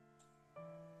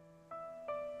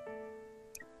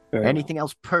 Anything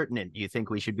else pertinent you think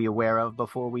we should be aware of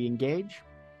before we engage?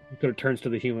 Sort of turns to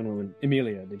the human woman.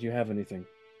 Emilia, did you have anything?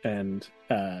 And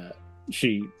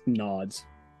she nods.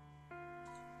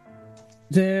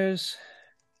 There's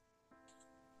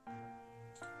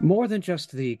more than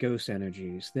just the ghost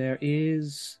energies. There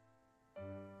is,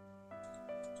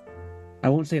 I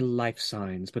won't say life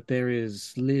signs, but there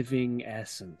is living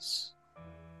essence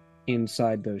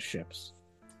inside those ships.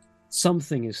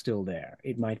 Something is still there.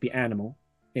 It might be animal.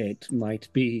 It might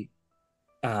be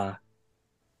naturally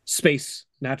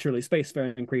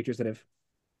spacefaring creatures that have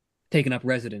taken up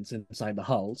residence inside the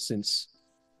hull since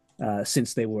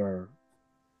they were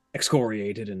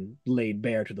excoriated and laid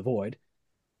bare to the void.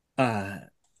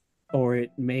 Or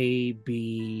it may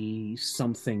be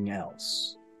something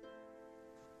else.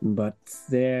 But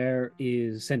there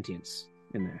is sentience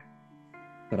in there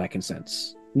that I can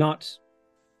sense. Not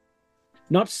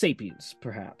sapiens,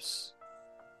 perhaps,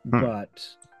 but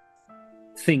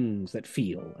things that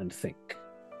feel and think,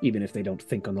 even if they don't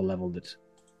think on the level that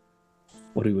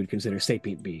what we would consider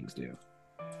sapient beings do.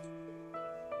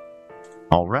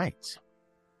 All right.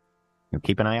 We'll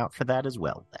keep an eye out for that as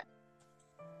well, then.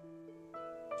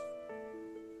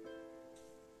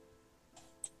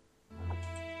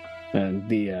 And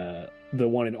the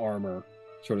one in armor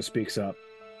sort of speaks up.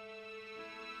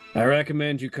 I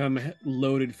recommend you come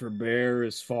loaded for bear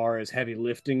as far as heavy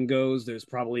lifting goes. There's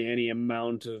probably any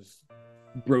amount of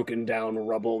broken down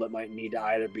rubble that might need to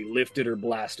either be lifted or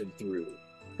blasted through.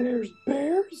 There's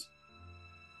bears?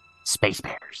 Space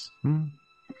bears.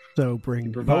 So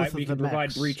bring both of the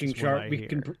mechs, breaching charge.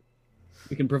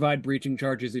 We can provide breaching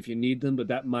charges if you need them, but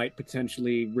that might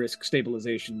potentially risk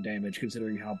stabilization damage,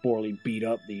 considering how poorly beat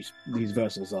up these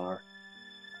vessels are.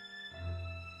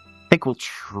 I think we'll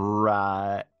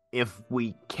try if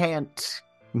we can't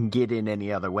get in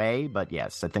any other way, but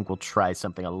yes, I think we'll try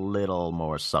something a little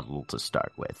more subtle to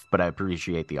start with, but I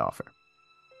appreciate the offer.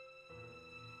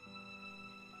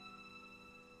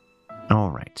 All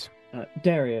right.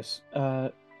 Darius,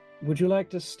 would you like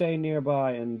to stay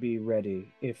nearby and be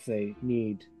ready if they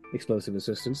need explosive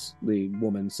assistance? The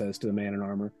woman says to the man in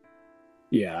armor.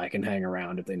 Yeah, I can hang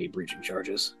around if they need breaching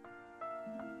charges.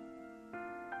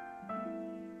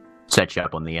 Set you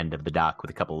up on the end of the dock with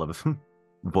a couple of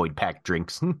void pack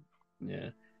drinks. Yeah.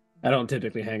 I don't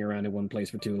typically hang around in one place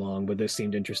for too long, but this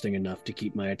seemed interesting enough to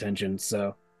keep my attention,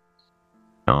 so...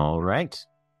 All right.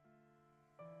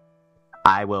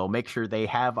 I will make sure they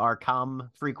have our comm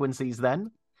frequencies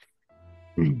then.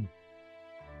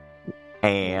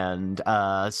 And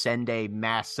send a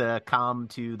mass comm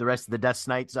to the rest of the Dust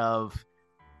Knights of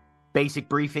basic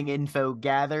briefing info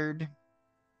gathered.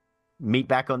 Meet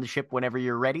back on the ship whenever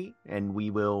you're ready, and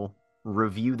we will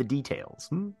review the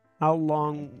details. How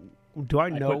long do I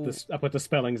know? I put the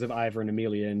spellings of Ivor and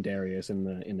Amelia and Darius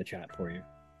in the chat for you.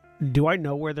 Do I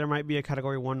know where there might be a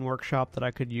Category 1 workshop that I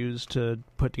could use to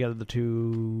put together the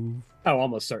two... Oh,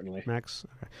 almost certainly. Max?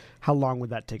 Okay. How long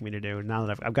would that take me to do? Now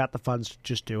that I've got the funds to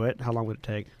just do it, how long would it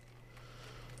take?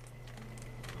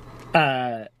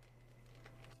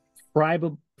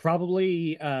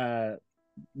 Probably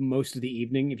most of the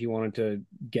evening if you wanted to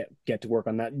get to work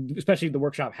on that. Especially if the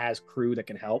workshop has crew that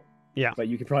can help. Yeah. But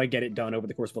you could probably get it done over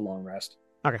the course of a long rest.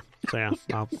 Okay, so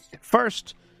yeah.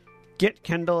 First, get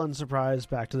Kendall and Surprise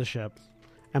back to the ship.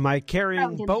 Am I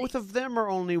carrying both of them or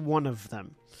only one of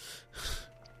them?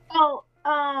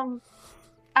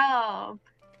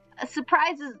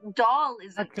 Surprise's doll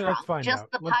isn't drunk, Let's find just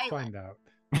out. the pilot.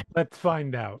 Let's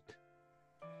find out.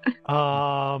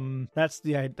 That's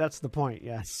the point,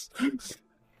 yes.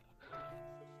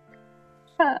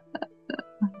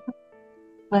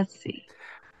 Let's see.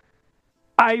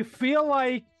 I feel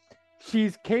like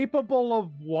she's capable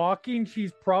of walking.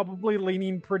 She's probably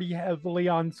leaning pretty heavily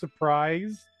on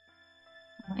Surprise.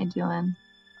 What am I doing?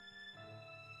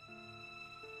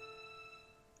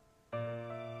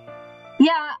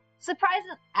 Yeah, Surprise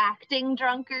is acting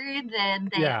drunker than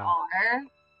they are.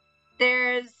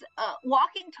 There's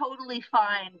walking totally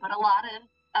fine, but a lot of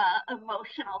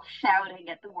emotional shouting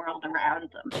at the world around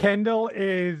them. Kendall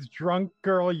is drunk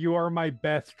girl, you are my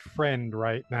best friend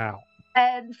right now.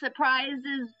 And Surprise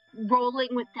is rolling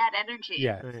with that energy.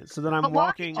 Yeah. Right, so then I'm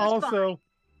walking. Also,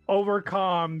 over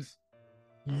comms,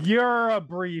 you're a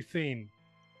briefing.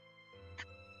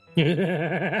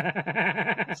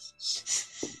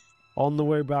 On the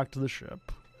way back to the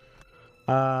ship.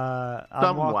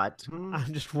 Somewhat.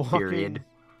 I'm just walking. Period.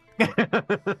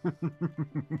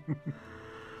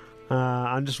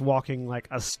 I'm just walking like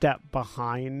a step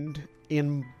behind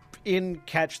in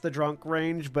catch the drunk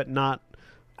range, but not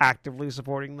actively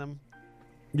supporting them.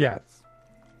 Yes.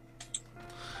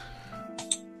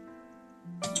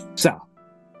 So,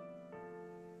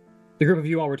 the group of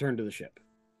you all return to the ship.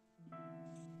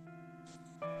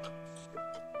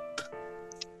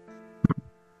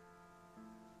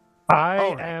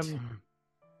 I am...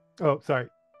 Oh, sorry.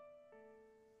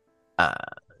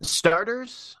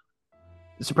 Starters?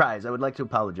 Surprise, I would like to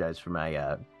apologize for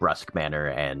my brusque manner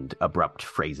and abrupt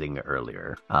phrasing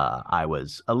earlier. I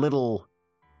was a little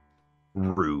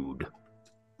rude.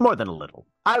 More than a little.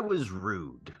 I was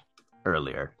rude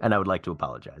earlier, and I would like to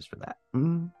apologize for that.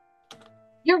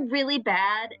 You're really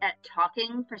bad at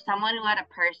talking for someone who had a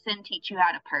person teach you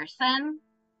how to person.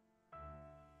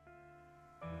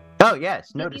 Oh,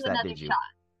 yes. Notice that, did you? Shot.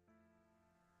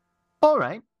 All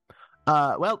right.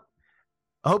 Well,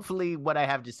 hopefully what I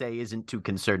have to say isn't too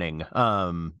concerning.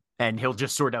 And he'll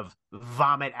just sort of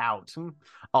vomit out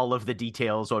all of the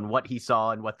details on what he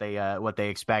saw and what they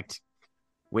expect.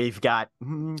 We've got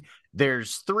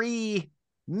there's 3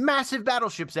 massive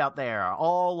battleships out there,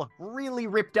 all really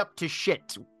ripped up to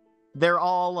shit. They're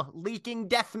all leaking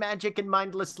death magic and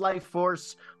mindless life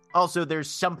force. Also, there's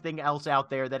something else out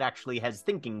there that actually has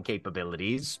thinking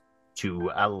capabilities to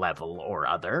a level or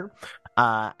other.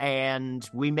 And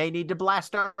we may need to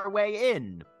blast our way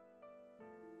in.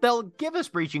 They'll give us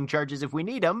breaching charges if we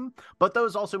need them, but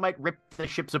those also might rip the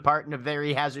ships apart in a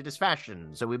very hazardous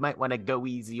fashion, so we might want to go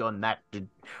easy on that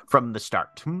from the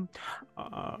start.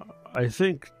 I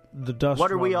think the dust...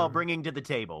 What are we all bringing to the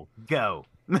table? Go.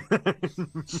 I'm pretty good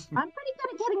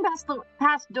at getting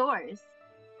past doors.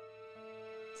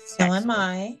 So am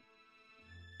I.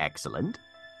 Excellent.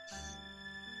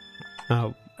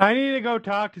 Oh, I need to go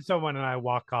talk to someone, and I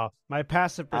walk off. my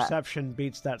passive perception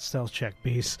beats that stealth check,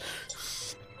 Beast.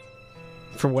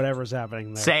 For whatever's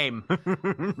happening there. Same.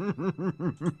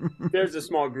 There's a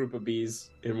small group of bees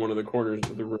in one of the corners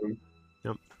of the room.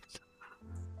 Yep.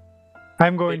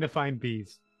 I'm going to find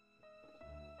bees.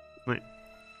 Right.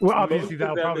 Well, obviously, Most of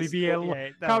that'll them probably is be a still-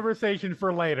 conversation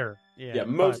for later. Yeah,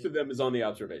 most of them is on the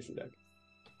observation deck.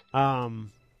 Well,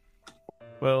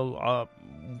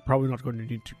 probably not going to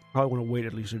need to. Probably want to wait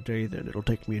at least a day. Then it'll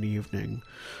take me an evening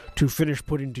to finish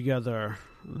putting together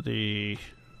the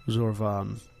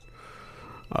Zorvan.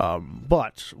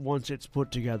 But once it's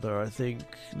put together, I think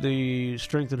the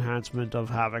strength enhancement of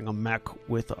having a mech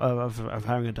of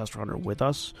having a Dust Runner with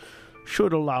us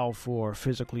should allow for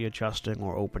physically adjusting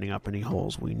or opening up any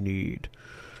holes we need.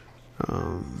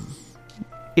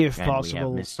 If and possible, we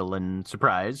have missile and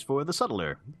surprise for the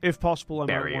subtler. If possible, I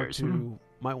barriers.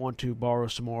 might want to borrow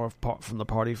some more from the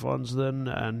party funds then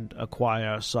and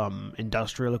acquire some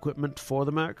industrial equipment for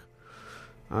the mech.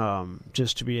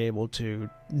 Just to be able to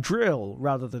drill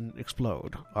rather than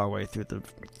explode our way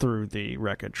through the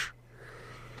wreckage.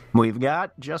 We've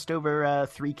got just over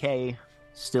 3K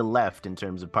still left in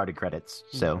terms of party credits,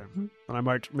 so... Okay. And I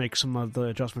might make some of the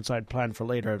adjustments I'd planned for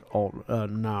later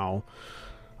now.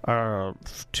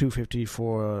 250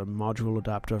 for a module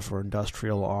adapter for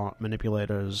industrial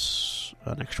manipulators,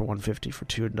 an extra 150 for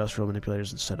 2 industrial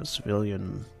manipulators instead of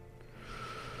civilian.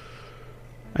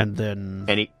 And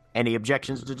then... Any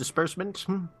objections to disbursement?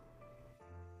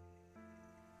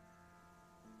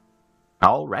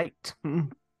 All right.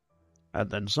 And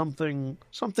then something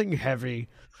heavy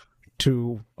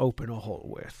to open a hole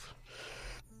with.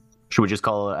 Should we just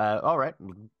call? All right.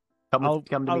 Come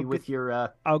to me with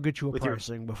your. I'll get you a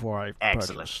pricing before I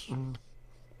Excellent. purchase.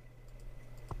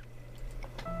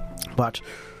 But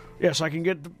yes, I can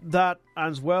get that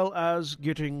as well as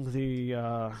getting the.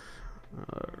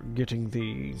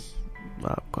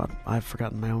 Oh God, I've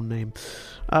forgotten my own name.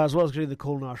 As well as getting the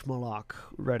Kolnash Malak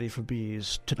ready for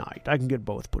bees tonight. I can get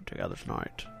both put together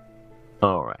tonight.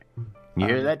 All right. You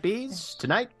hear that, bees?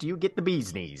 Tonight, you get the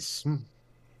bee's knees.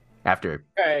 After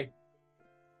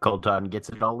Colton gets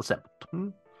it all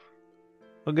assembled.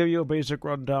 I'll give you a basic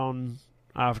rundown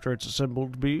after it's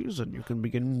assembled, bees, and you can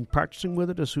begin practicing with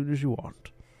it as soon as you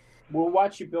want. We'll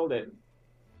watch you build it.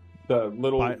 The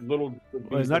little.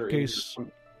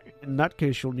 In that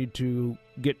case, you'll need to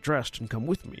get dressed and come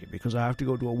with me, because I have to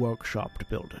go to a workshop to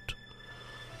build it.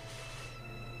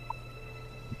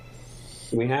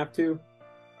 We have to?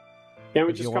 Can't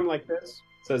we just come like this?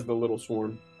 Says the little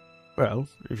swarm. Well,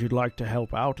 if you'd like to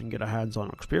help out and get a hands-on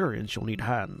experience, you'll need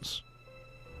hands.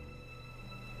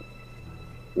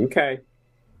 Okay.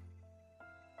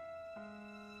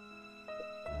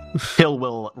 Phil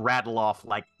will rattle off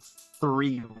like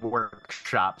 3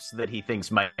 workshops that he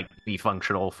thinks might be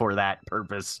functional for that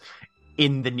purpose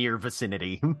in the near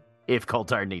vicinity, if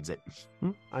Koltar needs it.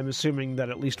 I'm assuming that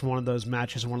at least one of those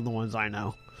matches one of the ones I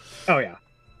know. Oh, yeah.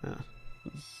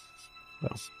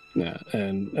 Well. Yeah,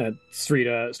 and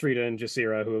Strida and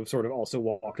Jasira, who have sort of also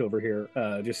walked over here,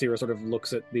 Jasira sort of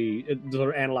looks at sort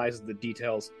of analyzes the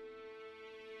details.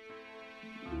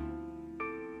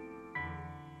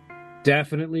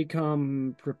 Definitely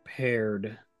come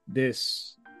prepared.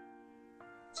 This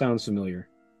sounds familiar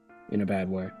in a bad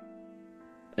way.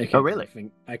 Oh,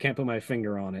 really? I can't put my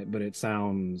finger on it, but it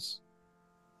sounds...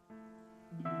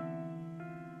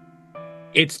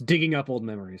 It's digging up old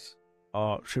memories.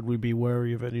 Should we be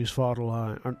wary of any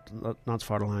Svartalheim... not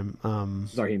Svartalheim,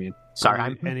 Zarhemian.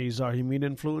 Any Zarhemian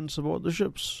influence aboard the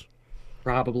ships?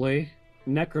 Probably.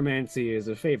 Necromancy is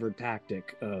a favored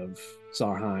tactic of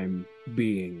Sarheim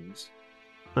beings.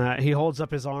 He holds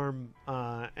up his arm,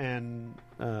 and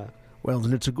well,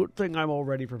 then it's a good thing I'm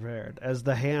already prepared. As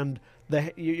the hand,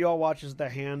 you all watch as the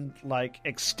hand like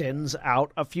extends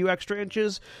out a few extra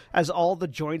inches, as all the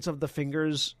joints of the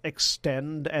fingers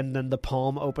extend, and then the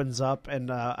palm opens up,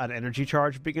 and an energy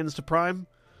charge begins to prime,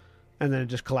 and then it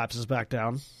just collapses back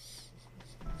down.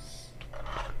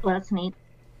 Well, that's neat.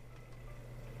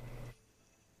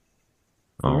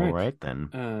 All right, then.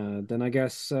 Then I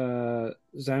guess,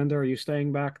 Xander, are you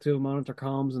staying back to monitor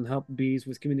comms and help bees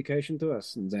with communication to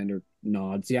us? And Xander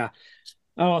nods. Yeah.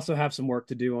 I'll also have some work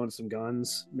to do on some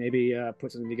guns. Maybe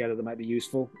put something together that might be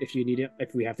useful if you need it,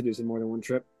 if we have to do some more than one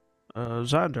trip.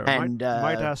 Xander,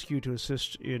 might ask you to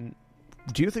assist in...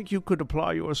 Do you think you could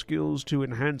apply your skills to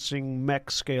enhancing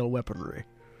mech-scale weaponry?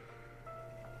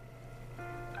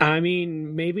 I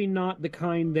mean, maybe not the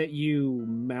kind that you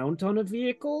mount on a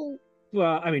vehicle.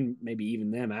 Well, I mean, maybe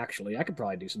even them, actually. I could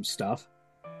probably do some stuff.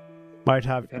 Might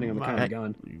have... Depending on the kind of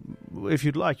gun. If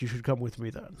you'd like, you should come with me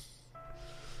then.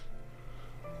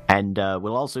 And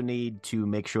we'll also need to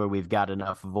make sure we've got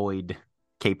enough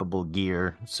void-capable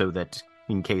gear so that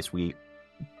in case we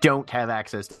don't have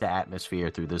access to atmosphere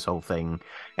through this whole thing,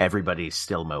 everybody's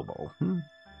still mobile.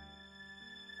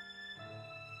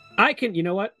 I can... You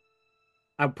know what?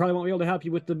 I probably won't be able to help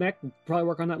you with the mech. We'll probably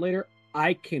work on that later.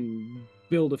 I can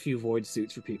build a few void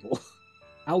suits for people.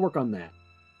 I'll work on that.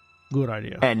 Good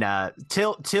idea. And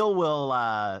Till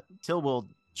will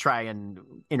try and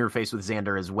interface with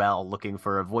Xander as well, looking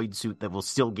for a void suit that will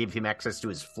still give him access to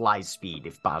his fly speed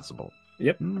if possible.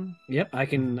 Yep. Yep. I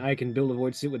can build a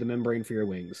void suit with a membrane for your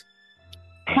wings.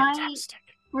 Fantastic.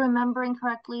 Remembering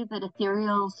correctly that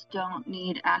ethereals don't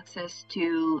need access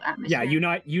to atmosphere.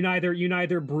 Yeah, you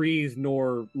neither breathe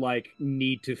nor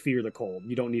need to fear the cold.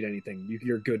 You don't need anything.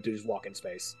 You're good to just walk in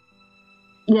space.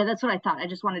 Yeah, that's what I thought. I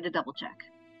just wanted to double check.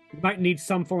 You might need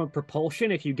some form of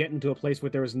propulsion if you get into a place where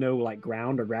there is no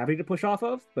ground or gravity to push off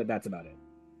of, but that's about it.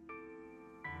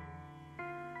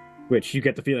 Which you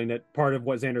get the feeling that part of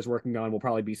what Xander's working on will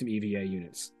probably be some EVA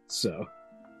units. So.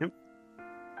 Yep.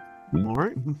 All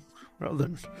right. Well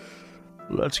then,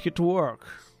 let's get to work.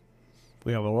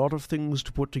 We have a lot of things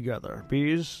to put together.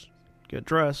 Bees, get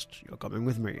dressed. You're coming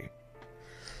with me.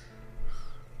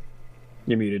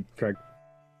 You're muted, Craig.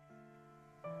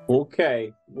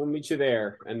 Okay, we'll meet you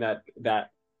there. And that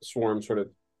swarm sort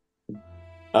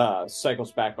of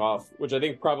cycles back off, which I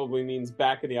think probably means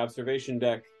back in the observation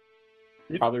deck.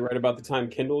 Yep. Probably right about the time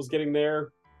Kindle's getting there.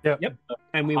 Yep.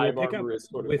 And we will pick up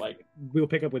we'll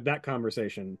pick up with that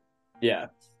conversation. Yeah.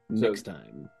 Next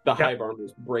time. The hive armor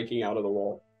is breaking out of the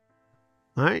wall.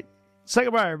 All right. Say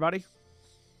goodbye, everybody.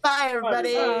 Bye,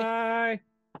 everybody. Bye.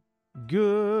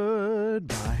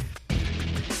 Goodbye.